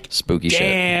it's like, spooky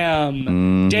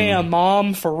damn, shit. Damn,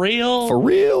 Mom, for real? For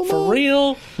real, For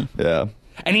real? Yeah.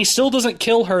 And he still doesn't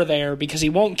kill her there because he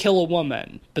won't kill a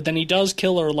woman. But then he does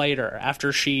kill her later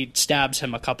after she stabs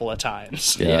him a couple of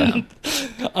times. Yeah.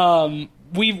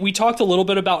 We talked a little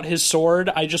bit about his sword.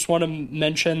 I just want to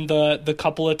mention the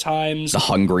couple of times. The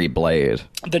hungry blade.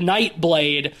 The night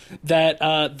blade that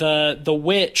the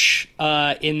witch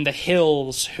in the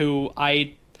hills, who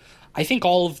I think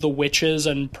all of the witches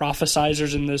and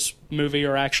prophesizers in this movie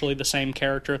are actually the same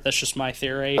character. That's just my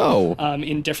theory. Oh.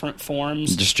 In different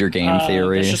forms. Just your game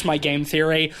theory. That's just my game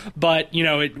theory. But,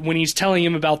 when he's telling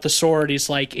him about the sword, he's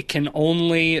like,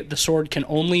 the sword can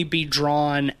only be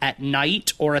drawn at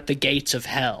night or at the gates of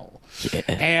hell. Yeah.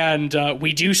 And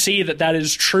we do see that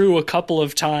is true a couple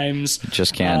of times.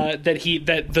 Just can't.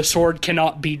 That the sword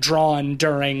cannot be drawn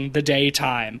during the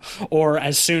daytime or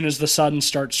as soon as the sun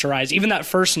starts to rise. Even that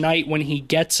first night when he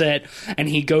gets it and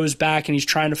he goes back and he's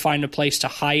trying to find a place to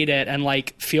hide it, and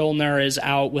like Fjolnir is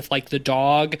out with like the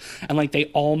dog and like they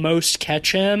almost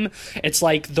catch him. It's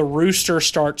like the rooster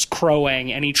starts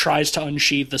crowing and he tries to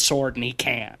unsheathe the sword and he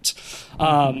can't.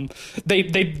 They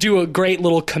do a great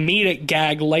little comedic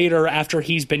gag later after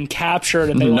he's been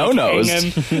captured, and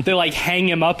they hang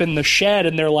him up in the shed,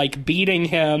 and they're like beating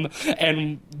him,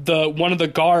 and one of the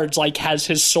guards like has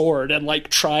his sword and like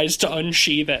tries to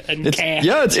unsheath it and can't.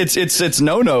 Yeah, it's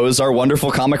No-Nose, our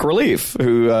wonderful comic relief,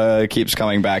 who keeps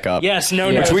coming back up. Yes,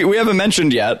 No-Nose. Which we haven't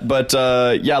mentioned yet, but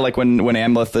like when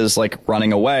Amleth is like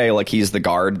running away, like he's the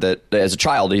guard that, as a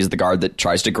child, he's the guard that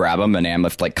tries to grab him, and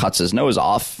Amleth like cuts his nose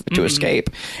off to escape.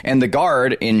 And the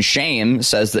guard, in shame,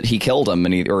 says that he killed him,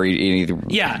 and he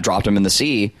dropped him in the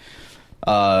sea.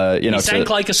 He sank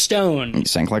like a stone. He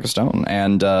sank like a stone,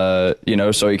 and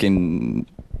so he can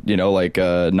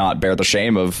not bear the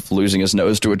shame of losing his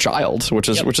nose to a child, which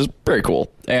is very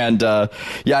cool. And I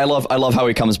love how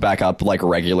he comes back up like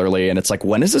regularly, and it's like,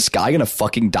 when is this guy gonna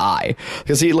fucking die?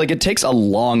 Because it takes a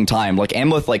long time. Like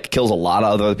Amleth like kills a lot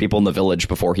of other people in the village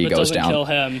before he goes down. Kill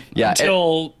him. Yeah,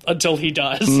 until he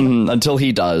does. Until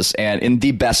he does, and in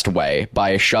the best way,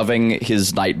 by shoving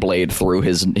his night blade through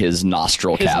his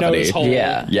nostril cavity. Nose hole.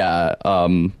 Yeah.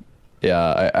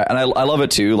 Yeah, and I love it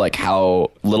too, like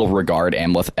how little regard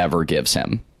Amleth ever gives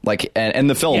him. Like, and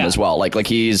the film as well. Like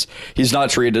he's not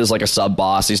treated as like a sub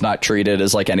boss. He's not treated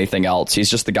as like anything else. He's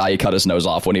just the guy he cut his nose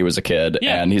off when he was a kid,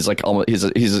 and he's like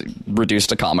he's reduced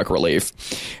to comic relief.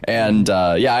 And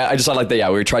I like that. Yeah,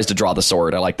 where he tries to draw the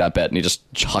sword. I like that bit, and he just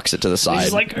chucks it to the side.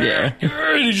 He's like, and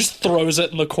he just throws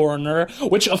it in the corner,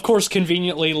 which of course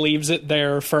conveniently leaves it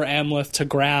there for Amleth to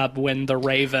grab when the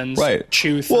ravens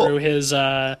chew through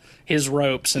his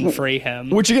ropes and free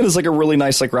him. Which again is like a really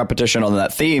nice like repetition on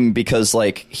that theme, because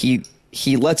like he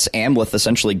lets Amleth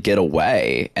essentially get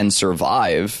away and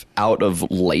survive out of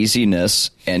laziness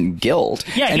and guilt.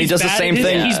 Yeah, and he does the same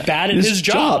thing. He's bad at his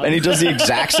job. And he does the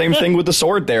exact same thing with the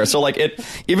sword there. So like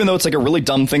even though it's like a really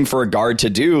dumb thing for a guard to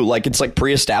do, like it's like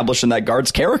pre-established in that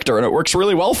guard's character, and it works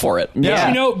really well for it.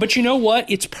 Yeah. But you know what?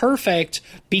 It's perfect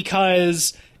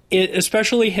because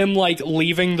especially him like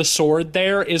leaving the sword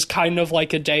there is kind of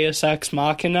like a Deus Ex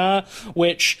Machina,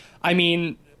 which, I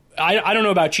mean, I don't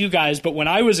know about you guys, but when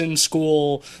I was in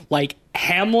school, like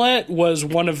Hamlet was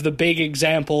one of the big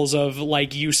examples of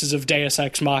like uses of Deus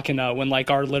Ex Machina when like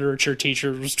our literature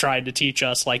teacher was trying to teach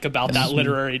us like about that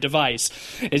literary device,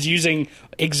 is using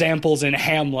examples in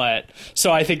Hamlet.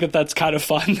 So I think that's kind of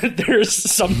fun that there's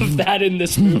some of that in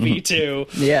this movie too.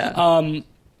 Yeah. While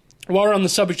we're on the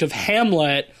subject of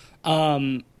Hamlet,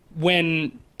 when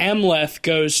Amleth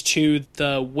goes to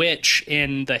the witch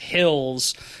in the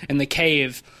hills in the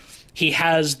cave, he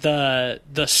has the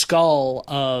skull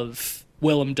of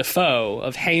Willem Dafoe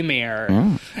of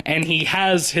Hamir, and he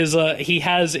has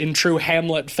in true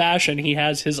Hamlet fashion, he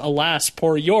has his "alas,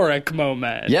 poor Yorick"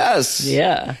 moment. Yes.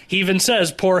 Yeah. He even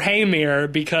says "poor Hamir"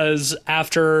 because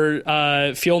after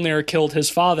Fjolnir killed his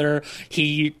father,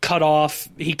 he cut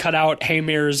out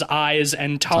Hamir's eyes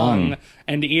and tongue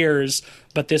and ears.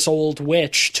 But this old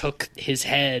witch took his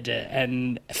head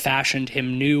and fashioned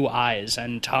him new eyes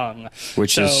and tongue.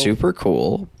 Which is super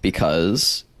cool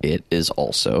because it is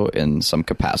also, in some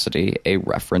capacity, a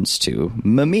reference to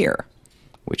Mimir,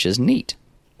 which is neat.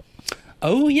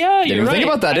 Oh, yeah, you're right. Think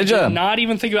about that, did you? Not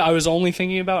even think about. I was only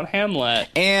thinking about Hamlet.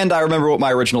 And I remember what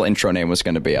my original intro name was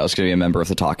going to be. I was going to be a member of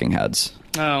the Talking Heads.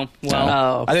 Oh, well.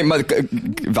 Oh. I think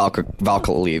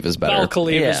Valkaliv is better.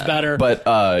 Valkaliv is better. But,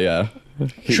 yeah.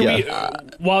 Should we,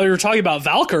 while we were talking about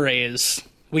Valkyries,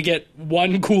 we get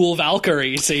one cool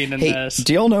Valkyrie scene in this.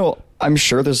 Do y'all know, I'm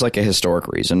sure there's like a historic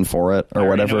reason for it or I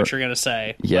whatever. know what you're going to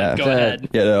say. Yeah. Go ahead.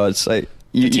 Yeah, no, it's like...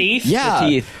 teeth? Yeah. The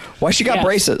teeth. Why she got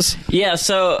braces? Yeah,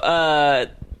 so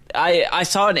I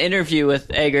saw an interview with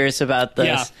Eggers about this.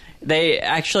 Yeah. They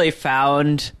actually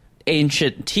found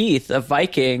ancient teeth of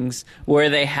Vikings where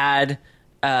they had,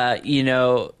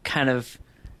 kind of...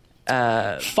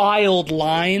 filed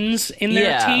lines in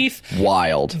their teeth.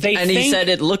 Wild. He said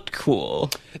it looked cool.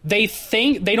 They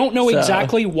don't know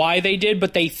exactly why they did,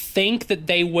 but they think that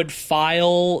they would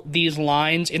file these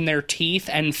lines in their teeth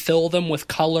and fill them with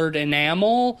colored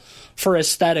enamel for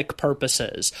aesthetic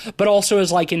purposes, but also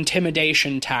as like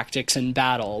intimidation tactics in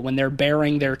battle. When they're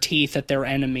baring their teeth at their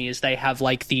enemies, they have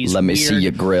like these Let me see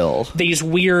your grill. These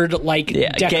weird like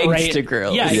gangsta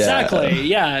grills. Yeah, exactly.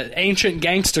 Yeah, ancient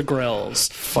gangsta grills.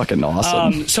 Fucking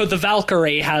awesome. So the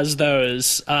Valkyrie has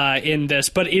those in this,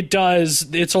 but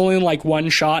it's only in like one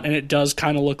shot, and it does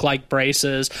kind of look like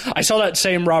braces. I saw that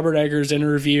same Robert Eggers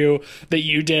interview that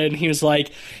you did, and he's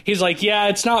like, yeah,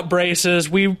 it's not braces.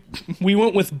 We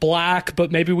went with black,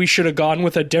 but maybe we should have gone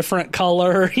with a different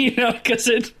color, because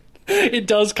it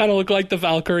does kind of look like the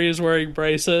Valkyrie is wearing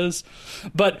braces.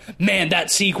 But man,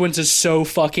 that sequence is so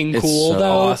fucking cool,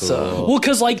 though. Awesome. Well,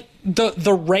 because like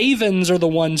the ravens are the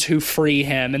ones who free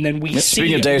him, and then we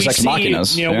Speaking of Deus Ex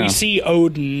Machinas, we see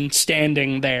Odin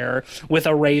standing there with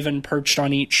a raven perched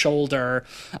on each shoulder.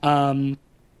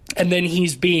 And then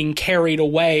he's being carried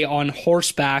away on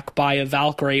horseback by a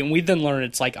Valkyrie. And we then learn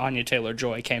it's like Anya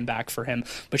Taylor-Joy came back for him.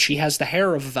 But she has the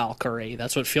hair of a Valkyrie.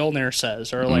 That's what Fjolnir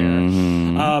says earlier.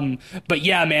 Mm-hmm. But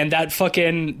yeah, man, that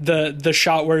fucking... The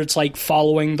shot where it's like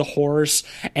following the horse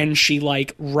and she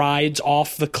like rides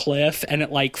off the cliff and it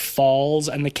like falls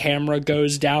and the camera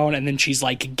goes down and then she's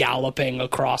like galloping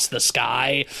across the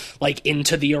sky like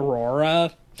into the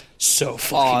aurora. So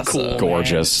fucking cool,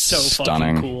 gorgeous, man. So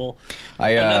stunning, fucking cool.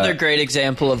 Another great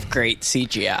example of great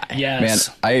CGI. Yes,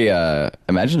 man. I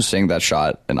imagine seeing that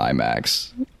shot in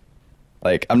IMAX.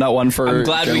 Like, I'm not one for. I'm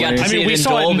glad we got to see it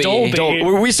in Dolby.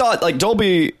 We saw it. Like,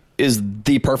 Dolby is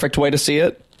the perfect way to see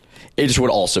it. It just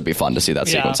would also be fun to see that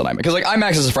sequence in IMAX, because like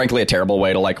IMAX is frankly a terrible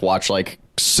way to like watch like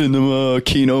cinema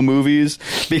kino movies,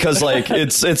 because like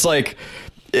it's like.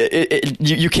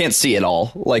 You can't see it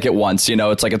all like at once,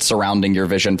 it's like it's surrounding your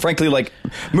vision. Frankly, like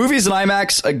movies in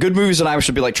IMAX, good movies in IMAX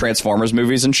should be like Transformers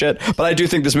movies and shit, but I do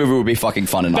think this movie would be fucking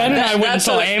fun in Ben IMAX. and I went and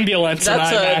saw Ambulance in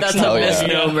IMAX. That's a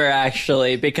misnomer,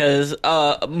 actually, because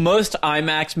most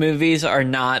IMAX movies are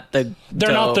not the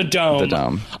They're not the dome. The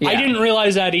dome. Yeah. I didn't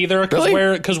realize that either,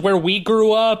 because where we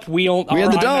grew up, we had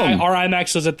the dome. Our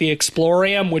IMAX was at the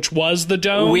Explorium, which was the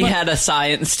dome. We had a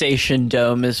Science Station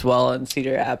dome as well in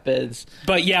Cedar Rapids.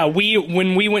 But yeah,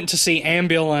 when we went to see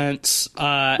Ambulance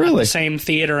at the same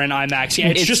theater in IMAX,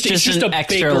 it's just a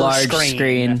extra bigger large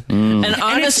screen. And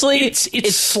honestly,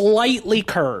 it's slightly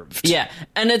curved. Yeah,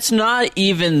 and it's not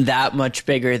even that much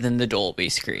bigger than the Dolby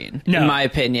screen, in my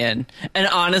opinion. And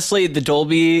honestly, the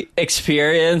Dolby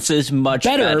experience is much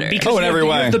better because in every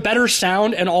way. You have the better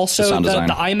sound, and also the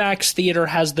IMAX theater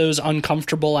has those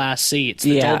uncomfortable ass seats.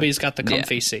 The Dolby's got the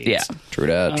comfy seats. Yeah, true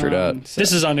that.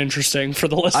 This is uninteresting for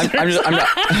the listeners. I'm not.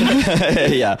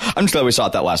 Yeah, I'm just glad we saw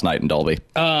it that last night in Dolby.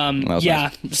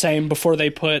 Nice. Same. Before they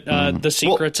put the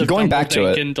secrets of going back to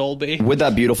it in Dolby. With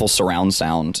that beautiful surround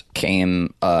sound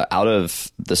came out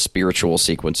of the spiritual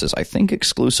sequences. I think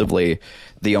exclusively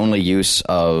the only use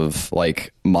of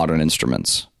like modern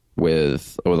instruments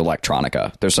with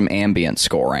electronica. There's some ambient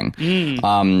scoring,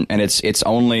 and it's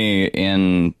only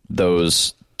in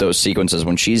those sequences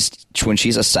when she's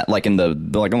like on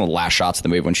the last shots of the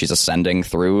movie when she's ascending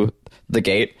through the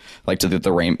gate, like to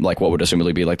the rain, like what would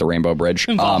assumably be like the Rainbow Bridge.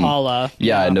 In Valhalla.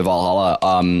 Into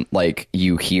Valhalla, like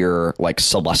you hear like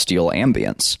celestial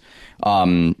ambience.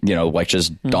 Like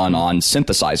just done on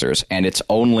synthesizers, and it's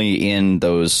only in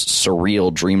those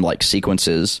surreal, dreamlike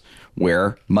sequences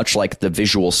where, much like the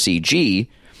visual CG,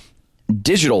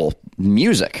 digital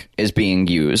music is being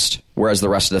used, whereas the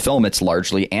rest of the film, it's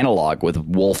largely analog with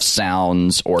wolf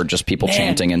sounds or just people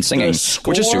chanting and singing,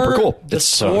 which is super cool. The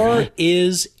score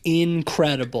is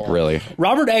incredible. Really.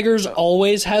 Robert Eggers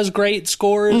always has great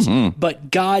scores,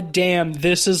 but goddamn,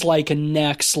 this is like a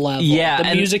next level. Yeah,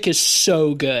 the music is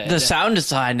so good. The sound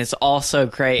design is also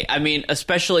great. I mean,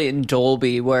 especially in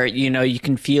Dolby, where you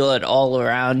can feel it all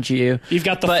around you. You've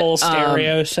got the full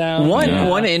stereo sound.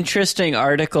 One interesting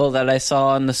article that I saw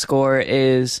on the score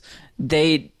is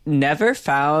they never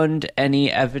found any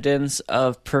evidence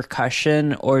of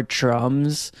percussion or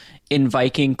drums in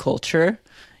Viking culture,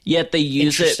 yet they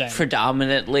use it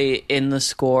predominantly in the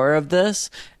score of this.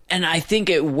 And I think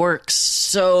it works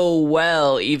so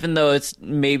well, even though it's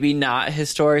maybe not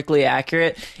historically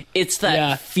accurate. It's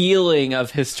that feeling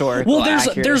of historical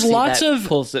accuracy there's lots that of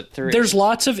pulls it through. There's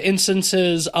lots of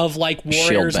instances of like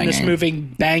warriors in this movie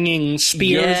banging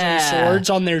spears and swords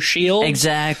on their shields.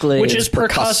 Exactly. Which is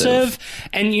percussive.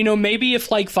 And, maybe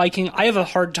if like I have a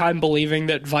hard time believing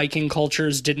that Viking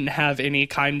cultures didn't have any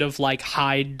kind of like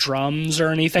hide drums or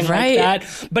anything like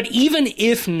that. But even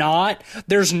if not,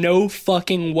 there's no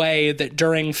fucking way that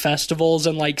during festivals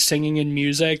and like singing and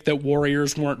music that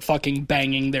warriors weren't fucking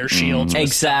banging their shields.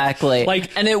 Exactly.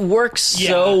 And it works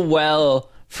so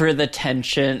well for the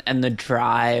tension and the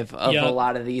drive of a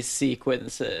lot of these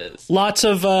sequences. Lots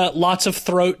of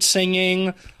throat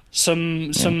singing,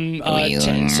 some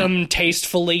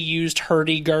tastefully used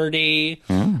hurdy-gurdy.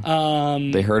 They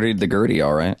hurdied the gurdy,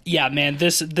 all right. Yeah, man,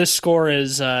 this score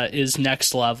is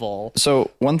next level.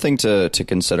 So one thing to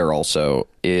consider also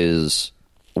is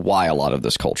why a lot of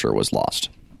this culture was lost.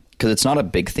 Because it's not a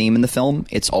big theme in the film.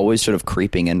 It's always sort of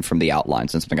creeping in from the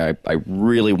outlines, and something I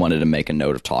really wanted to make a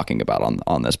note of talking about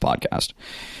on this podcast.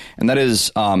 And that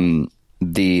is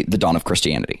the dawn of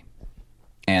Christianity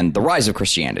and the rise of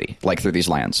Christianity, like through these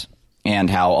lands, and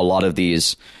how a lot of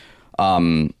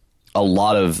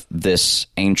this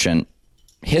ancient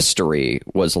history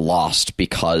was lost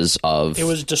because of it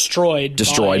was destroyed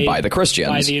by the Christians,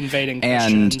 by the invading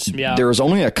Christians. And there was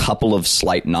only a couple of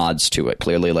slight nods to it.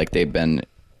 Clearly, like they've been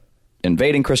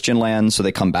invading Christian lands, so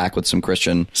they come back with some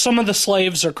Christian. Some of the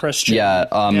slaves are Christian.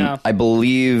 I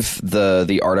believe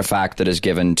the artifact that is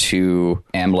given to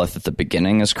Amleth at the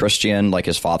beginning is Christian, like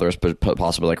his father is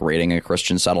possibly like raiding a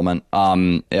Christian settlement.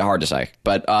 Hard to say,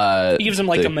 but he gives him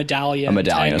like a medallion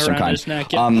of some kind. His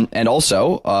neck, and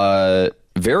also,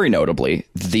 very notably,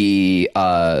 the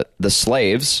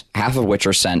slaves, half of which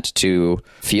are sent to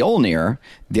Fjolnir,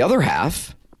 the other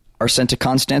half are sent to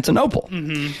Constantinople,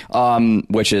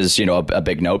 which is, a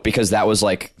big note, because that's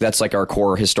like our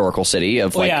core historical city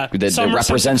of that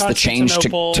represents the change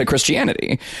to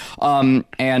Christianity.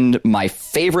 And my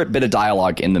favorite bit of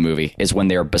dialogue in the movie is when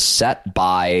they're beset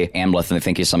by Amleth and they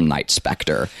think he's some night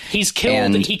specter. He's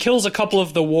killed. He kills a couple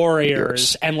of the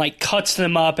warriors and like cuts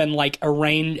them up and like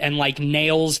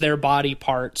nails their body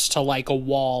parts to like a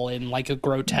wall in like a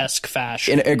grotesque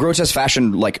fashion. In a grotesque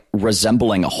fashion, like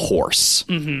resembling a horse.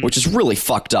 Which is really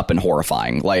fucked up and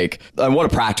horrifying. Like, what a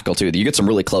practical too. You get some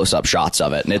really close-up shots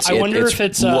of it, and it's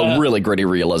really gritty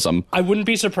realism. I wouldn't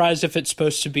be surprised if it's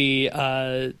supposed to be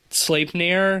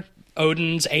Sleipnir,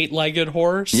 Odin's 8-legged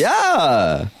horse.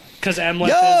 Yeah, because Amleth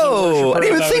is a worshiper. I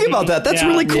didn't even think about that. That's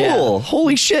really cool. Yeah.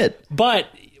 Holy shit! But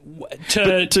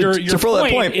your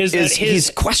point is that he's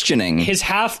questioning his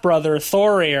half-brother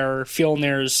Thorir,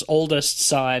 Fjolnir's oldest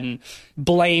son,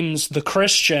 blames the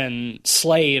Christian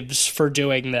slaves for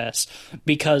doing this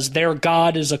because their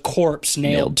god is a corpse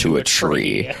nailed to a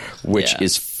tree, which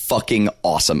is fucking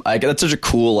awesome. That's such a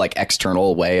cool like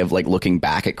external way of like looking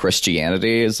back at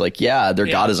Christianity. Is like, their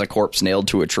god is a corpse nailed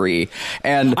to a tree,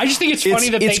 and I just think it's funny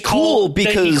that he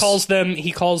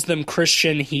calls them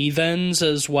Christian heathens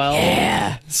as well.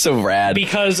 Yeah, so rad.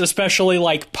 Because especially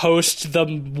like post the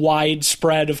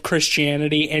widespread of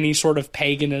Christianity, any sort of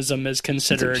paganism is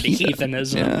considered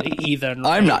heathenism. Yeah. Heathen.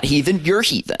 Right? I'm not heathen. You're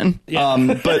heathen.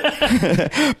 Yeah.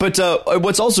 But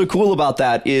what's also cool about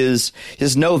that is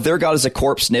no, their god is a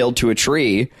corpse nailed to a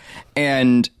tree.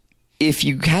 And if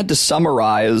you had to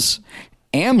summarize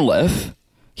Amleth,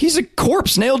 He's a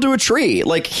corpse nailed to a tree.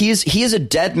 Like, he is a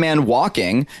dead man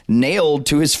walking, nailed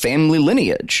to his family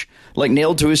lineage. Like,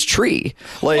 nailed to his tree.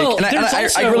 Like, Well,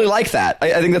 I really like that.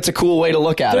 I think that's a cool way to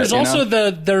look at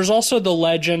it. There's also the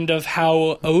legend of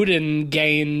how Odin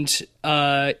gained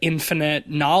infinite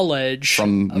knowledge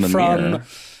From Mimir.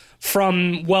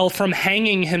 from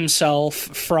hanging himself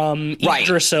from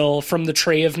Yggdrasil, from the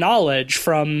Tree of Knowledge,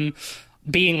 from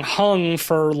being hung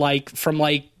for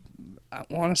I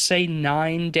want to say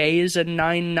 9 days and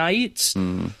 9 nights.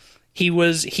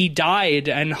 He died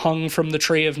and hung from the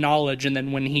Tree of Knowledge, and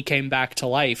then when he came back to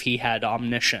life, he had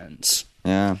omniscience.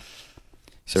 Yeah.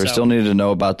 So we still needed to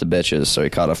know about the bitches, so he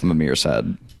cut off Mimir's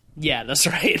head. Yeah, that's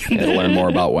right. To learn more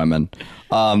about women.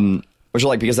 Which I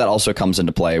like, because that also comes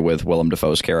into play with Willem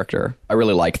Dafoe's character. I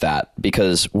really like that,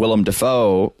 because Willem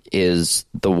Dafoe is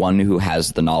the one who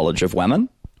has the knowledge of women,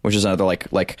 which is another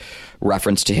like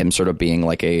reference to him sort of being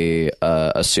like a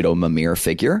pseudo Mimir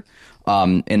figure.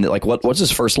 And like, what's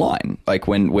his first line? Like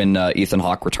when Ethan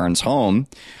Hawke returns home,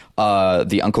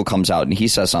 the uncle comes out and he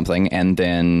says something, and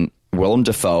then Willem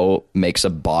Dafoe makes a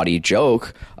bawdy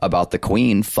joke about the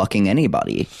queen fucking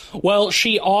anybody. Well,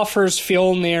 she offers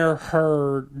Fjolnir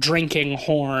her drinking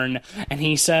horn, and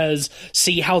he says,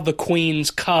 "See how the queen's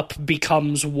cup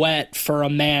becomes wet for a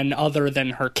man other than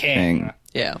her king."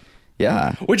 Yeah.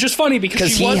 Yeah. Which is funny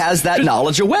because he has that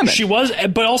knowledge of women. She was,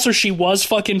 but also she was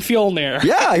fucking Fjolnir.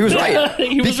 Yeah, he was right.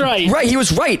 He was right. Right, he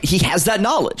was right. He has that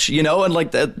knowledge, and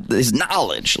like his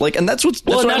knowledge, like, and that's what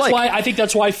I like. Why I think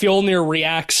that's why Fjolnir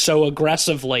reacts so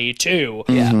aggressively too.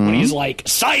 Yeah, when he's like,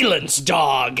 "Silence,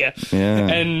 dog,"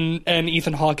 and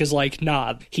Ethan Hawke is like,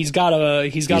 "Nah, he's got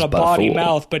a bawdy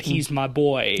mouth, but he's my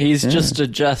boy. He's just a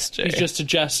jester. He's just a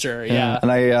jester." Yeah,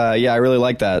 and I really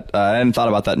like that. I hadn't thought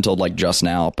about that until like just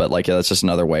now, but like, that's just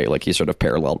another way, like, he's sort of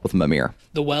paralleled with Mimir.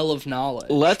 The well of knowledge.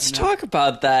 Let's talk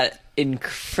about that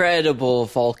incredible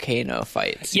volcano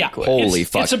fight sequence. Yeah, holy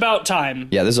fuck. It's about time.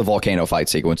 Yeah, there's a volcano fight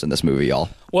sequence in this movie, y'all.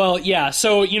 Well, yeah,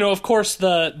 so, of course,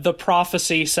 the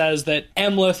prophecy says that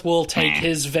Emleth will take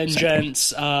his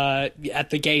vengeance at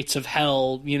the gates of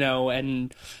hell,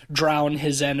 and drown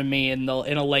his enemy in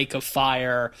a lake of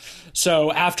fire.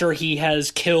 So after he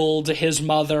has killed his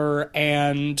mother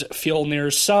and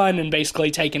Fjolnir's son and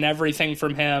basically taken everything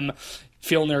from him,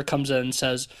 Fjolnir comes in and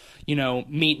says,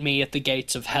 meet me at the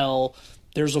gates of hell.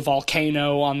 There's a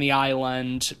volcano on the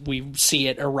island. We see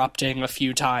it erupting a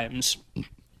few times.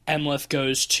 Emleth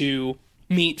goes to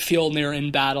meet Fjolnir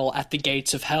in battle at the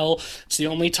gates of hell. It's the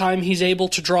only time he's able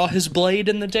to draw his blade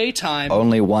in the daytime.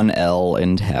 Only one L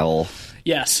in hell.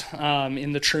 Yes,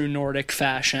 in the true Nordic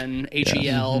fashion,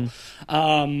 HEL.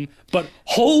 But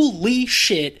holy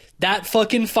shit, that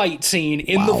fucking fight scene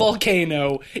in the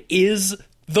volcano is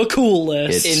the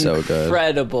coolest. It's so good.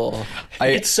 Incredible.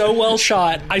 It's so well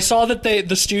shot. I saw that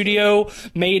the studio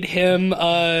made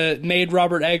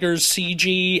Robert Eggers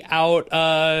CG out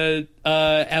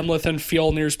Emleth and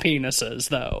Fjolnir's penises,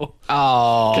 though.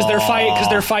 Oh, because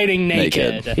they're fighting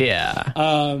naked. Yeah.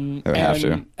 They have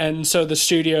to. And so the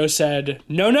studio said,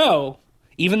 no,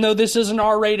 even though this is an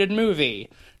R-rated movie,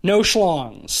 no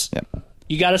schlongs. Yep.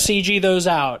 You got to CG those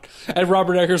out. And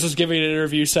Robert Eggers was giving an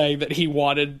interview saying that he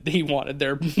wanted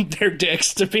their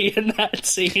dicks to be in that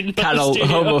scene. Kind of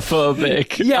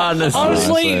homophobic. Yeah,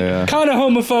 honestly, kind of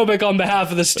homophobic on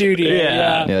behalf of the studio.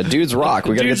 Yeah, dudes rock.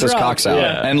 We got to get those cocks out.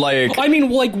 Yeah. And like, I mean,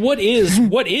 like, what is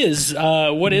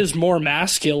more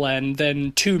masculine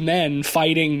than two men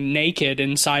fighting naked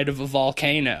inside of a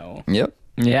volcano? Yep.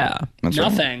 Yeah. That's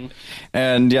Nothing. Right.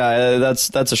 And yeah, that's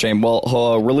a shame.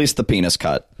 Well, release the penis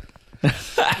cut. I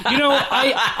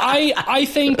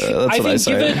think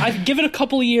give it a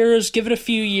couple of years, give it a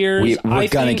few years. We're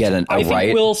gonna get I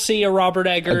think we'll see a Robert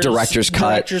Eggers director's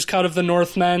cut of the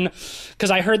Northmen, because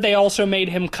I heard they also made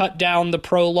him cut down the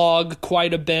prologue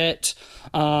quite a bit.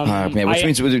 Which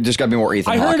means there's got to be more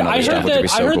Ethan Hawke and other stuff, which would be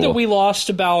so cool. I heard that we lost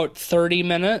about 30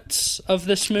 minutes of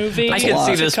this movie. I can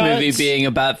see this movie being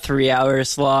about 3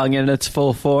 hours long in its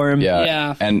full form.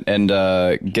 Yeah. And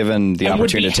given the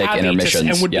opportunity to take intermissions,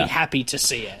 and would be happy to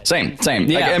see it. Same.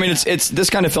 Yeah. Like, I mean, it's this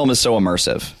kind of film is so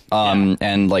immersive,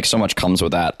 and like so much comes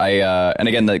with that. And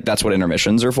again, that's what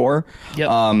intermissions are for. Yep.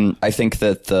 I think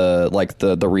that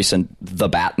the recent The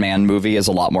Batman movie is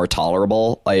a lot more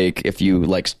tolerable. Like, if you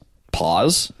like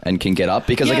pause and can get up,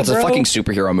 because like it's a fucking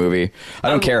superhero movie. I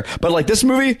don't care, but like this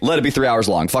movie, let it be 3 hours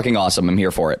long. Fucking awesome. I'm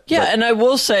here for it. Yeah, and I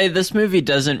will say this movie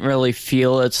doesn't really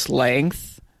feel its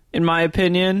length, in my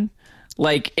opinion.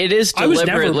 Like, it is I was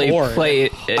never deliberately bored.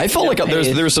 played. I felt like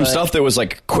there was some stuff that was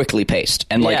like quickly paced,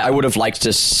 and like Yeah. I would have liked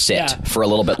to sit Yeah. for a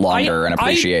little bit longer and I-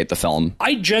 appreciate the film.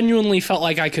 I genuinely felt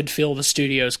like I could feel the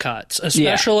studio's cuts,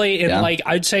 especially in Yeah. like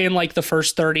I'd say in like the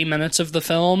first 30 minutes of the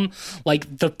film.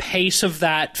 Like the pace of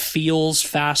that feels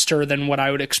faster than what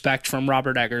I would expect from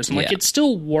Robert Eggers, and like Yeah. it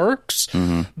still works.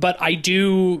 But I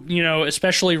do,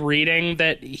 especially reading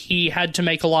that he had to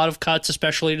make a lot of cuts,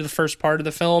 especially to the first part of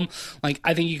the film. Like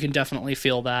I think you can definitely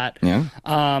feel that. Yeah.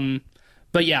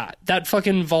 But yeah, that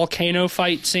fucking volcano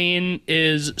fight scene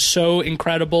is so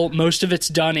incredible. Most of it's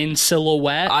done in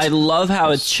silhouette. I love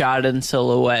how it's shot in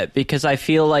silhouette because I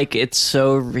feel like it's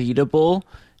so readable.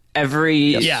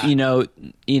 Every Yeah.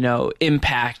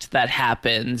 impact that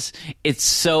happens, it's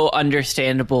so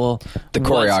understandable. The what's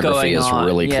choreography going is on.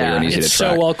 really clear Yeah. and easy It's to so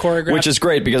track. well choreographed. Which is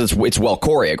great because it's well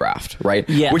choreographed, right?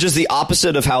 Yes. Which is the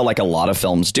opposite of how like a lot of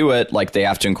films do it. Like they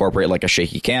have to incorporate like a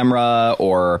shaky camera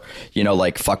or,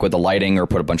 like fuck with the lighting or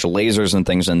put a bunch of lasers and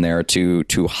things in there to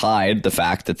hide the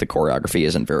fact that the choreography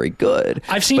isn't very good.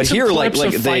 I've seen but some here, clips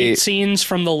like of fight scenes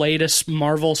from the latest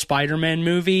Marvel Spider-Man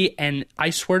movie, and I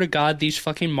swear to God, these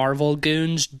fucking Marvel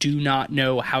goons do not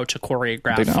know how to They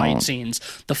choreograph don't. fight scenes.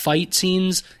 The fight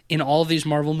scenes in all of these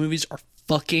Marvel movies are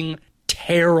fucking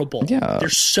terrible. Yeah. They're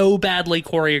so badly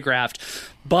choreographed,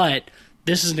 but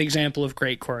this is an example of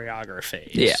great choreography.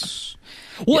 Yeah.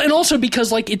 Well, and also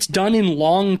because like it's done in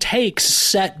long takes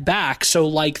set back, so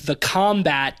like the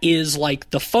combat is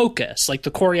like the focus, like the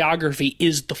choreography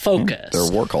is the focus. Their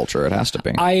war culture, it has to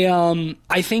be.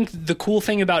 I think the cool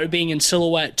thing about it being in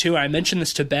silhouette too, I mentioned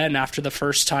this to Ben after the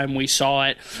first time we saw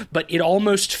it, but it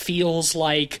almost feels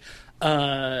like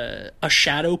a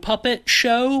shadow puppet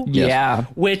show. Yeah.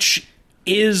 Which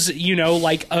is,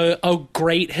 like a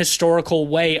great historical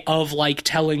way of like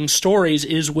telling stories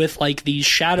is with like these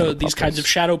kinds of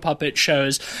shadow puppet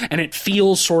shows, and it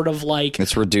feels sort of like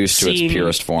It's reduced to its seeing-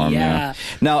 purest form. Yeah.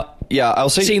 Now, I'll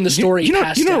say Seeing the story You know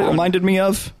passed what it down. reminded me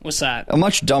of? What's that? A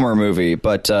much dumber movie,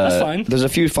 but fine. there's a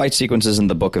few fight sequences in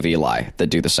the Book of Eli that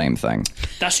do the same thing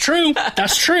That's true.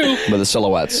 That's true. with the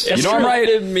silhouettes. That's I'm true. right.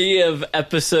 Reminded me of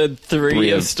episode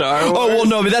 3 of Star Wars. Oh well,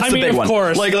 no, but that's I the mean, big of one.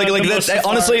 course, like the that's most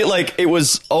honestly, like it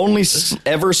was only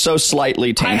ever so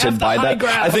slightly tainted have the by high that.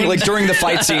 ground. I think like during the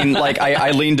fight scene, like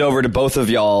I leaned over to both of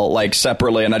y'all like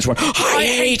separately, and I just went, "I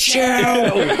hate you,"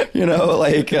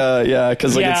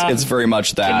 because like Yeah. it's very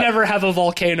much that. Can never have a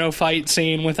volcano fight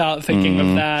scene without thinking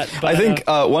of that. But, I think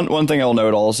one thing I'll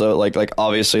note also, like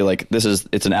obviously, like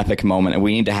it's an epic moment, and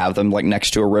we need to have them like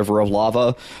next to a river of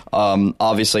lava.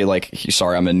 Obviously, like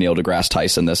sorry, I'm in Neil deGrasse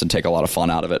Tyson this and take a lot of fun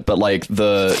out of it, but like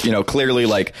clearly,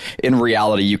 like in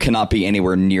reality, you cannot be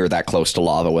anywhere near that close to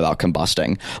lava without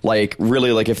combusting. Like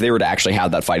really, like if they were to actually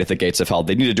have that fight at the gates of hell,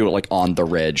 they need to do it like on the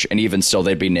ridge, and even still,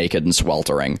 they'd be naked and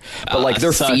sweltering. But like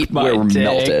their Suck feet my were dick.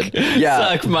 melted. Yeah.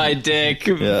 Suck my dick.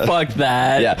 Fuck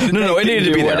that. Yeah. No, it needed to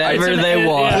Do be there. whatever It's they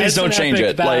want. Please it's don't an change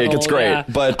epic it. Like, it's great. yeah.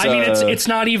 But, I mean, it's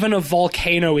not even a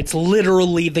volcano. It's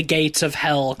literally the gates of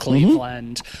hell,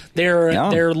 Cleveland.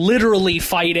 They're literally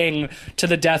fighting to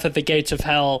the death at the gates of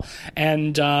hell,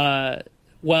 and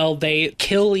they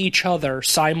kill each other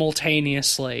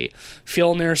simultaneously.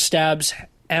 Fjolnir stabs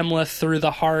Amleth through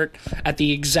the heart at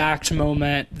the exact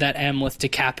moment that Amleth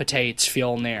decapitates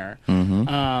Fjolnir.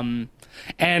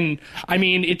 And I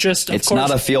mean, it just of It's course,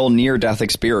 not a feel near death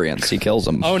experience. He kills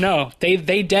him. Oh no, they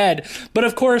dead. But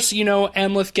of course,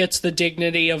 Amleth gets the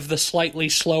dignity of the slightly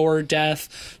slower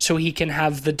death, so he can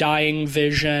have the dying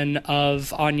vision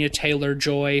of Anya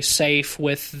Taylor-Joy safe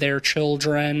with their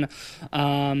children,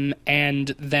 and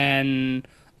then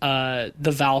the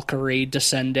Valkyrie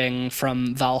descending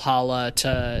from Valhalla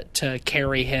to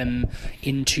carry him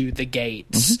into the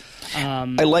gates.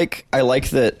 I like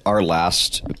that our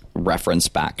last reference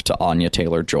back to Anya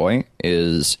Taylor-Joy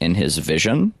is in his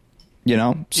vision,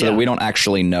 so that we don't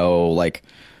actually know like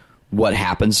what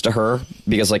happens to her,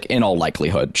 because like in all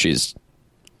likelihood she's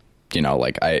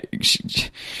right?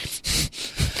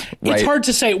 It's hard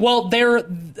to say. Well,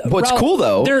 What's cool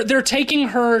though, they're taking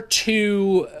her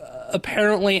to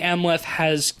apparently Amleth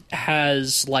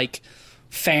has like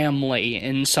family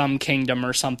in some kingdom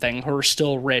or something who are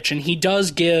still rich, and he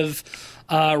does give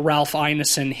Ralph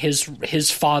Ineson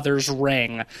his father's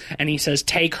ring, and he says,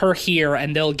 take her here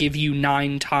and they'll give you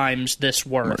 9 times this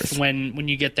worth when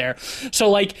you get there. So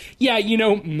like, yeah,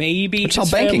 maybe That's his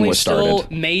how banking family was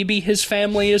started. maybe his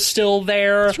family is still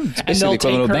there, and basically they'll the equivalent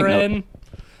take of a her banknote. in.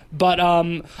 But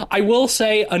I will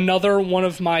say another one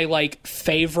of my like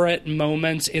favorite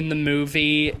moments in the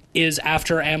movie is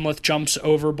after Amleth jumps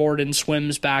overboard and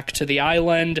swims back to the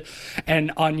island,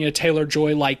 and Anya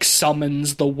Taylor-Joy like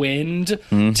summons the wind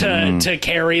to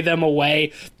carry them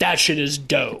away. That shit is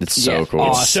dope. It's so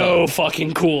cool. It's so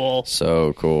fucking cool.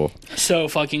 So cool. So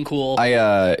fucking cool.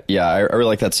 I really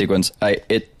like that sequence.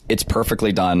 It's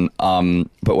perfectly done.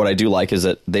 But what I do like is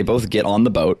that they both get on the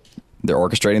boat. They're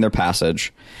orchestrating their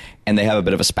passage, and they have a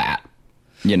bit of a spat.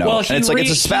 You know, and it's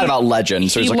a spat about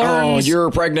legend. So he's like, "Oh, you're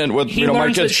pregnant with he my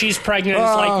learns kids." That she's pregnant.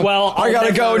 It's like, well, I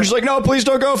gotta go. And she's like, "No, please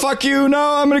don't go. Fuck you.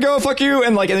 No, I'm gonna go. Fuck you."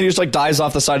 And then he just like dies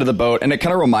off the side of the boat. And it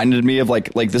kind of reminded me of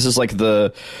like this is like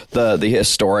the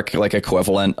historic like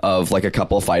equivalent of like a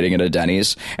couple fighting at a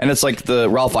Denny's. And it's like the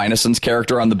Ralph Ineson's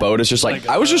character on the boat is just like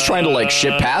I was just trying to like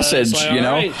ship passage. like, you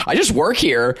know, right. I just work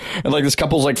here. And like this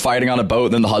couple's like fighting on a boat,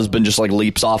 and then the husband just like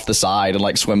leaps off the side and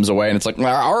like swims away. And it's like,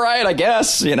 all right, I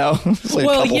guess. You know, it's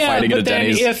like a couple fighting at a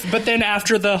Denny's. But then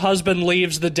after the husband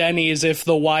leaves the Denny's, if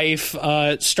the wife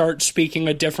starts speaking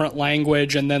a different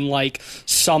language and then like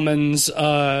summons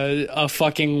a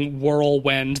fucking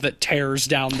whirlwind that tears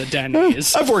down the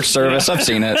Denny's. I've worked service. I've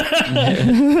seen it.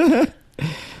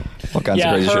 All kinds of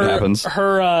crazy shit happens.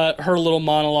 Her little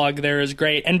monologue there is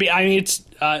great, and I mean it's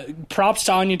props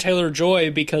to Anya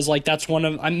Taylor-Joy because like that's one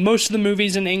of most of the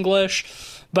movies in English.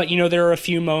 But, you know, there are a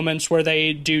few moments where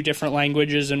they do different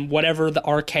languages, and whatever the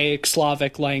archaic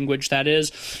Slavic language that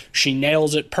is, she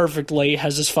nails it perfectly,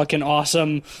 has this fucking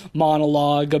awesome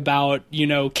monologue about, you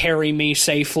know, carry me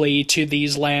safely to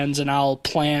these lands and I'll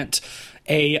plant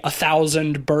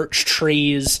 1,000 birch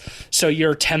trees so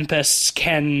your tempests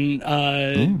can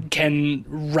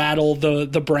rattle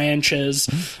the branches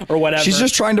or whatever. She's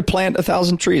just trying to plant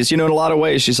 1,000 trees. You know, in a lot of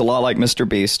ways, she's a lot like Mr.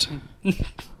 Beast.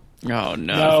 Oh,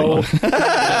 no.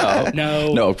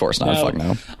 No, of course not. Fuck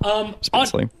no.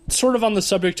 Sort of on the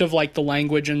subject of like the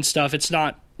language and stuff, it's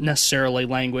not necessarily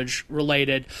language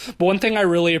related, but one thing I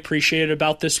really appreciated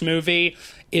about this movie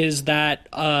is that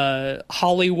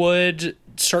Hollywood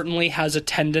certainly has a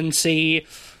tendency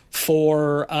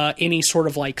for any sort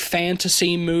of like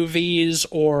fantasy movies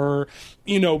or,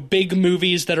 you know, big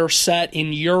movies that are set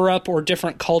in Europe or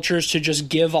different cultures to just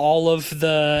give all of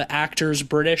the actors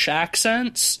British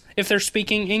accents if they're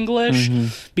speaking English,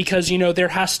 because, you know, there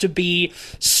has to be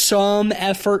some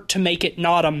effort to make it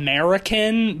not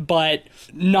American, but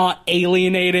not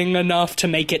alienating enough to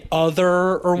make it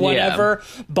other or whatever.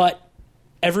 Yeah. But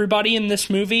everybody in this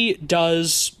movie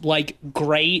does like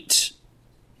great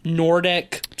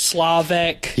Nordic,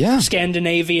 Slavic,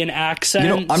 Scandinavian accents.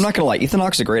 You know, I'm not gonna lie, Ethan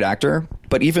Hawke's a great actor,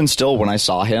 but even still, when I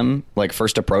saw him like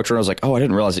first approach her, I was like, oh, I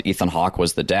didn't realize that Ethan Hawke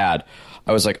was the dad.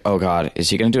 I was like, oh god,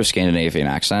 is he gonna do a Scandinavian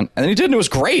accent? And then he did, and it was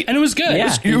great, and it was good.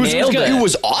 Yeah, it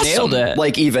was awesome. Nailed it.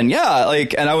 Like even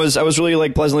and I was really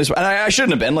like pleasantly surprised. And I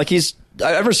shouldn't have been like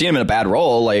I've never seen him in a bad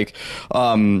role. Like,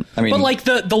 I mean, but like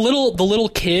the little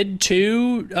kid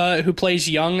too, who plays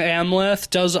young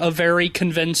Amleth, does a very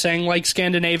convincing like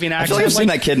Scandinavian accent. I feel like I've seen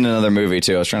that kid in another movie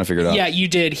too. I was trying to figure it out. Yeah, you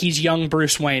did. He's young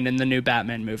Bruce Wayne in the new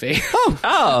Batman movie.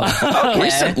 Okay.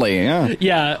 Recently,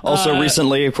 yeah. Also,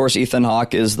 recently, of course, Ethan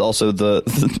Hawke is also he's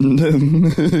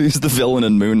the villain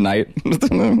in Moon Knight.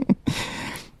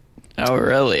 Oh,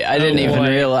 really? I didn't even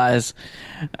realize.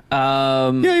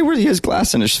 Yeah, he has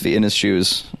glass in his feet, in his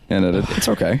shoes, and it's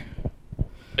okay.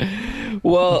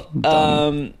 Well,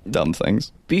 dumb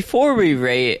things. Before we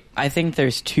rate, I think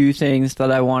there's two things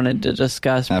that I wanted to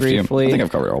discuss briefly. I think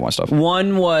I've covered all my stuff.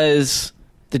 One was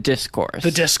the discourse.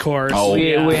 The discourse. Oh,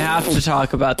 we have to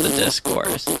talk about the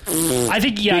discourse. I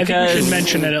think we should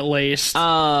mention it at least.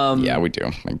 Yeah, we do,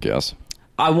 I guess.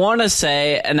 I want to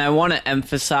say, and I want to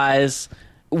emphasize,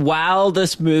 while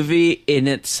this movie in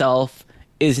itself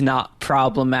is not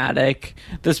problematic,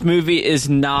 this movie is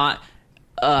not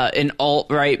an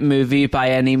alt-right movie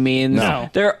by any means. No.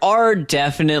 There are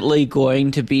definitely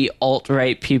going to be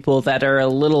alt-right people that are a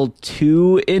little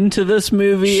too into this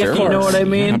movie, Sure. if you know what I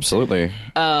mean. Yeah, absolutely.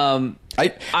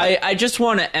 I just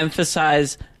want to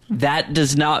emphasize that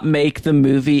does not make the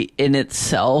movie in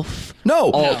itself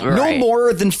No alt-right.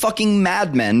 more than fucking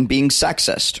Mad Men being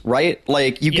sexist, right?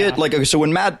 Like, you get, like, so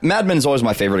when Mad Men is always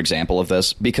my favorite example of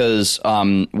this, because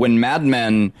when Mad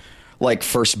Men, like,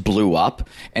 first blew up,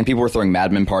 and people were throwing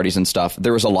Mad Men parties and stuff,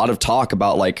 there was a lot of talk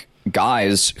about, like,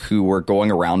 guys who were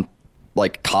going around,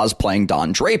 like, cosplaying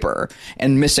Don Draper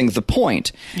and missing the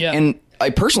point. Yeah. And I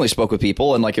personally spoke with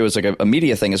people, and like it was like a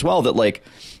media thing as well, that like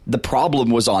the problem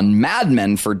was on Mad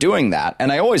Men for doing that.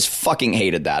 And I always fucking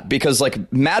hated that, because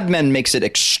like Mad Men makes it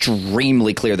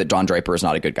extremely clear that Don Draper is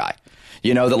not a good guy.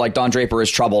 You know, that like Don Draper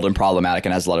is troubled and problematic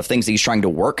and has a lot of things that he's trying to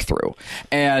work through.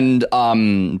 And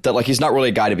that like he's not really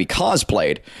a guy to be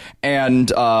cosplayed.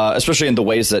 And especially in the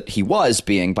ways that he was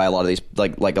being by a lot of these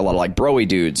like a lot of like bro-y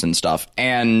dudes and stuff.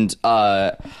 And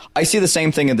I see the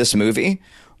same thing in this movie,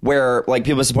 where like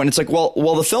people disappointed. It's like,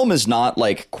 well, the film is not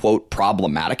like, quote,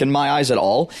 problematic in my eyes at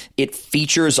all. It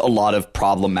features a lot of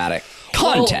problematic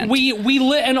content.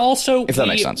 Well, and also, if that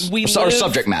makes sense, or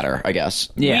subject matter, I guess.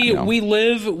 Yeah, we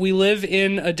live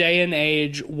in a day and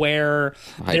age where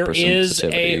there is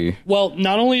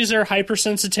not only is there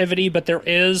hypersensitivity, but there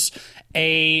is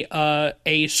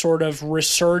a sort of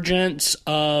resurgence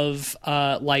of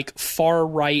like far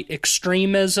right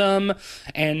extremism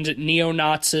and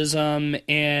neo-Nazism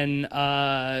in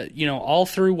all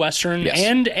through Western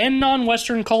and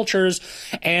non-Western cultures,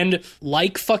 and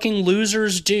like fucking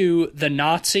losers do, the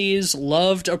Nazis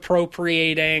loved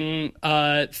appropriating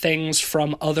things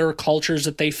from other cultures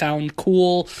that they found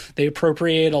cool. They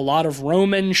appropriate a lot of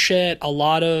Roman shit, a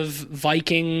lot of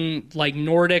Viking like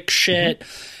Nordic shit,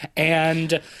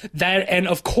 and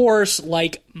of course,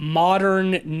 like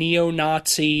modern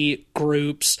neo-Nazi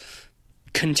groups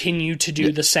continue to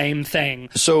do the same thing.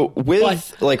 So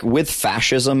with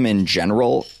fascism in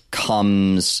general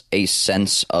comes a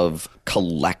sense of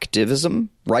collectivism,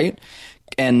 right?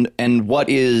 And what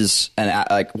is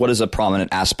a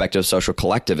prominent aspect of social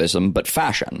collectivism but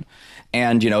fashion?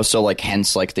 And so like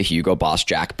hence like the Hugo Boss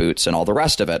jackboots and all the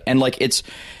rest of it. And like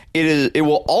it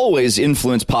will always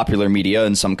influence popular media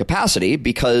in some capacity,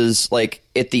 because like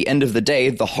at the end of the day,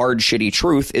 the hard shitty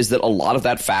truth is that a lot of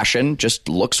that fashion just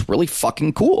looks really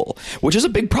fucking cool, which is a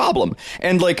big problem.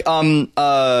 And like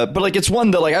but like it's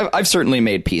one that like I've certainly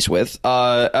made peace with.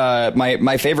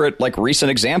 My favorite like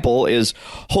recent example is,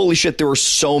 holy shit, there were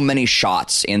so many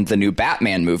shots in the new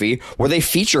Batman movie where they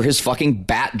feature his fucking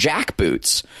bat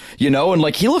jackboots, and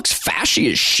like he looks fashy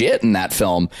as shit in that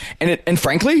film. And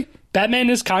frankly, Batman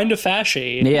is kind of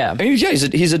fashy. Yeah. I mean, he's a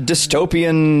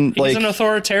dystopian, he's an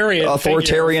authoritarian figure,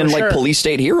 like sure. Police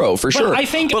state hero for sure. I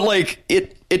think, but like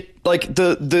it like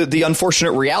the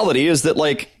unfortunate reality is that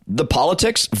like the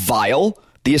politics vile,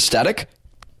 the aesthetic,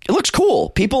 it looks cool.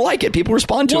 People like it. People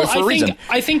respond to it for a reason.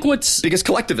 Because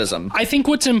collectivism. I think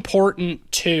what's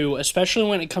important too, especially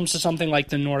when it comes to something like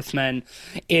The Northman,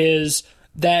 is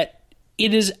that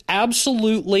it is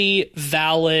absolutely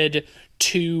valid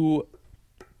to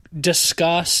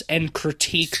discuss and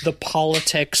critique the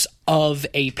politics of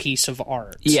a piece of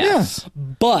art. Yes.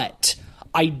 But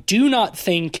I do not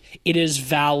think it is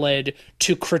valid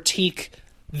to critique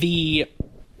the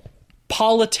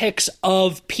politics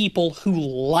of people who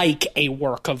like a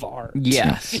work of art.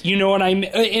 Yes. You know what I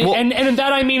mean? And in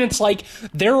that I mean, it's like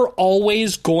there are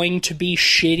always going to be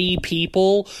shitty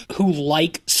people who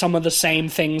like some of the same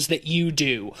things that you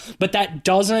do. But that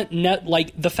doesn't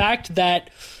like the fact that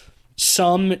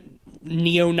some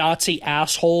neo-Nazi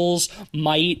assholes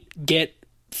might get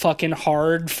fucking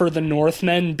hard for the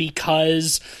Northmen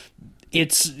because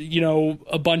it's,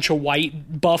 a bunch of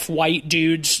buff white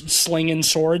dudes slinging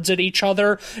swords at each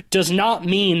other, does not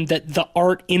mean that the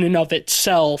art in and of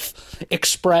itself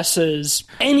expresses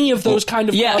any of those kind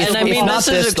of... Yeah, and I mean, this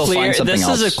is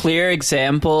a clear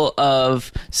example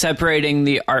of separating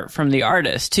the art from the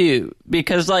artist, too.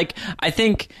 Because, like, I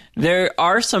think there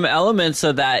are some elements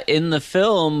of that in the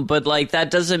film, but, like,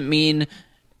 that doesn't mean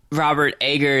Robert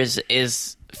Eggers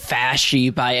is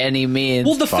fashy by any means.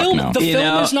 Well, the film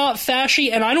is not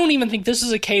fashy, and I don't even think this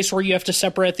is a case where you have to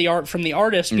separate the art from the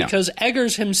artist, because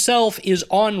Eggers himself is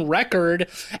on record,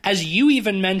 as you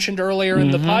even mentioned earlier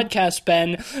in the podcast,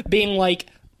 Ben, being like,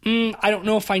 I don't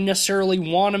know if I necessarily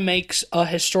want to make a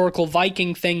historical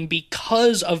Viking thing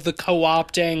because of the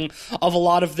co-opting of a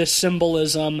lot of this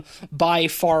symbolism by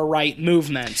far-right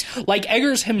movements. Like,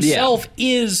 Eggers himself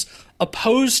is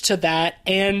opposed to that,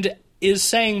 and is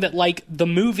saying that, like, the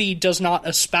movie does not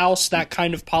espouse that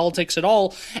kind of politics at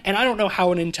all. And I don't know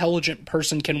how an intelligent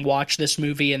person can watch this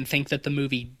movie and think that the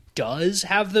movie does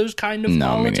have those kind of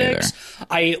politics.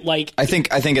 I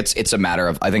think it's a matter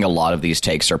of, I think a lot of these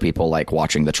takes are people like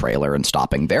watching the trailer and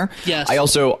stopping there. Yes. I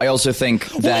also think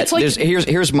that like,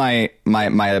 here's my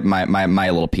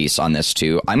little piece on this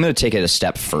too. I'm going to take it a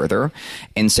step further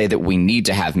and say that we need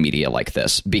to have media like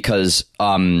this, because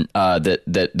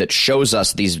that shows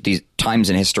us these times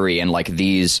in history and like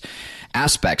these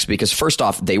aspects, because first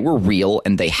off, they were real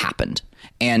and they happened.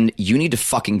 And you need to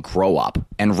fucking grow up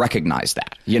and recognize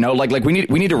that, like we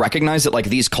need to recognize that, like,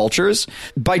 these cultures,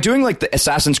 by doing like the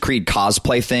Assassin's Creed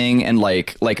cosplay thing and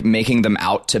like making them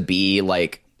out to be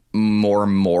like more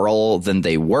moral than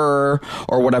they were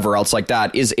or whatever else like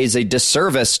that is a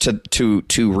disservice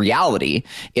to reality,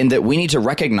 in that we need to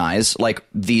recognize like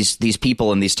these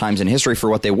people in these times in history for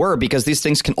what they were, because these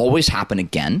things can always happen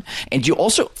again. And you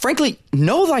also, frankly,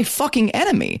 know thy fucking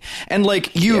enemy. And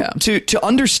like to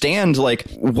understand like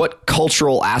what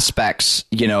cultural aspects,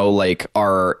 you know, like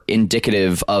are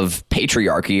indicative of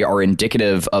patriarchy, are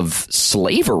indicative of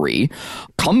slavery,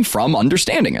 come from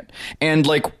understanding it. And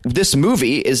like this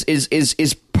movie is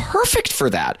perfect for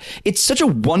that. It's such a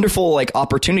wonderful like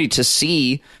opportunity to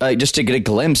see, just to get a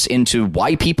glimpse into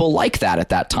why people like that at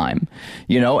that time,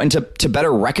 you know, and to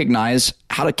better recognize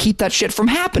how to keep that shit from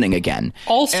happening again.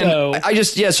 Also, and I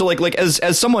just so like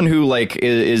as someone who like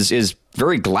is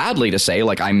very gladly to say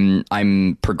like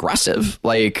I'm progressive,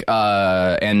 like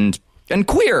and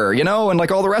queer, you know, and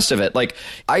like all the rest of it. Like,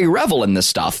 I revel in this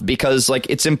stuff because like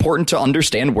it's important to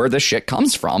understand where this shit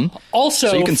comes from. Also,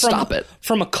 so you can stop it.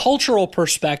 From a cultural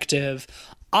perspective,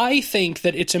 I think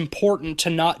that it's important to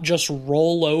not just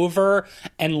roll over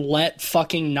and let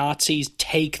fucking Nazis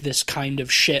take this kind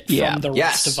of shit from the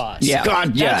rest of us. Yeah.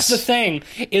 God, That's the thing,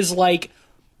 is like,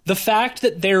 the fact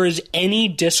that there is any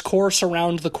discourse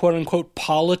around the quote-unquote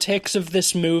politics of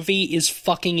this movie is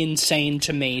fucking insane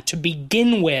to me, to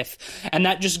begin with. And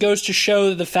that just goes to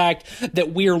show the fact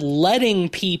that we're letting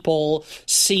people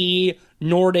see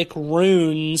Nordic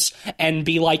runes and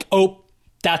be like, oh,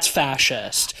 that's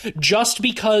fascist. Just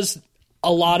because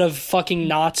a lot of fucking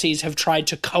Nazis have tried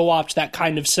to co-opt that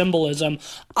kind of symbolism,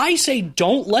 I say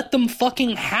don't let them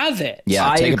fucking have it.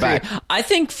 Yeah, take it back. I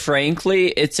think, frankly,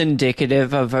 it's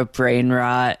indicative of a brain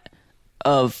rot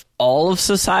of all of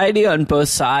society on both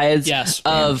sides. Yes.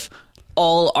 Of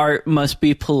all art must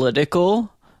be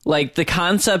political. Like, the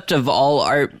concept of all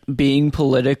art being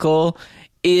political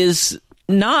is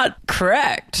not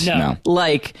correct. No.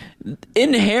 Like,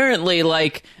 inherently,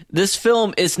 like, this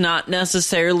film is not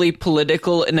necessarily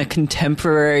political in a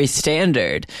contemporary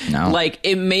standard. No. Like,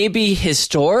 it may be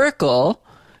historical,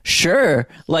 sure.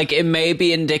 Like, it may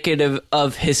be indicative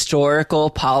of historical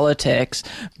politics,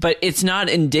 but it's not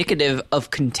indicative of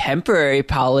contemporary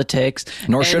politics.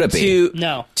 Nor should it be.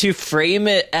 No. To frame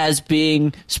it as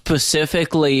being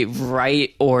specifically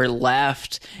right or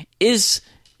left is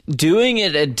doing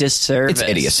it a disservice. It's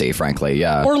idiocy, frankly.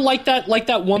 Yeah. Or like that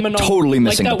woman on Totally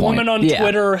missing like that the point. woman on Yeah.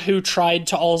 Twitter who tried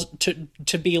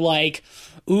to be like,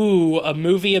 ooh, a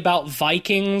movie about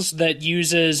Vikings that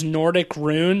uses Nordic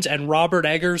runes and Robert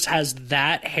Eggers has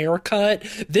that haircut.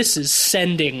 This is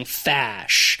sending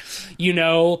fash. You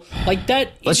know, like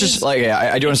that. Let's just like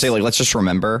I do want to say like let's just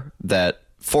remember that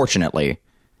fortunately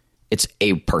it's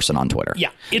a person on Twitter. Yeah,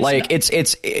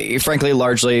 it's frankly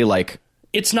largely like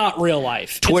it's not real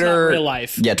life. Twitter, it's not real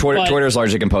life. Yeah, Twitter is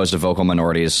largely composed of vocal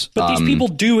minorities. But these people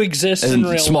do exist in real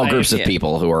life. Small groups of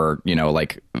people who are, you know,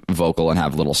 like vocal and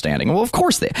have little standing. Well, of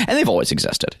course they've always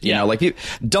existed. You know, like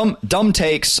dumb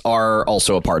takes are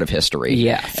also a part of history.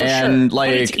 Yeah, for and sure.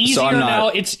 like but it's easier so I'm not, now.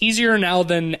 It's easier now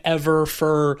than ever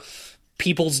for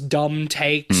people's dumb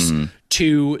takes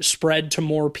to spread to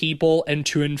more people and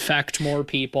to infect more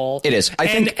people. It is. I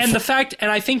think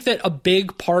that a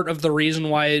big part of the reason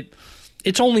why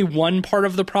it's only one part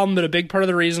of the problem, but a big part of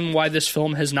the reason why this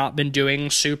film has not been doing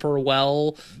super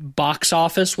well box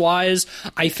office wise,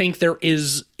 I think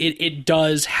it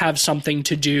does have something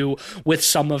to do with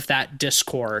some of that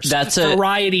discourse.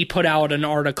 Variety put out an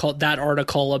article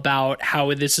about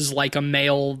how this is like a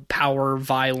male power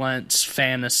violence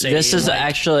fantasy. This is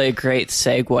actually a great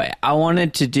segue. I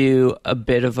wanted to do a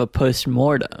bit of a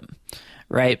post-mortem,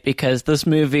 right? Because this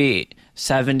movie,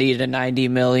 $70 to $90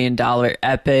 million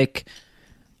epic,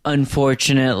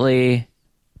 unfortunately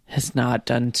has not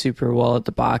done super well at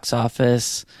the box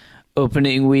office.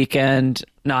 Opening weekend,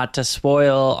 not to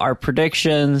spoil our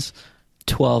predictions,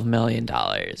 $12 million.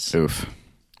 Oof.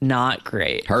 Not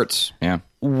great. Hurts. Yeah.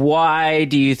 Why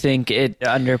do you think it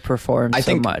underperformed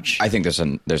so much? I think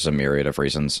there's a myriad of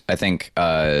reasons. I think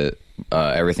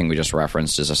everything we just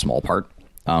referenced is a small part.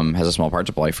 Has a small part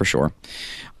to play for sure.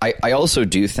 I also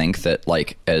do think that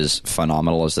like as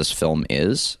phenomenal as this film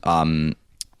is,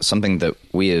 something that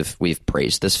we've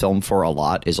praised this film for a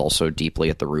lot is also deeply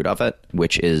at the root of it,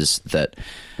 which is that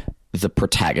the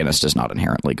protagonist is not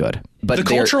inherently good. But the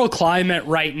cultural climate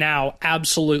right now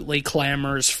absolutely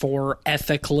clamors for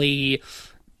ethically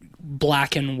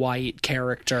black and white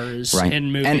characters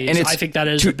in movies. And it's I think that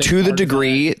is to the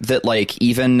degree that like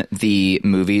even the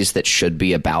movies that should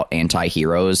be about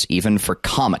anti-heroes, even for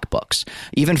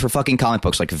fucking comic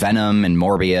books like Venom and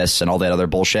Morbius and all that other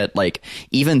bullshit, like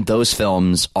even those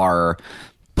films are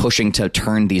pushing to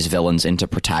turn these villains into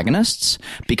protagonists,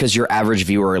 because your average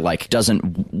viewer like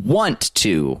doesn't want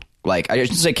to, like, I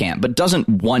shouldn't say can't, but doesn't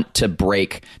want to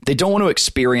break. They don't want to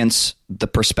experience the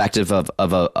perspective of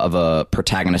a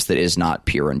protagonist that is not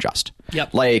pure and just.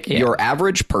 Yep. Like your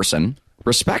average person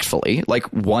respectfully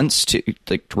wants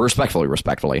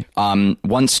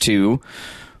to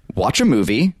watch a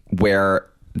movie where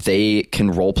they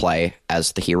can role play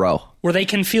as the hero, where they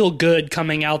can feel good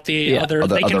coming out they can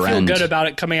feel end. good about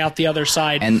it coming out the other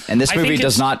side. And this movie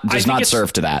does not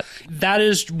serve to that. That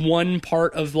is one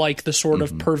part of like the sort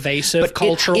of pervasive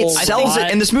cultural. It sells it,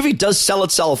 and this movie does sell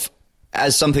itself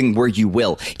as something where you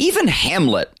will. Even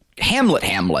Hamlet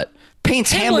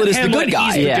paints Hamlet as the good guy.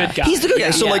 He's the good guy. He's the good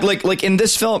guy. So like in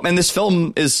this film, and this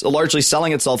film is largely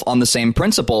selling itself on the same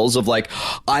principles of like,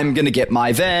 I'm going to get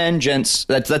my vengeance.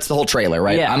 That's the whole trailer,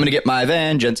 right? Yeah. I'm going to get my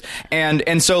vengeance.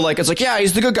 And so like, it's like, yeah,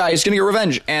 he's the good guy. He's going to get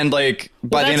revenge. And like,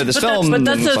 by the end of this film. But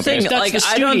that's the thing. That's like, the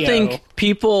I don't studio. think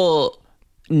people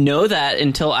know that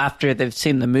until after they've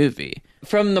seen the movie.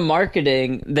 From the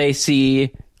marketing, they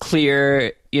see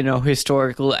clear,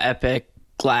 historical epic,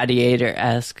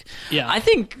 Gladiator-esque. Yeah. I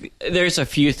think there's a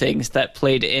few things that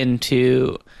played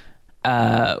into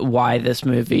why this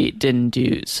movie didn't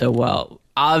do so well.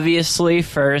 Obviously,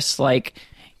 first, like,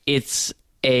 it's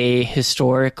a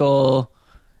historical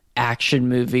action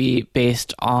movie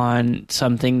based on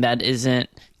something that isn't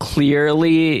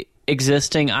clearly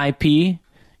existing IP.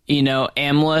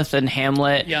 Amleth and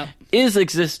Hamlet is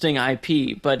existing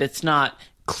IP, but it's not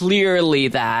clearly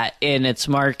that in its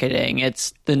marketing.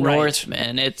 It's the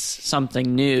Northman. It's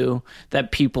something new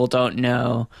that people don't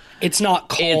know. It's not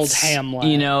called Hamlet.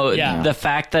 The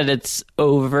fact that it's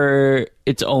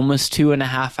almost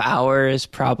 2.5 hours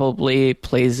probably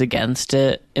plays against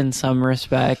it in some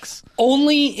respects.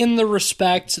 Only in the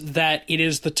respect that it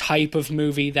is the type of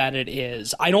movie that it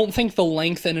is. I don't think the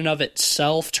length in and of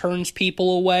itself turns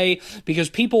people away, because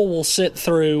people will sit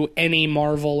through any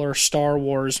Marvel or Star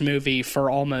Wars movie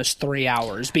for almost 3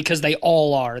 hours, because they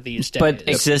all are these days. But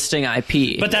existing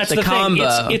IP. But that's the combo.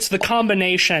 Thing. It's the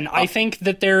combination. I think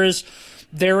that there is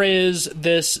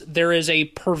a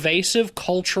pervasive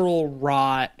cultural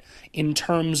rot in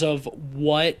terms of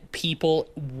what people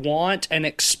want and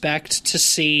expect to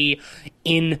see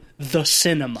in the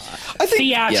cinema. I think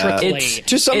theatrically.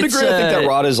 To some degree, I think that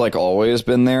rot has like always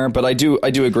been there, but I do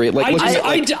agree. Like,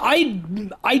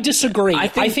 I disagree. I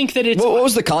think that it's. What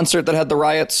was the concert that had the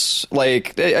riots?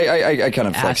 Like, I kind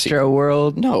of Astro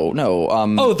World. No.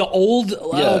 The old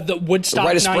the Woodstock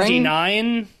Rite of Spring?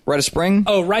 99. Rite of Spring.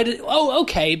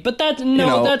 Okay, but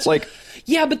that's like,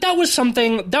 yeah, but that was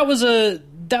something that was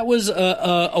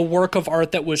a work of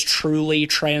art that was truly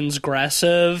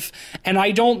transgressive, and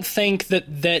I don't think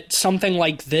that something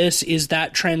like this is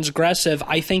that transgressive.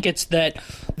 I think it's that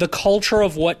the culture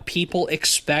of what people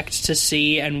expect to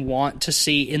see and want to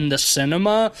see in the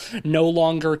cinema no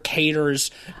longer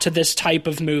caters to this type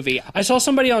of movie. I saw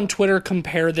somebody on Twitter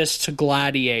compare this to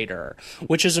Gladiator,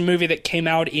 which is a movie that came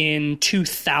out in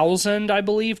 2000, I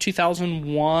believe,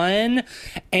 2001,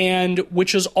 and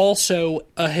which is also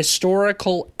a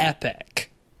historical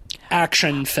epic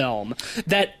action film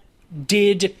that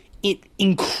did it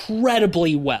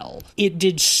incredibly well. It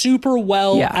did super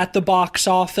well at the box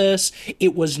office.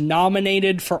 It was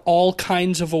nominated for all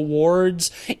kinds of awards.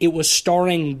 It was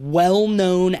starring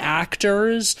well-known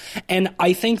actors. And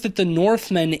I think that The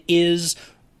Northman is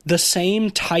the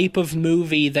same type of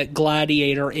movie that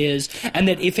Gladiator is, and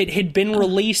that if it had been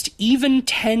released even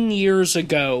 10 years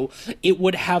ago, it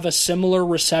would have a similar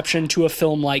reception to a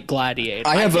film like Gladiator.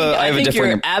 I think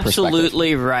you're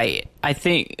absolutely right. I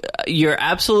think you're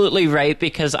absolutely right,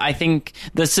 because I think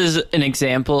this is an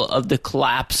example of the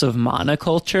collapse of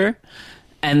monoculture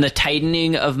and the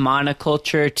tightening of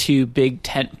monoculture to big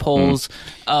tent poles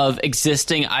of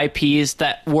existing IPs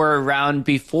that were around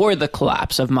before the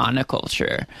collapse of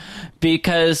monoculture.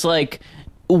 Because, like,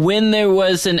 when there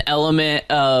was an element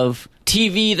of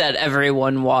TV that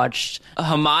everyone watched, a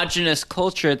homogenous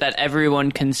culture that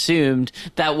everyone consumed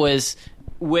that was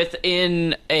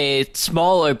within a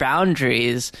smaller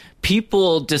boundaries,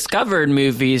 people discovered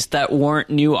movies that weren't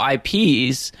new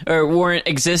IPs or weren't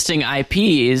existing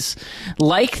IPs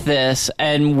like this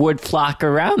and would flock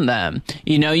around them.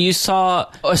 You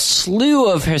saw a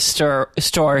slew of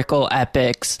historical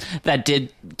epics that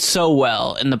did so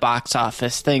well in the box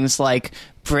office. Things like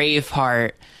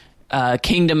Braveheart,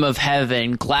 Kingdom of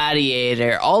Heaven,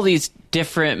 Gladiator, all these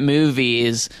different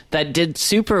movies that did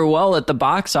super well at the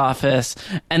box office.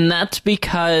 And that's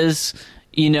because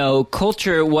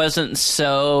culture wasn't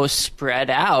so spread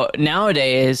out.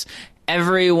 Nowadays,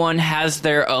 everyone has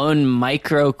their own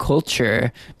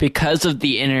microculture because of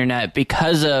the internet,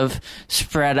 because of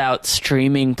spread out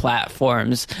streaming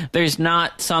platforms. There's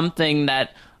not something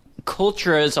that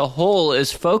culture as a whole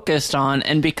is focused on,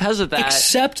 and because of that,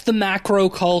 except the macro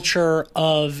culture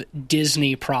of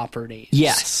Disney properties.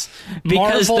 Yes,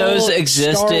 because Marvel, those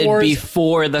existed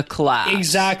before the collapse.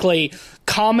 Exactly.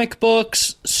 Comic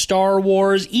books, Star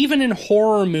Wars, even in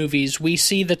horror movies, we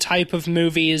see the type of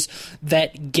movies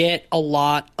that get a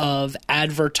lot of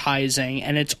advertising,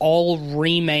 and it's all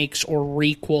remakes or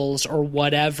requels or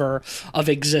whatever of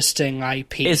existing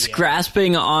IP. It's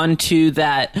grasping onto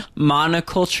that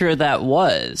monoculture that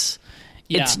was.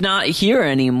 Yeah. It's not here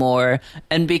anymore,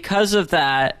 and because of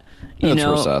that, you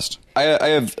know... Recessed. I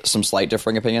have some slight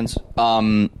differing opinions.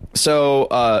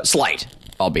 Slight.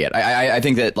 Albeit, I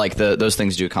think that like those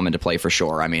things do come into play for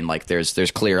sure. I mean, like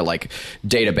there's clear like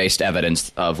data-based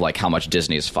evidence of like how much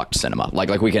Disney has fucked cinema.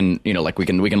 Like we can look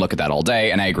at that all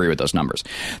day, and I agree with those numbers.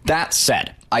 That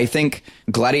said, I think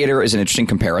Gladiator is an interesting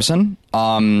comparison,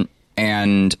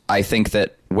 and I think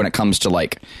that when it comes to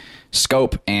like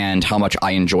scope and how much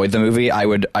I enjoyed the movie, I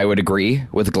would agree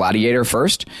with Gladiator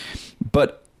first,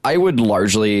 but I would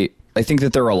largely. I think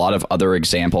that there are a lot of other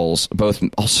examples, both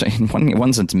also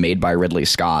ones that's made by Ridley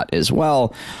Scott as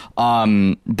well,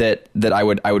 that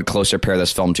I would closer pair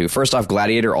this film to. First off,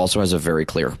 Gladiator also has a very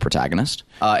clear protagonist,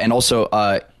 and also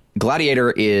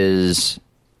Gladiator is,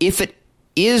 if it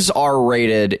is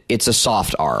R-rated, it's a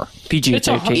soft R.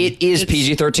 PG-13. It is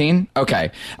PG-13?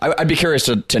 Okay. I'd be curious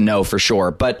to know for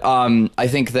sure. But I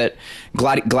think that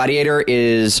Gladiator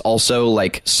is also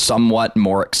like somewhat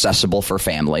more accessible for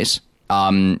families.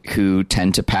 Who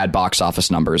tend to pad box office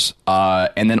numbers.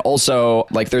 And then also,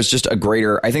 like, there's a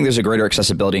greater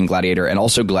accessibility in Gladiator, and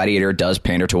also Gladiator does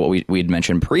pander to what we'd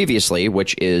mentioned previously,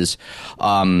 which is,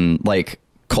 like,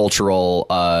 cultural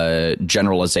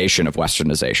generalization of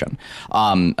Westernization,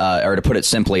 or to put it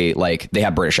simply, like they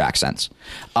have British accents,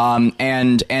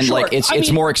 and sure. Like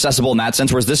it's more accessible in that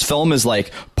sense. Whereas this film is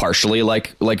like partially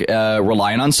like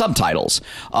relying on subtitles,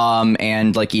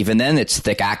 and like even then it's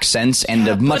thick accents and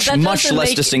a much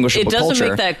less distinguishable culture. It doesn't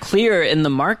make that clear in the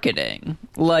marketing.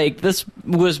 Like this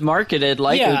was marketed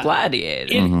like a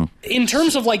Gladiator. In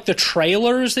terms of like the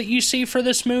trailers that you see for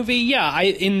this movie,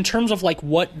 in terms of like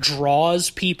what draws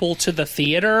people to the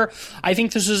theater, I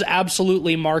think this is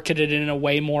absolutely marketed in a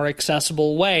way more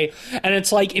accessible way. And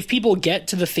it's like if people get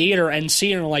to the theater and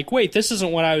see it and are like, wait, this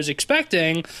isn't what I was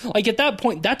expecting, like at that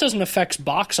point that doesn't affect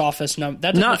box office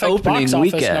numbers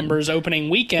opening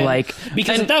weekend, like,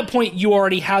 because at that point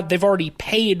they've already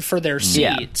paid for their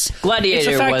seats.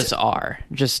 Gladiator was R.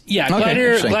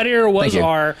 Gladiator was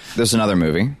R. There's another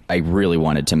movie I really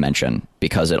wanted to mention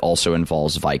because it also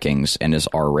involves Vikings and is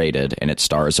R-rated, and it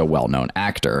stars a well-known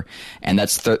actor, and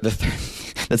that's the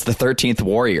 13th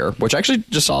Warrior, which I actually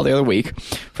just saw the other week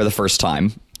for the first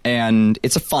time, and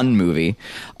it's a fun movie.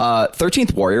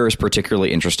 13th Warrior is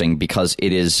particularly interesting because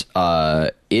it is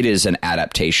an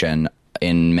adaptation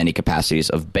in many capacities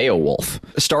of Beowulf,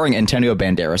 starring Antonio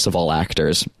Banderas of all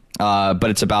actors. But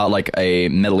it's about like a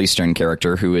Middle Eastern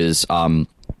character who is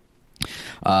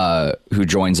who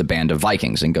joins a band of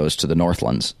Vikings and goes to the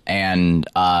Northlands, and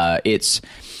he is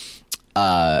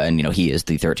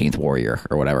the 13th warrior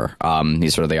or whatever.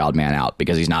 He's sort of the odd man out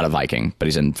because he's not a Viking, but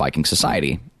he's in Viking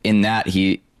society. In that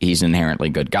he's an inherently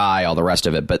good guy, all the rest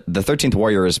of it. But the 13th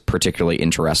Warrior is particularly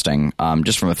interesting,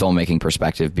 just from a filmmaking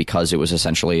perspective, because it was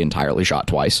essentially entirely shot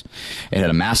twice. It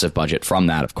had a massive budget from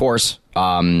that, of course,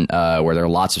 where there are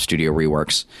lots of studio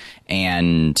reworks,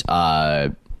 and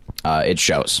it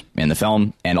shows in the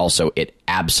film, and also it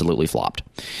absolutely flopped.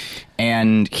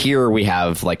 And here we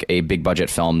have like a big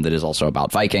budget film that is also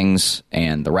about Vikings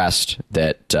and the rest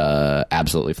that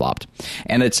absolutely flopped.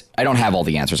 And I don't have all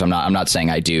the answers. I'm not saying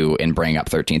I do in bringing up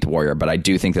 13th Warrior, but I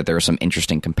do think that there are some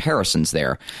interesting comparisons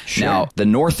there. Sure. Now, The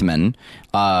Northman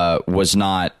was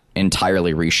not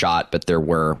entirely reshot, but there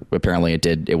were apparently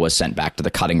it was sent back to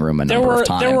the cutting room a number of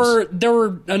times. There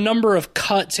were a number of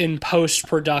cuts in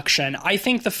post-production. I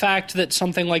think the fact that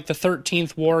something like the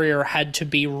 13th Warrior had to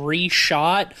be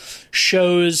reshot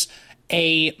shows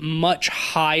a much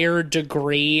higher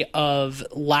degree of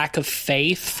lack of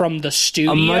faith from the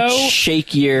studio. A much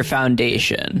shakier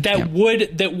foundation. That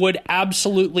would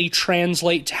absolutely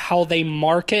translate to how they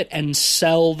market and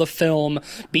sell the film,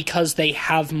 because they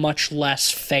have much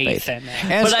less faith in it.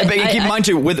 And but keep in mind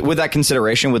too, with that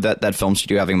consideration, with that film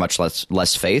studio having much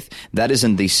less faith, that is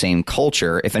in the same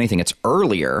culture. If anything, it's much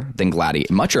earlier than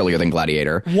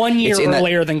Gladiator. 1 year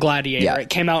earlier than Gladiator. Yeah. It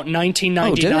came out in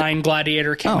 1999.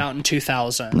 Gladiator came out in 2000.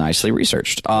 2000. Nicely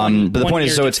researched. But the point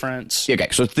is, so difference. Okay,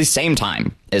 so it's the same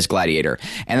time as Gladiator,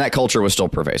 and that culture was still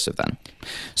pervasive then.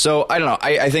 So I don't know.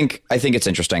 I think it's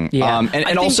interesting. Yeah.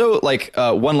 And also like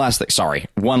one last thing. Sorry,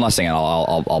 one last thing, and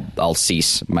I'll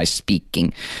cease my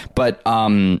speaking. But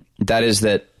that is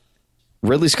that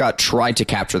Ridley Scott tried to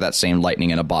capture that same lightning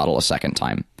in a bottle a second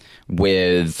time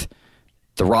with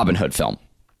the Robin Hood film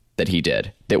that he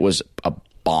did. That was a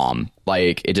bomb.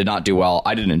 Like, it did not do well.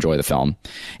 I didn't enjoy the film.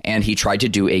 And he tried to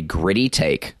do a gritty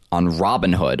take on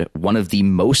Robin Hood, one of the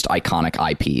most iconic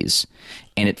IPs,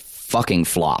 and it fucking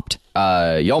flopped.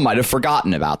 Y'all might have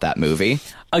forgotten about that movie.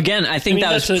 Again, I think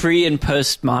that was pre and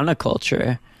post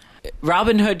monoculture.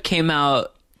 Robin Hood came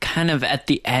out kind of at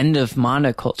the end of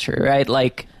monoculture, right?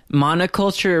 Like,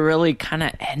 monoculture really kind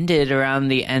of ended around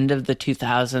the end of the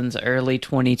 2000s, early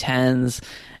 2010s.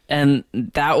 And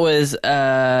that was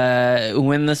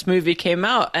when this movie came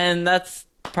out. And that's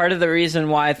part of the reason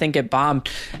why I think it bombed.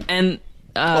 And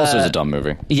also, it's a dumb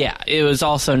movie. Yeah, it was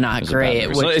also not great.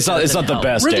 It's not the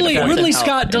best. Ridley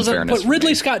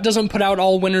Scott doesn't put out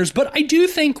all winners, but I do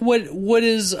think what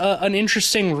is an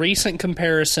interesting recent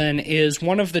comparison is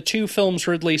one of the two films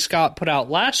Ridley Scott put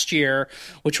out last year,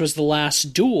 which was The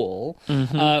Last Duel,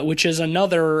 which is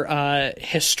another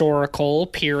historical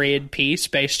period piece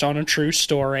based on a true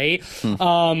story.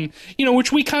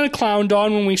 Which we kind of clowned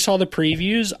on when we saw the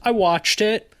previews. I watched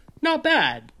it, not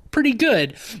bad. Pretty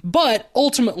good, but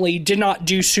ultimately did not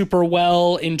do super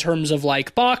well in terms of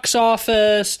like box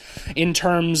office, in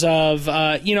terms of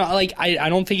I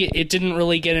don't think it didn't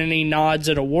really get any nods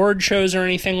at award shows or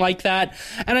anything like that.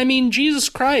 And I mean, Jesus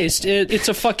Christ, it's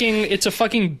a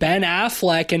fucking Ben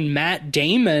Affleck and Matt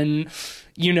Damon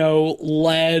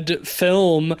led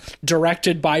film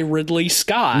directed by Ridley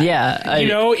Scott. Yeah,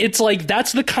 it's like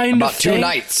that's the kind of thing. 2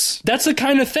 nights. That's the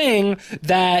kind of thing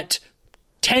that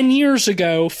 10 years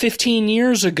ago, 15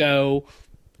 years ago,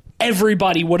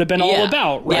 everybody would have been all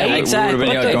about, right? Yeah,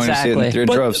 exactly.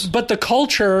 But the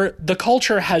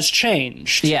culture has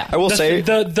changed. Yeah, I will say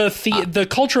the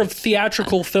culture of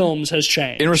theatrical films has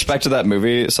changed. In respect to that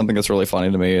movie, something that's really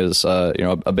funny to me is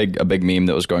a big meme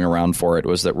that was going around for it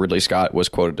was that Ridley Scott was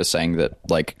quoted as saying that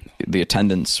like the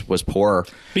attendance was poor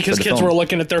because kids were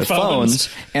looking at their phones.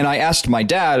 And I asked my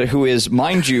dad, who is,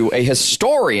 mind you, a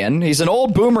historian. He's an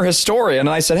old boomer historian, and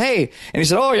I said, "Hey," and he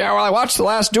said, "Oh yeah, well I watched The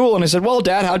Last Duel," and I said, "Well,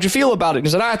 Dad, how'd you feel about it?" And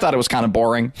he said, "I thought it was kind of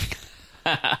boring."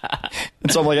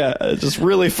 And so I'm like, yeah, it's just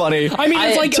really funny. I mean,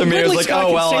 it's like to me, Ridley it's Scott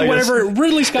like, oh well, can say whatever.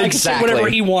 Ridley Scott can say whatever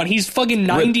he wants. He's fucking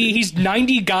 90. He's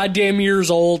 90 goddamn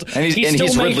years old, and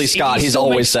he's Ridley Scott. He's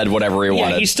always said whatever he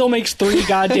wanted. He still makes 3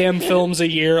 goddamn films a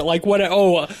year. Like what?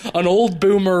 Oh, an old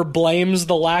boomer blames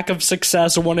the lack of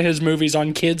success of one of his movies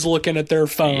on kids looking at their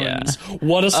phones. Yeah.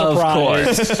 What a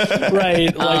surprise!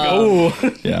 Right?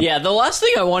 Like yeah. The last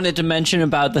thing I wanted to mention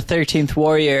about the 13th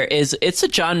Warrior is it's a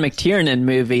John McTiernan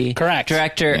movie. Correct.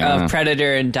 Director of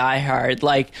Predator and Die Hard.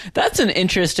 Like, that's an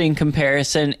interesting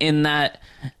comparison in that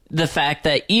the fact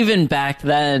that even back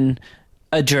then,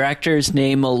 a director's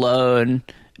name alone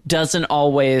doesn't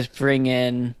always bring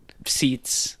in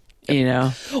seats.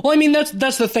 Well, I mean, that's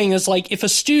the thing is like if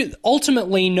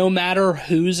ultimately, no matter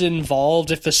who's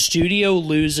involved, if a studio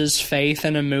loses faith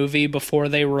in a movie before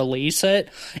they release it,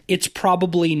 it's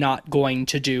probably not going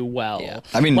to do well. Yeah.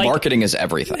 I mean, marketing is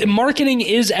everything. Marketing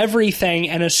is everything,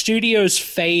 and a studio's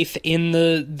faith in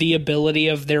the ability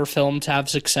of their film to have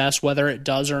success, whether it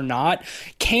does or not,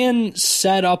 can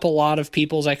set up a lot of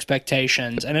people's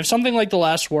expectations. And if something like The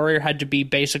Last Warrior had to be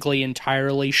basically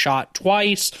entirely shot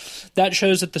twice, that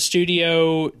shows that the studio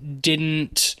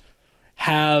didn't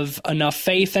have enough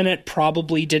faith in it,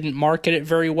 probably didn't market it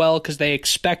very well because they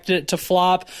expected it to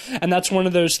flop. And that's one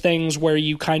of those things where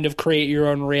you kind of create your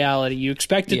own reality. You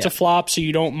expect it to flop, so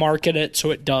you don't market it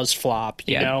so it does flop,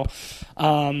 you know?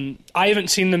 I haven't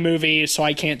seen the movie, so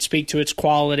I can't speak to its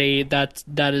quality. That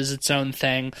is its own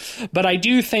thing. But I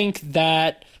do think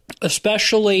that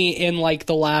especially in like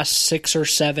the last 6 or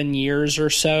 7 years or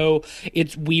so,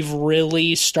 we've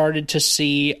really started to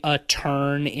see a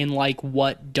turn in like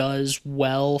what does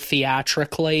well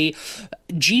theatrically.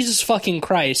 Jesus fucking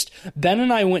Christ. Ben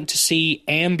and I went to see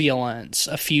Ambulance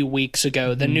a few weeks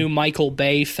ago, the new Michael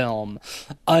Bay film.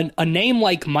 A name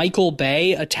like Michael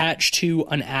Bay attached to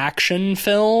an action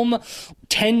film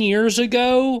 10 years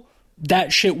ago,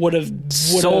 that shit would have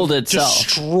sold itself,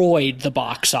 destroyed the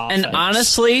box office. And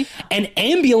honestly, an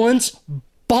Ambulance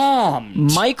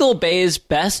bombed. Michael Bay's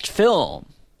best film,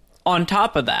 on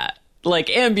top of that, like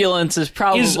Ambulance is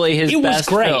probably his it best was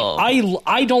great. film.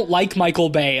 I don't like Michael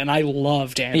Bay, and I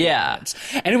loved Ambulance.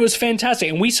 Yeah. And it was fantastic.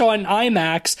 And we saw it in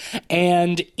IMAX,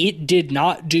 and it did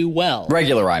not do well.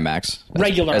 Regular IMAX. As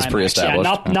IMAX, pre-established.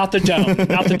 Yeah, not the dome.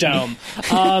 Not the dome.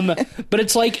 But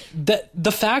it's like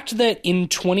the fact that in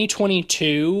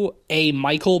 2022 a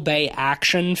Michael Bay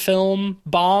action film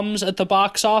bombs at the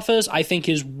box office, I think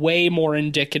is way more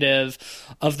indicative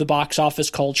of the box office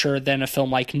culture than a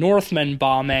film like Northman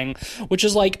bombing, which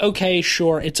is like, okay,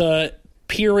 sure, it's a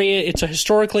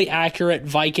historically accurate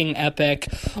Viking epic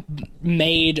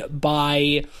made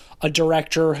by a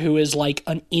director who is like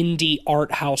an indie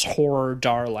art house horror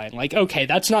darling. Like, okay,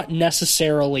 that's not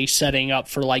necessarily setting up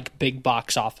for like big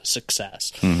box office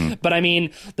success. Mm-hmm. But I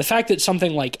mean, the fact that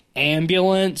something like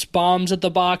Ambulance bombs at the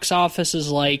box office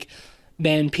is like,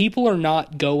 man, people are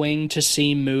not going to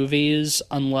see movies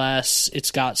unless it's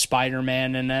got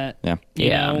Spider-Man in it. Yeah. You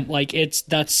know? Like,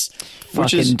 that's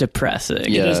fucking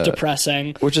depressing. Yeah. It is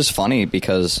depressing. Which is funny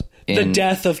because the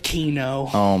death of Kino.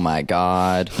 Oh my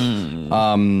God.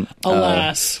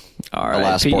 Alas.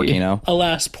 Alas, poor Kino.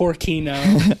 Alas, poor Kino.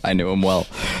 I knew him well.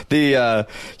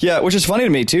 Which is funny to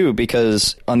me too,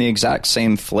 because on the exact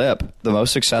same flip, the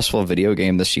most successful video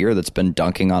game this year that's been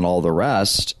dunking on all the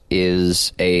rest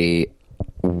is a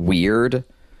weird,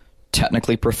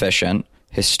 technically proficient,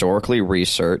 historically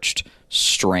researched,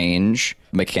 strange,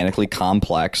 mechanically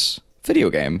complex video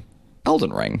game,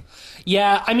 Elden Ring.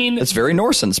 Yeah, I mean, it's very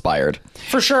Norse inspired,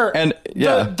 for sure. And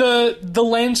yeah, the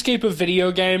landscape of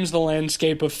video games, the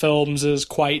landscape of films is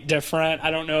quite different.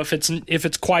 I don't know if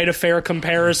it's quite a fair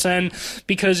comparison,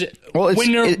 because with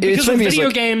video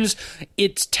games,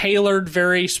 it's tailored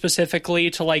very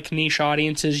specifically to like niche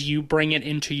audiences. You bring it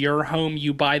into your home,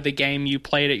 you buy the game, you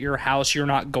play it at your house. You're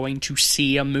not going to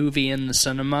see a movie in the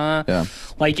cinema. Yeah,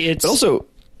 like it's but also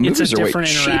movies it's a are different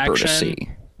way interaction. cheaper to see,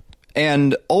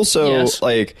 and also yes.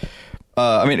 like.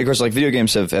 I mean, of course, like video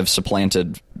games have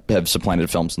supplanted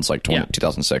films since like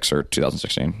 2006 or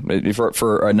 2016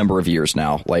 for a number of years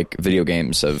now. Like video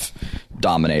games have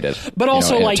dominated, but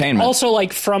also like entertainment.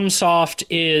 FromSoft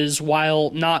is,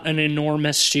 while not an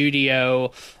enormous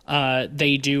studio,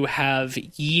 they do have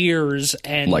years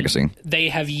and legacy. They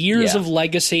have years of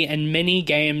legacy and many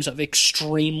games of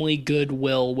extremely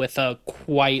goodwill with a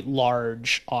quite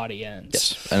large audience.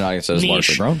 Yes, an audience that is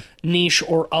largely grown, niche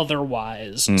or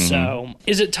otherwise. Mm-hmm. So,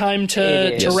 is it time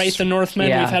to rate The Northman?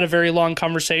 Yeah. We've had a very long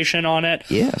conversation on it.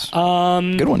 Yes,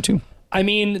 good one too. I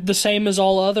mean, the same as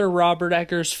all other Robert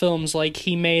Eggers films. Like,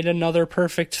 he made another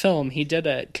perfect film. He did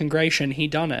it. Congration, he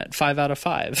done it. 5 out of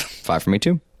 5. 5 for me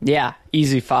too. Yeah,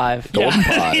 easy 5. Golden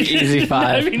Pod. Easy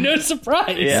 5. I mean, no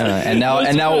surprise. Yeah, and now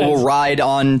it will ride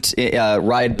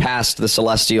past the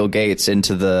celestial gates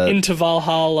into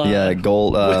Valhalla. Yeah,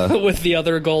 gold with the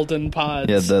other golden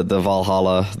pods. Yeah, the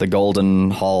Valhalla, the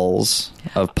golden halls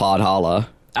of Podhalla.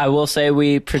 I will say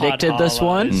we predicted this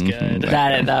one. Is good.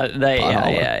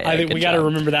 Yeah. I think we got to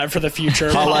remember that for the future.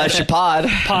 Holla at your pod.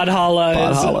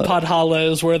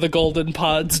 Podhalla is where the golden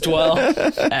pods dwell.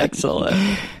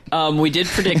 Excellent. We did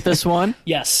predict this one.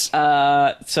 Yes.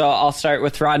 So I'll start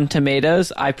with Rotten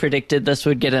Tomatoes. I predicted this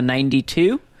would get a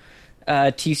 92.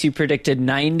 TC predicted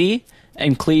 90,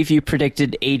 and Cleve, you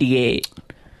predicted 88.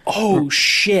 Oh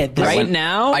shit!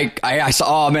 Now, I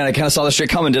saw. Oh man, I kind of saw this shit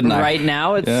coming, didn't I? Right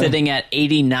now, it's sitting at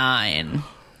 89.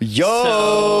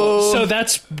 Yo! So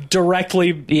that's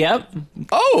directly. Yep.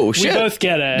 Oh shit! We both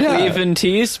get it. Yeah. Cleve and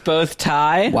Tease both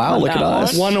tie. Wow! Look at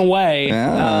us. One away.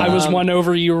 Yeah. I was one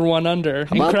over. You were one under.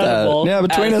 Incredible. Yeah,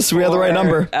 between us, we have the right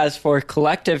number. As for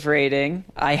collective rating,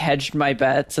 I hedged my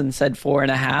bets and said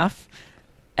 4.5,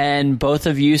 and both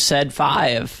of you said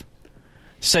 5.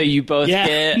 So you both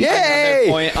get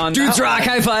another point on Dudes that rock, one.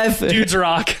 high five. Dudes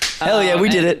rock. Hell yeah, we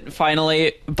did it.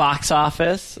 Finally, box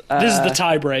office. This is the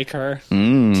tiebreaker.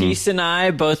 Tease and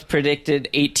I both predicted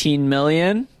 18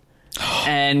 million,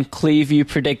 and Cleve, you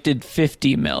predicted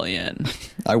 50 million.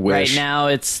 I wish. Right now,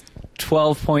 it's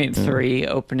 12.3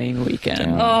 opening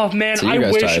weekend. Oh man, So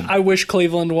I wish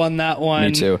Cleveland won that one.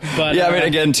 Me too. But yeah, I mean,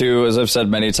 again, too, as I've said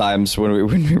many times, when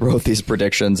we wrote these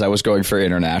predictions, I was going for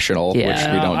international, which we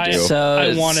don't do. So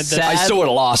I wanted this. I still would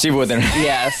have lost even with international.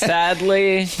 Yeah,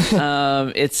 sadly,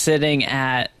 it's sitting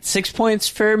at 6 points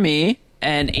for me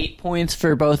and 8 points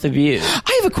for both of you.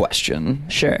 I have a question.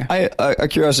 Sure. A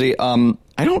curiosity. I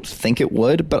don't think it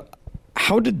would, but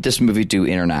how did this movie do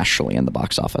internationally in the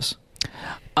box office?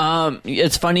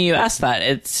 It's funny you asked that.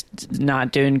 It's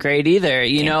not doing great either.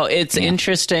 You know, it's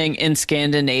interesting in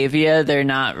Scandinavia, they're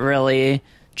not really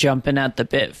jumping at the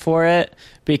bit for it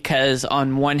because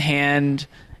on one hand,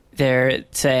 they're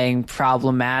saying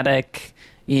problematic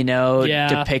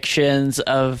depictions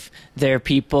of their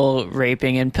people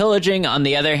raping and pillaging. On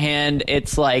the other hand,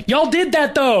 it's like... Y'all did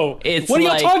that, though! What are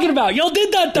y'all talking about? Y'all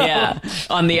did that, though! Yeah.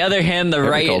 On the other hand, the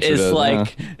right is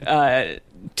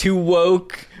too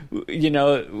woke, with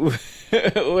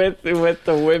the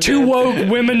women. Too woke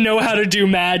women know how to do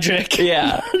magic.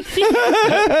 Yeah.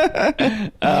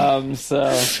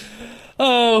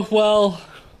 Oh, well,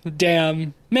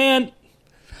 damn. Man,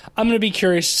 I'm going to be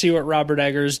curious to see what Robert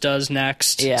Eggers does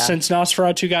next. Yeah. Since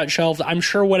Nosferatu got shelved, I'm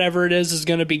sure whatever it is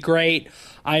going to be great.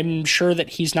 I'm sure that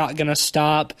he's not going to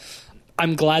stop.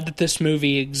 I'm glad that this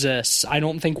movie exists. I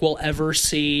don't think we'll ever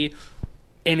see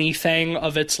anything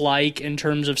of its like in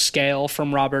terms of scale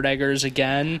from Robert Eggers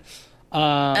again.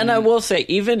 And I will say,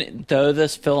 even though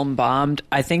this film bombed,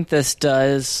 I think this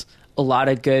does a lot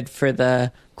of good for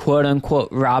the quote-unquote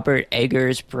Robert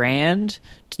Eggers brand,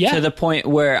 to the point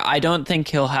where I don't think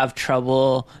he'll have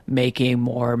trouble making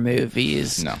more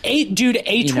movies. No.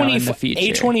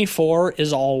 A24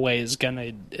 is always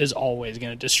gonna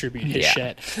distribute his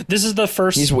shit. This is the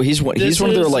first. He's one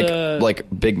of their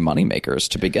like big money makers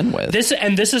to begin with. This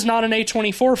is not an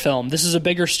A24 film. This is a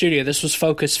bigger studio. This was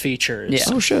Focus Features. Yeah.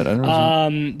 Oh shit! I don't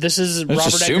know. This is I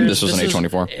just assumed this was an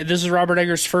A24. This is Robert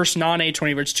Eggers' first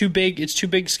non-A24. It's too big. It's too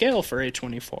big scale for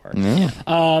A24.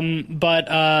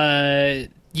 Yeah.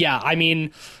 Yeah, I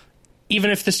mean, even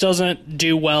if this doesn't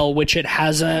do well, which it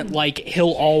hasn't, like,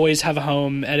 he'll always have a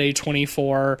home at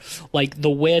A24. Like, The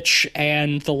Witch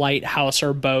and The Lighthouse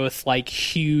are both, like,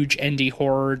 huge indie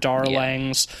horror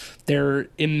darlings. Yeah. They're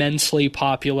immensely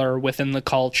popular within the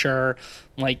culture.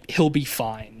 Like, he'll be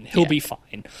fine. He'll be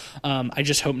fine. I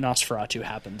just hope Nosferatu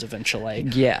happens eventually.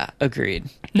 Yeah, agreed.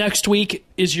 Next week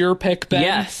is your pick, Ben.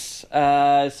 Yes.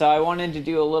 So I wanted to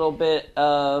do a little bit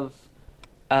of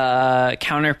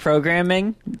counter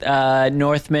programming.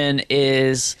 Northman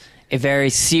is a very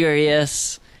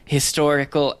serious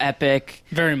historical epic.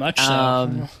 Very much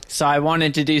so. So I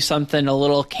wanted to do something a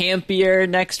little campier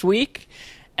next week,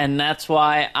 and that's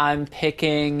why I'm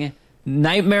picking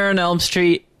Nightmare on Elm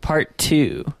Street Part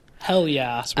 2. Hell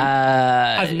yeah.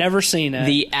 I've never seen it.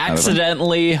 The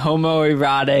accidentally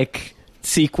homoerotic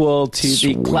sequel to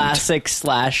the classic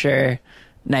slasher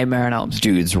Nightmare on Elm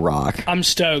Street. Dudes rock. I'm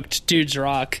stoked. Dudes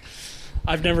rock.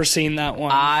 I've never seen that one.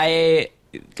 I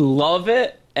love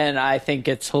it, and I think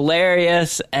it's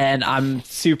hilarious, and I'm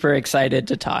super excited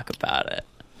to talk about it.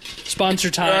 Sponsor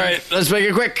time. All right, let's make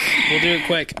it quick. We'll do it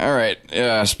quick. All right.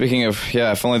 Yeah. Speaking of,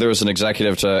 if only there was an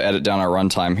executive to edit down our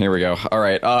runtime. Here we go. All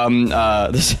right.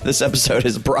 This episode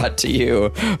is brought to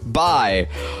you by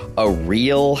a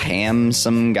real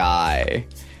handsome guy.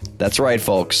 That's right,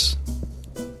 folks.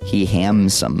 He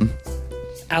hamsome.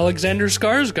 Alexander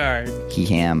Skarsgård. He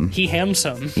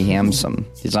hamsome. He hamsome.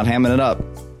 He's not hamming it up,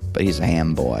 but he's a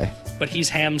ham boy. But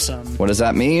he's hamsome. What does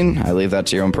that mean? I leave that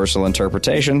to your own personal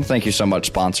interpretation. Thank you so much,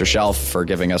 Sponsor Shelf, for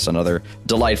giving us another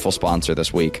delightful sponsor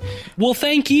this week. Well,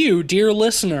 thank you, dear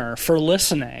listener, for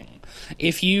listening.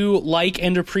 If you like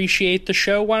and appreciate the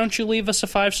show, why don't you leave us a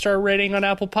 5-star rating on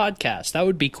Apple Podcasts? That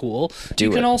would be cool. You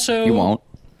won't.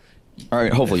 All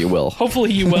right, hopefully you will.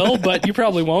 Hopefully you will, but you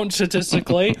probably won't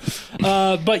statistically.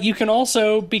 But you can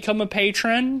also become a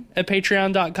patron at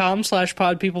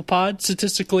patreon.com/podpeoplepod.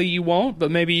 Statistically you won't,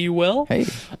 but maybe you will. Hey,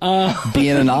 be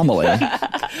an anomaly.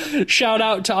 Shout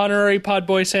out to honorary pod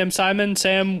boy Sam Simon.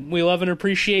 Sam, we love and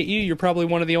appreciate you. You're probably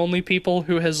one of the only people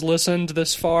who has listened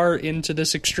this far into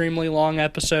this extremely long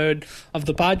episode of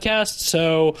the podcast.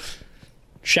 So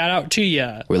shout out to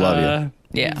you. We love you.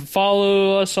 Yeah.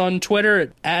 Follow us on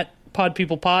Twitter at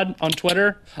PodPeoplePod on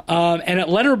Twitter, and at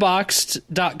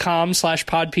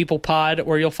letterboxd.com/podpeoplepod,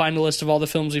 where you'll find a list of all the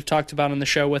films we've talked about on the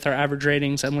show with our average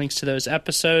ratings and links to those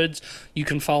episodes. You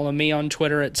can follow me on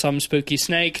Twitter at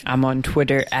SomeSpookySnake. I'm on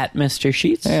Twitter at Mr.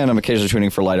 Sheets. And I'm occasionally tuning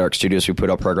for Light Arc Studios, who put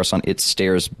out progress on It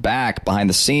Stares Back. Behind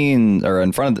the scenes, or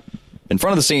in front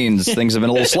of the scenes, things have been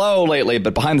a little slow lately,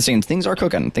 but behind the scenes, things are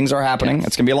cooking. Things are happening. Yes.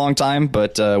 It's going to be a long time,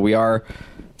 but we are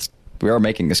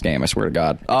making this game, I swear to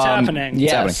God. It's happening.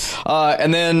 Yes. Happening.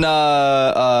 And then,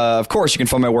 of course, you can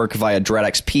find my work via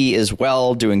DreadXP as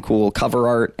well, doing cool cover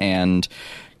art and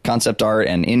concept art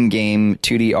and in-game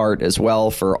 2D art as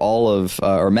well for all of,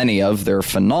 or many of their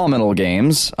phenomenal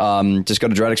games. Just go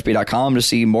to dreadxp.com to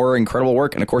see more incredible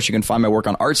work. And, of course, you can find my work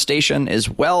on ArtStation as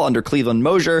well under Cleveland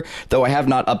Mosier, though I have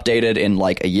not updated in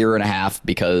like a year and a half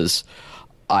because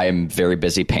I am very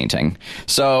busy painting.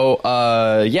 So,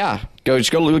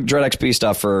 just go look at DreadXP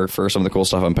stuff for some of the cool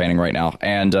stuff I'm painting right now.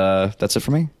 And that's it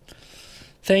for me.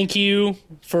 Thank you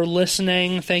for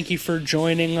listening. Thank you for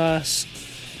joining us.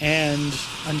 And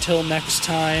until next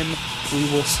time, we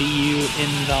will see you in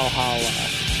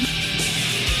Valhalla.